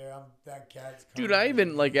don't care. That cat's coming. Dude, I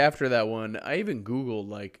even like after that one, I even Googled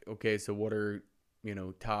like, okay, so what are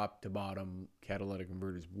top to bottom catalytic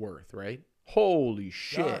converters worth, right? Holy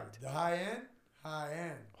shit. Dog, the high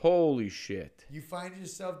end. Holy shit. You find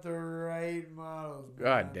yourself the right models. Man.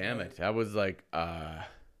 God damn Like, it. I was like,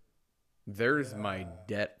 there's my Yeah.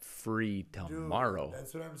 debt free dude, tomorrow.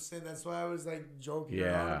 that's what I'm saying. That's why I was like joking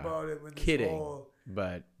Yeah. around about it when Kidding.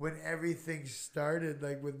 But when everything started,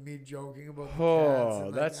 like with me joking about the cats oh, and,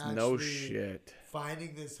 like, that's no actually shit.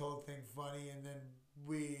 finding this whole thing funny, and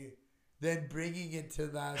then bringing it to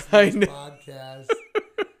last I week's know. podcast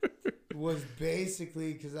was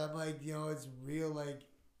basically because I'm like, it's real. Like,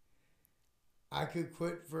 I could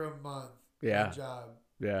quit for a month, Yeah. my job,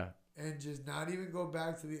 Yeah. and just not even go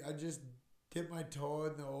back to I just dip my toe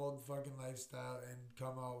in the old fucking lifestyle and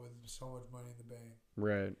come out with so much money in the bank.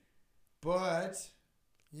 Right. But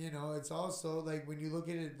it's also like when you look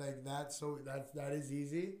at it like that, so that is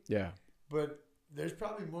easy. Yeah. But there's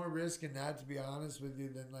probably more risk in that, to be honest with you,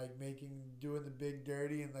 than like doing the big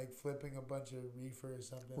dirty and like flipping a bunch of reefer or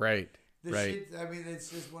something. Right. The right. shit, I mean, it's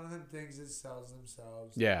just one of them things that sells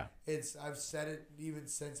themselves. Yeah. I've said it even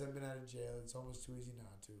since I've been out of jail. It's almost too easy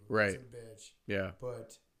not to. Right. It's a bitch. Yeah.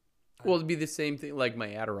 But. Well, it'd be the same thing like my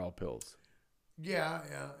Adderall pills. Yeah.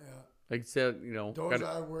 Like I said, Those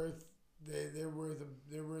are worth. They're worth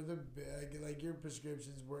a bit. Like your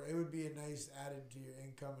prescriptions were. It would be a nice added to your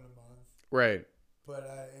income in a month. right. But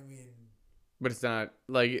I mean. But it's not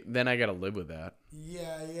like then I gotta live with that.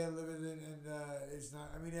 Yeah, live with it, and it's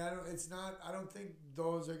not. I mean, It's not. I don't think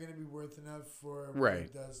those are gonna be worth enough for what Right.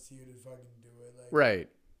 it does to you to fucking do it. Like, Right.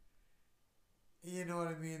 You know what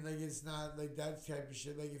I mean? Like, it's not like that type of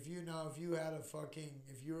shit. Like, if you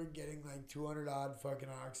were getting like 200 odd fucking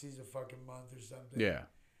oxys a fucking month or something. Yeah.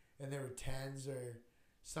 And there were 10s or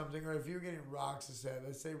something, or if you're getting Roxaset,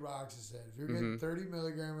 let's say Roxaset, if you're getting 30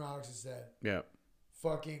 milligram Roxaset, Yeah.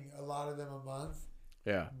 fucking a lot of them a month,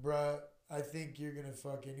 Yeah. bruh, I think you're gonna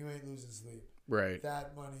fucking, you ain't losing sleep. Right.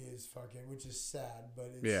 That money is fucking, which is sad, but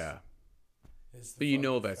it's Yeah. It's the But you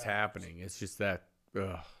know fucking that's facts. happening. It's just that.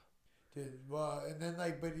 Ugh. Dude, well, and then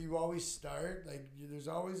like, but you always start like, there's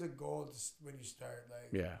always a goal when you start.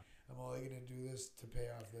 Like, Yeah. I'm only gonna do this to pay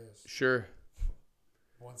off this. Sure.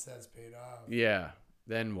 Once that's paid off, Yeah.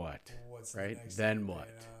 Then what? what's the Right? next Then thing what?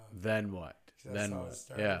 paying off? Then what? 'Cause that's Then how it what?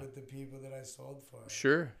 started Yeah. with the people that I sold for.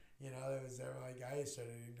 Sure. You know, there was there like I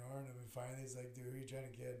started ignoring them, and finally it's like, dude, who are you trying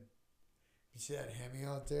to kid? You see that Hemi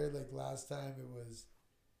out there? Like last time it was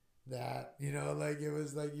that, you know, like it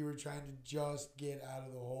was like you were trying to just get out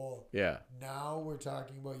of the hole. Yeah. Now we're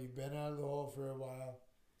talking about you've been out of the hole for a while.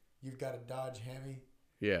 You've got a Dodge Hemi.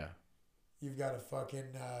 Yeah. You've got a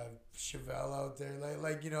fucking Chevelle out there.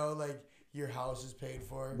 Like you know, like your house is paid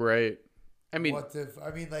for. Right. I mean,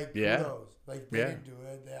 I mean, like, Yeah. kudos. Like, they Yeah. didn't do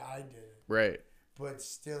it. I did it. right. But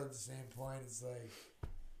still, at the same point, it's like,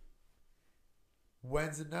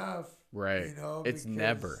 when's enough? Right. You know, It's because,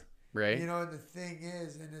 never. Right. You know, and the thing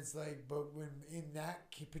is, and it's like, but when in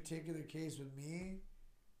that particular case with me,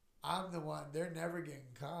 I'm the one. They're never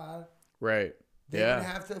getting caught. Right. They Yeah. would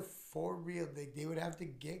have to, for real, they would have to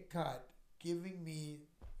get caught giving me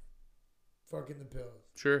fucking the pills.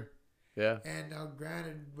 Sure. Yeah. And now,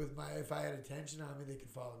 granted, with if I had attention on me, they could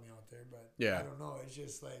follow me out there. But Yeah. I don't know. It's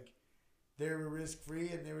just like they were risk free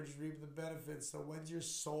and they were just reaping the benefits. So what's your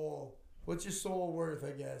soul worth?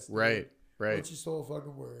 I guess. dude? Right. Right. What's your soul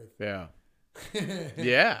fucking worth? Yeah.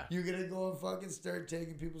 Yeah. You're gonna go and fucking start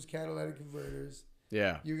taking people's catalytic converters.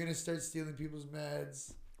 Yeah. You're gonna start stealing people's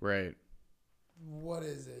meds. Right. What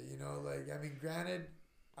is it? You know, like, I mean, granted,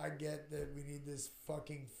 I get that we need this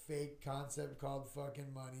fucking fake concept called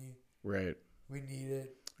fucking money. Right. We need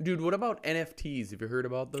it. Dude, what about NFTs? Have you heard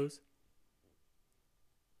about those?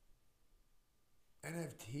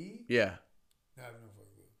 NFT? Yeah. I have no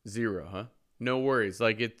fucking clue. Zero, huh? No worries.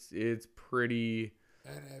 Like it's pretty.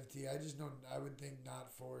 NFT. I just know. I would think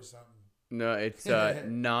not for something. No, it's a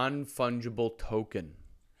non-fungible token.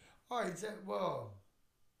 Oh, it's well.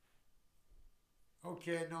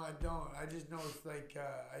 Okay, no, I don't. I just know it's like.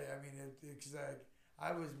 I mean, because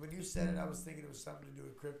I was when you said it, I was thinking it was something to do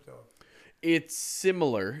with crypto. It's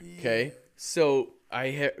similar. Okay, Yeah. so I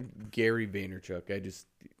have Gary Vaynerchuk.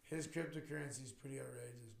 His cryptocurrency is pretty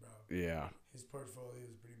outrageous, bro. Yeah. His portfolio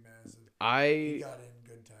is pretty massive. He I got in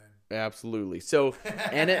good time. absolutely. So,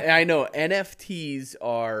 and I know NFTs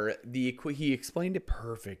are he explained it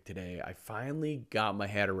perfect today. I finally got my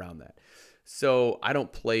head around that. So I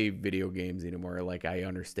don't play video games anymore. Like I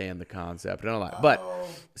understand the concept and all that. But Oh,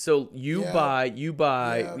 so you Yeah. buy,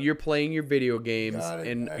 Yeah. you're playing your video games got it.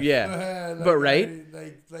 and Like, but right?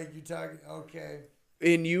 like you talking. Okay.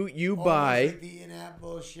 And you Almost buy like the in-app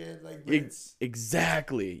bullshit. Like, but it's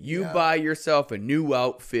exactly. You Yeah. buy yourself a new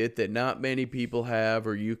outfit that not many people have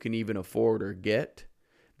or you can even afford or get.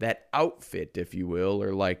 That outfit, if you will,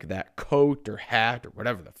 or like that coat or hat or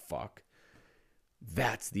whatever the fuck.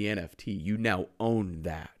 That's the NFT. You now own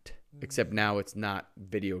that. Except now it's not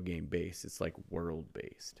video game based. It's like world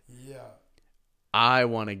based. yeah. I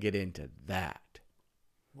want to get into that.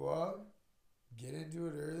 Well, get into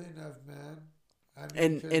it early enough, man. I mean,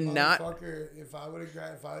 And 'cause not motherfucker, if I would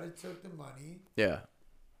have took the money yeah.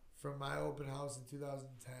 from my open house in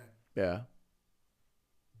 2010, Yeah.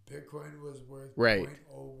 Bitcoin was worth Right.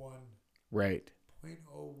 0.01 Right.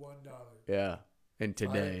 $0.01. Yeah. And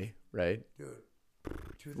today, right? Dude,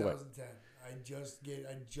 2010. I just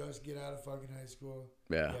get out of fucking high school.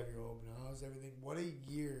 Yeah. You have your open house, everything. What a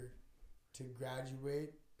year to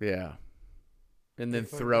graduate. Yeah. And then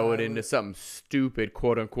If a throw it guy into was- something stupid,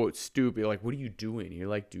 quote unquote stupid. Like, what are you doing? You're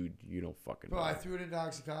like, dude, you don't fucking know. Bro, I threw it into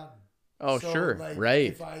Oxycontin. Oh, So, sure. like,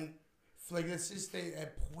 Right. If let's just stay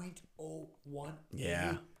at 0.01.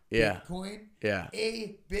 Yeah. Yeah. Bitcoin. Yeah.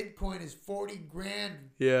 A Bitcoin is 40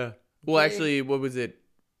 grand. Yeah. Well, Big. actually, what was it?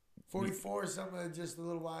 44 or something just a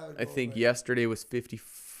little while ago. I think but- yesterday was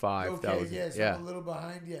 55,000. Okay, yes, Yeah. I'm a little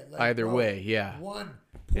behind yet. Like, Either bro, way, yeah.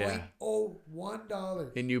 Yeah.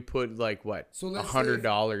 $1.01. And you put like what? So let's say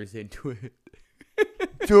 $100 into it.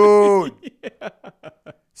 Dude. Yeah.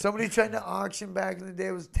 Somebody tried to auction back in the day.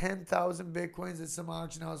 It was 10,000 Bitcoins at some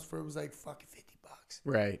auction house for it was like fucking $50.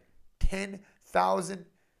 Right. 10,000.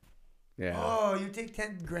 Yeah. Oh, you take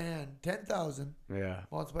 10 grand, 10,000, Yeah.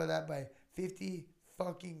 multiply that by 50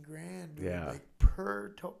 fucking grand, dude. Yeah. Like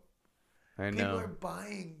per I People are know.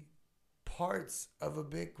 buying parts of a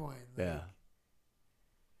Bitcoin. Like, Yeah.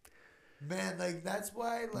 Man, like that's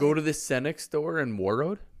why. Like, Go to the Cenex store in War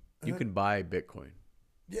Road. You Uh-huh. can buy Bitcoin.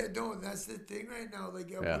 Yeah, no, that's the thing right now. Like,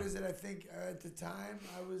 Yeah. what is it? I think at the time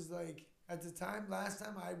I was like, last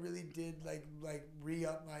time I really did like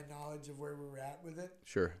re-up my knowledge of where we were at with it.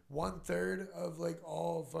 Sure. 1/3 of like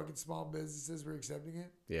all fucking small businesses were accepting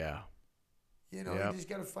it. Yeah. You know, Yep. you just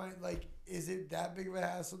gotta find like, is it that big of a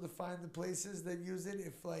hassle to find the places that use it?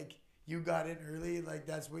 If like you got in early, like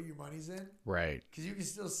that's what your money's in, Right. because you can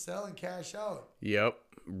still sell and cash out. Yep.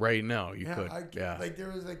 Right now you could. Yeah. Like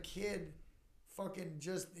there was a kid, fucking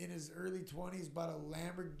just in his early 20s, bought a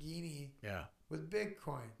Lamborghini Yeah. with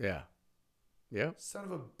Bitcoin. Yeah. Yep. Son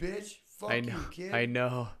of a bitch. Fuck I know. you, kid. I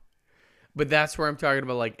know. But that's where I'm talking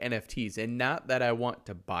about like NFTs, and not that I want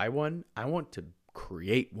to buy one. I want to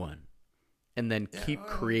create one, and then keep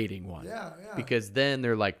creating one. Yeah, yeah. Because then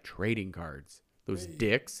they're like trading cards. Those Yeah.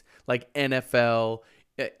 dicks, like NFL,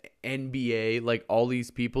 NBA, like all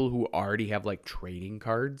these people who already have like trading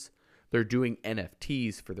cards. They're doing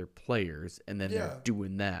NFTs for their players, and then Yeah. they're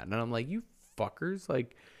doing that. And I'm like, you fuckers,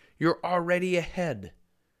 like you're already ahead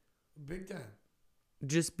Big time.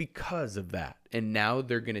 just because of that. And now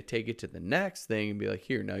they're going to take it to the next thing and be like,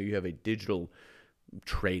 here, now you have a digital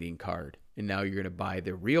trading card. And now you're going to buy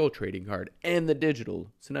the real trading card and the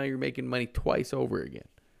digital. So now you're making money twice over again.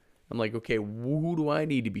 I'm like, okay, who do I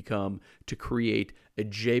need to become to create a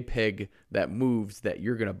JPEG that moves that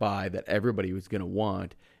you're going to buy that everybody was going to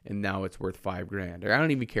want, and now it's worth $5,000? Or I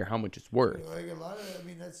don't even care how much it's worth. Like a lot of, I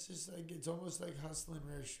mean, that's just like, it's almost like hustling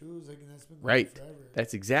rare shoes. Like, and that's been going Right. forever.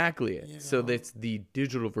 That's exactly it. You So know? that's the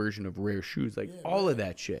digital version of rare shoes, like Yeah, all of right.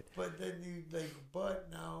 that shit. But then you like, but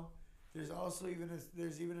now there's also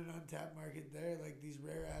there's even an untapped market there. Like these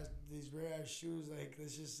rare ass shoes. Like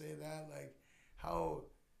let's just say that, like how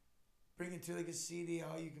bring it to like a CD,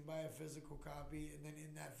 how you can buy a physical copy, and then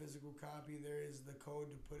in that physical copy there is the code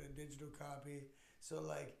to put a digital copy. So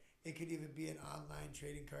like it could even be an online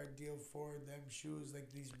trading card deal for them shoes,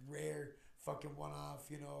 like these rare fucking one-off,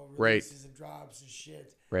 you know, releases and drops and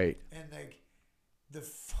shit. Right. And like the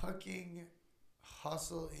fucking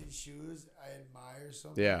hustle in shoes, I admire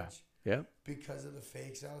so Yeah. much Yeah. because of the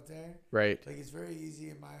fakes out there. Right. Like it's very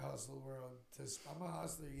easy in my hustle world to. I'm a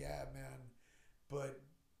hustler, yeah, man, but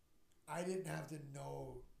I didn't have to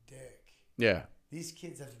know dick. Yeah. These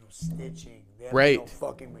kids have to know stitching. They have Right. to know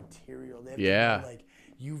fucking material. They have Yeah. to know like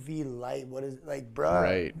UV light. What is like, bruh?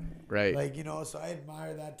 Right. Right. Like, you know, so I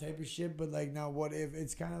admire that type of shit. But like, now what if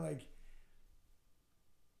it's kind of like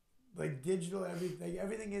digital?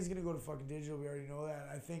 Everything is gonna go to fucking digital. We already know that.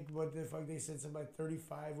 I think what the fuck they said, somebody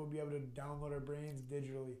 35 will be able to download our brains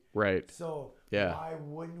digitally. Right. So Yeah. why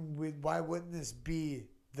wouldn't this be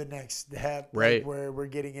the next step? Right. Like, where we're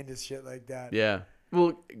getting into shit like that. Yeah.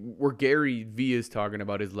 Well, where Gary V is talking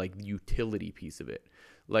about is like the utility piece of it.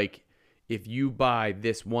 Like if you buy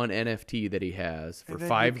this one NFT that he has for And then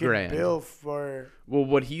 $5,000. Bill for Well,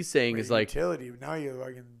 what he's saying is like utility. Now you're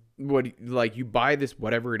fucking. what, like you buy this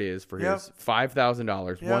whatever it is for Yep. his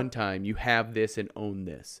 $5,000 Yep. one time. You have this and own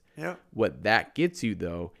this. Yeah. What that gets you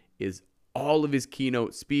though is all of his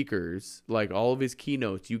keynote speakers, like all of his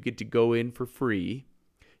keynotes, you get to go in for free.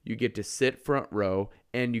 You get to sit front row,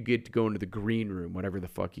 and you get to go into the green room, whatever the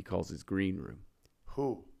fuck he calls his green room.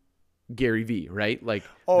 Who? Gary V, right? Like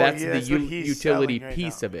Oh, that's yeah, the that's what he's utility selling right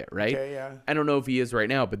piece now. of it, right? Okay, yeah. I don't know if he is right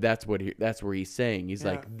now, but that's where he's saying. He's Yeah.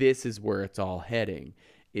 like, this is where it's all heading.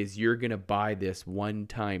 Is you're gonna buy this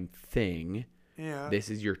one-time thing. Yeah. This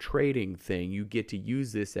is your trading thing. You get to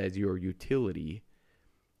use this as your utility,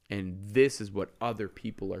 and this is what other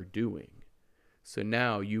people are doing. So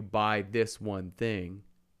now you buy this one thing.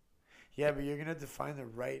 Yeah, but you're gonna have to find the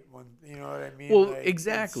right one. You know what I mean? Well,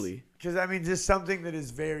 exactly. Because I mean, just something that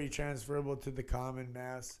is very transferable to the common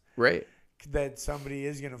mass Right. that somebody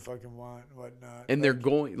is gonna fucking want and whatnot. And they're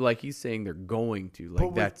going, like he's saying, they're going to. but Like,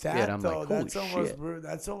 with that's that, it. I'm though, like, holy that's almost shit.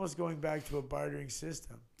 that's almost going back to a bartering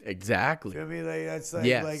system. Exactly. Feel me? Like that's like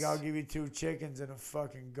Yes. like I'll give you 2 chickens and a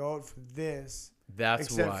fucking goat for this. That's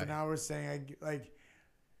Except why. for now we're saying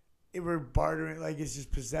we're bartering, like it's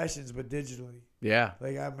just possessions but digitally. Yeah.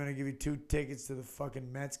 Like I'm gonna give you 2 tickets to the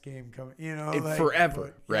fucking Mets game coming. You know, It- like,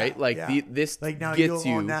 forever, but, right? yeah, Like yeah. this like now gets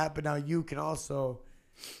you'll you own that, but now you can also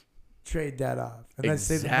trade that off. And let's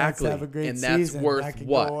say the Mets exactly, have a great and that's season, worth that can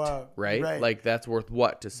what, go up, right? Like that's worth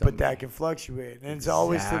what to somebody? but that can fluctuate, and it's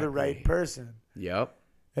always to the right Exactly. person. Yep.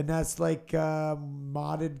 And that's like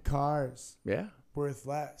modded cars Yeah. worth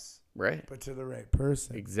less, Right. but to the right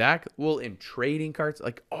person. Exactly. Well, in trading cards,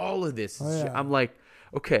 like all of this, is Oh, yeah. I'm like,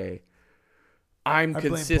 okay, I'm I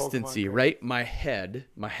blame consistency, Pokemon right? My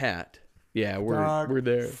hat. Yeah, Dog, we're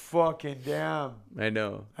there. Fucking damn. I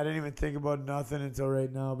know. I didn't even think about nothing until right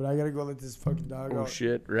now, but I gotta go let this fucking dog Oh out.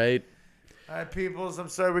 shit, right? All right, peoples. I'm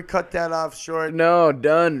sorry we cut that off short. No,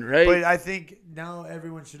 done, right? But I think now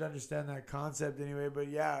everyone should understand that concept anyway. But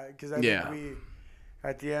yeah, because I think we,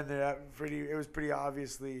 at the end, it was pretty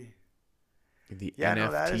obviously. The yeah, NFT.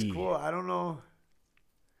 no, that is cool. I don't know.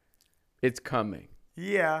 It's coming.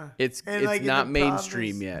 Yeah, It's like, not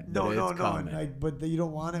mainstream yet. No, but it's coming. Like, but you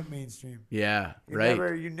don't want it mainstream. Yeah, right.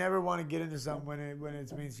 You never want to get into something when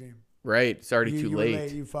it's mainstream. Right. It's already too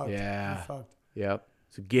late. You fucked. Yeah. You fucked. Yep.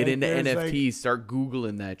 So get Like, into there's, NFTs. Start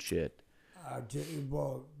Googling that shit.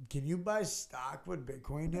 Well, can you buy stock with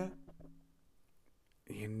Bitcoin yet?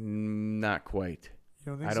 Not quite.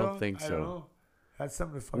 You don't think I so? don't think so. I don't know. That's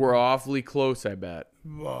something to fucking... We're awfully close, I bet.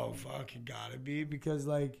 Well, fucking gotta be, because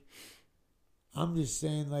like, I'm just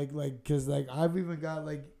saying, like, cause like I've even got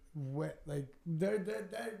like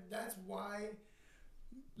that's why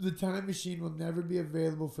the time machine will never be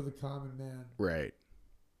available for the common man. Right.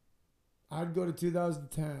 I'd go to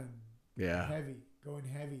 2010. Yeah. Going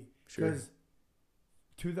heavy. Sure. Because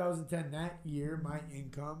 2010, that year, my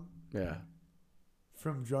income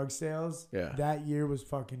from drug sales, that year was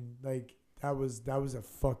fucking like, that was a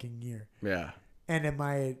fucking year. Yeah. And then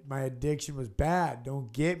my addiction was bad.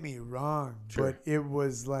 Don't get me wrong. Sure. But it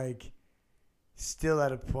was like still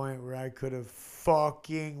at a point where I could have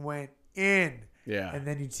fucking went in. Yeah. And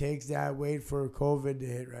then you take that, wait for COVID to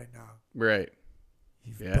hit right now. Right.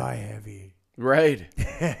 You buy heavy. Right.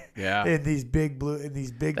 Yeah. in these big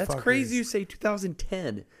That's fuckers. crazy you say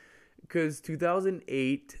 2010. Because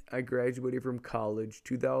 2008, I graduated from college.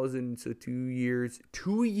 2000, so 2 years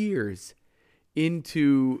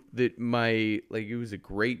into it was a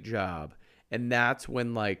great job. And that's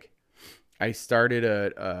when I started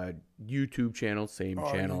a YouTube channel, same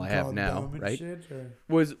channel I have now, right?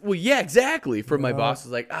 Yeah, exactly. My boss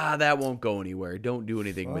was like, that won't go anywhere. Don't do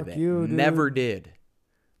anything with it. Never did.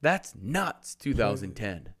 That's nuts.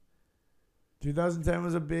 2010. 2010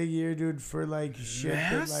 was a big year, dude, for shit.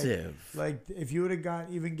 Massive. That, if you would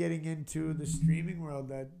have even getting into the streaming world,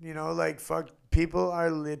 that, fuck, people are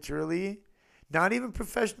literally not even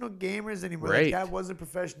professional gamers anymore. Right. That wasn't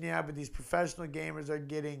professional, but these professional gamers are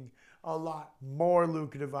getting a lot more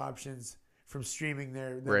lucrative options from streaming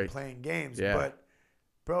than playing games. Yeah. But,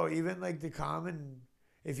 bro, even the common,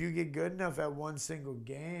 if you get good enough at one single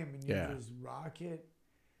game and you just rock it,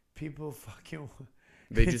 people fucking...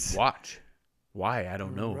 They just watch. Why? I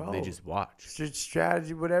don't know. Bro, they just watch.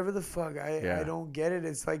 Strategy, whatever the fuck. I don't get it.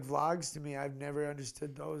 It's like vlogs to me. I've never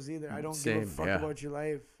understood those either. I don't give a fuck about your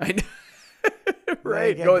life. I know.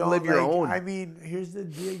 Right. Go and live your own. I mean, here's the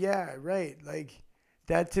deal. Yeah, right.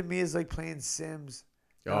 That to me is like playing Sims.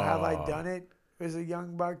 Have I done it as a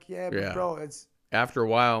young buck? Yeah, but bro, it's... After a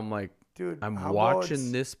while, I'm like, dude, I'm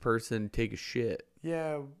watching this person take a shit.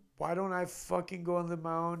 Yeah, why don't I fucking go on the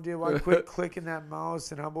mound? Why quit clicking that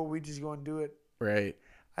mouse, and how about we just go and do it? Right.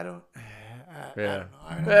 I don't Yeah.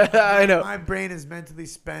 I know. My brain is mentally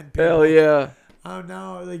spent. People. Hell yeah. Oh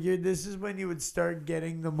no! This is when you would start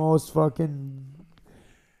getting the most fucking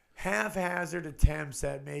haphazard attempts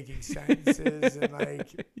at making sentences and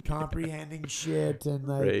comprehending shit and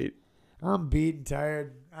Right. I'm beat and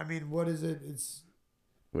tired. I mean, what is it?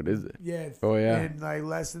 What is it? Yeah. Oh yeah. In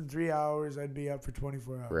less than 3 hours, I'd be up for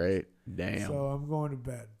 24 hours. Right. Damn. So I'm going to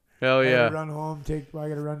bed. Hell yeah. I gotta run home. I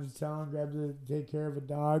gotta run to town. Take care of a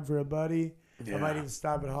dog for a buddy. Yeah. I might even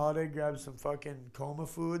stop at Holiday, grab some fucking coma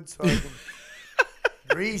food so I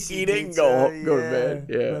can eat it and go to bed.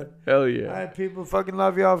 Yeah. But, hell yeah. All right, people, fucking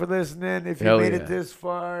love y'all for listening. If you made it this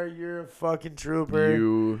far, you're a fucking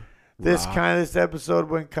trooper. This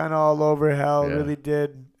episode went kind of all over hell. It really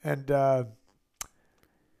did. And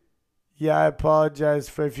I apologize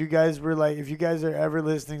for if you guys are ever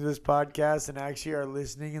listening to this podcast and actually are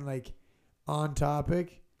listening and on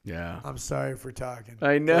topic. Yeah. I'm sorry for talking.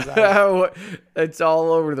 I know. It's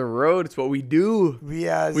all over the road. It's what we do.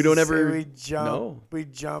 Yeah. We don't ever. We jump. No. We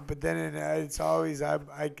jump. But then it's always, I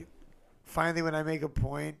finally, when I make a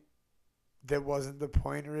point that wasn't the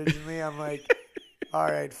point originally, I'm like, all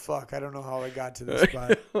right, fuck. I don't know how I got to this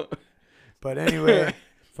spot. But anyway,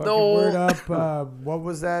 fucking word up. What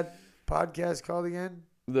was that podcast called again?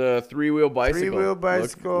 The Three-Wheel Bicycle. Three-Wheel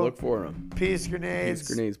Bicycle. Look for them. Peace Grenades. Peace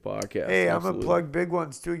Grenades podcast. Hey, I'm going to plug big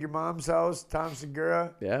ones too. Your mom's house, Tom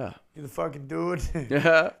Segura. Yeah. You're the fucking dude.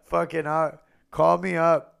 Yeah. Fucking call me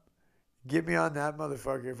up. Get me on that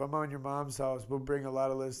motherfucker. If I'm on your mom's house, we'll bring a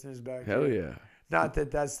lot of listeners back. Hell yeah. Not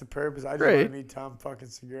that that's the purpose. I just want to meet Tom fucking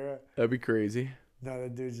Segura. That'd be crazy. No,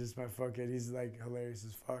 that dude's just my fucking... He's hilarious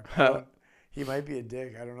as fuck. He might be a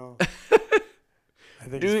dick. I don't know. I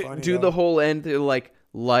think it's funny. Do the whole end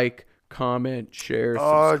like, comment, share,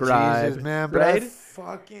 subscribe. Oh, Jesus, man. But right? I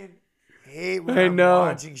fucking hate when I I'm know.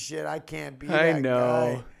 watching shit. I can't be I that know.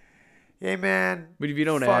 guy. Hey, man. But if you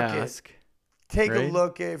don't fuck it. ask, Take a right?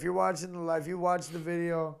 look at if you're watching the live, if you watch the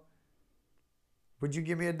video, would you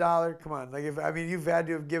give me $1? Come on. Like you've had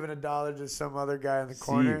to have given $1 to some other guy in the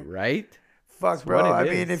corner. See, right? Fuck, That's bro. what I it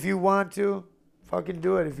mean, is. if you want to, fucking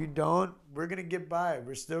do it. If you don't, we're gonna get by.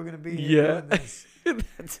 We're still gonna be here Yeah. doing this.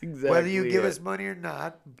 That's exactly Whether you give it. us money or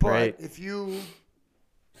not. But Right. if you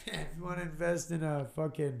want to invest in a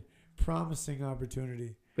fucking promising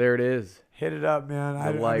opportunity, There it is. hit it up, man. The I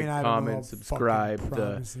like, don't know comment, how subscribe, fucking the-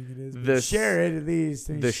 promising it is, but the share it at least.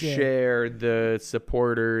 and The shit. share, the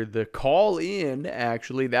supporter, the call in.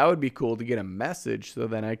 Actually, that would be cool to get a message, so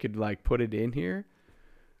then I could like put it in here.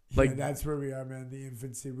 Yeah, Like that's where we are, man. The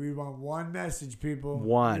infancy. We want one message, people.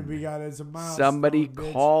 One. We got it's a milestone. somebody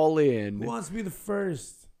bitch. call Who in wants to be the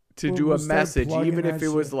first? to We'll- do we'll a start message, plugging even if that it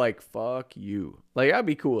was shit. like "fuck you." Like I'd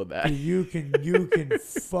be cool with that. You can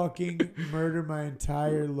fucking murder my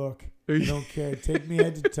entire look. I don't care. Take me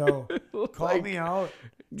head to toe. Call Like, me out.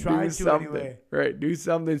 Try do to something. anyway. Right? Do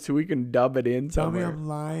something so we can dub it in Tell somewhere. me I'm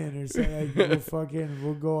lying or something. Like,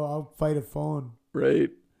 we'll go. I'll fight a phone Right?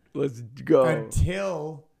 Let's go.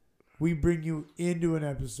 until we bring you into an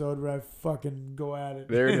episode where I fucking go at it.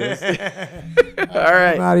 There it is. All All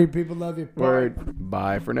right. I'm out of here. People love you. Bye. Word.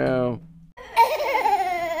 Bye for now.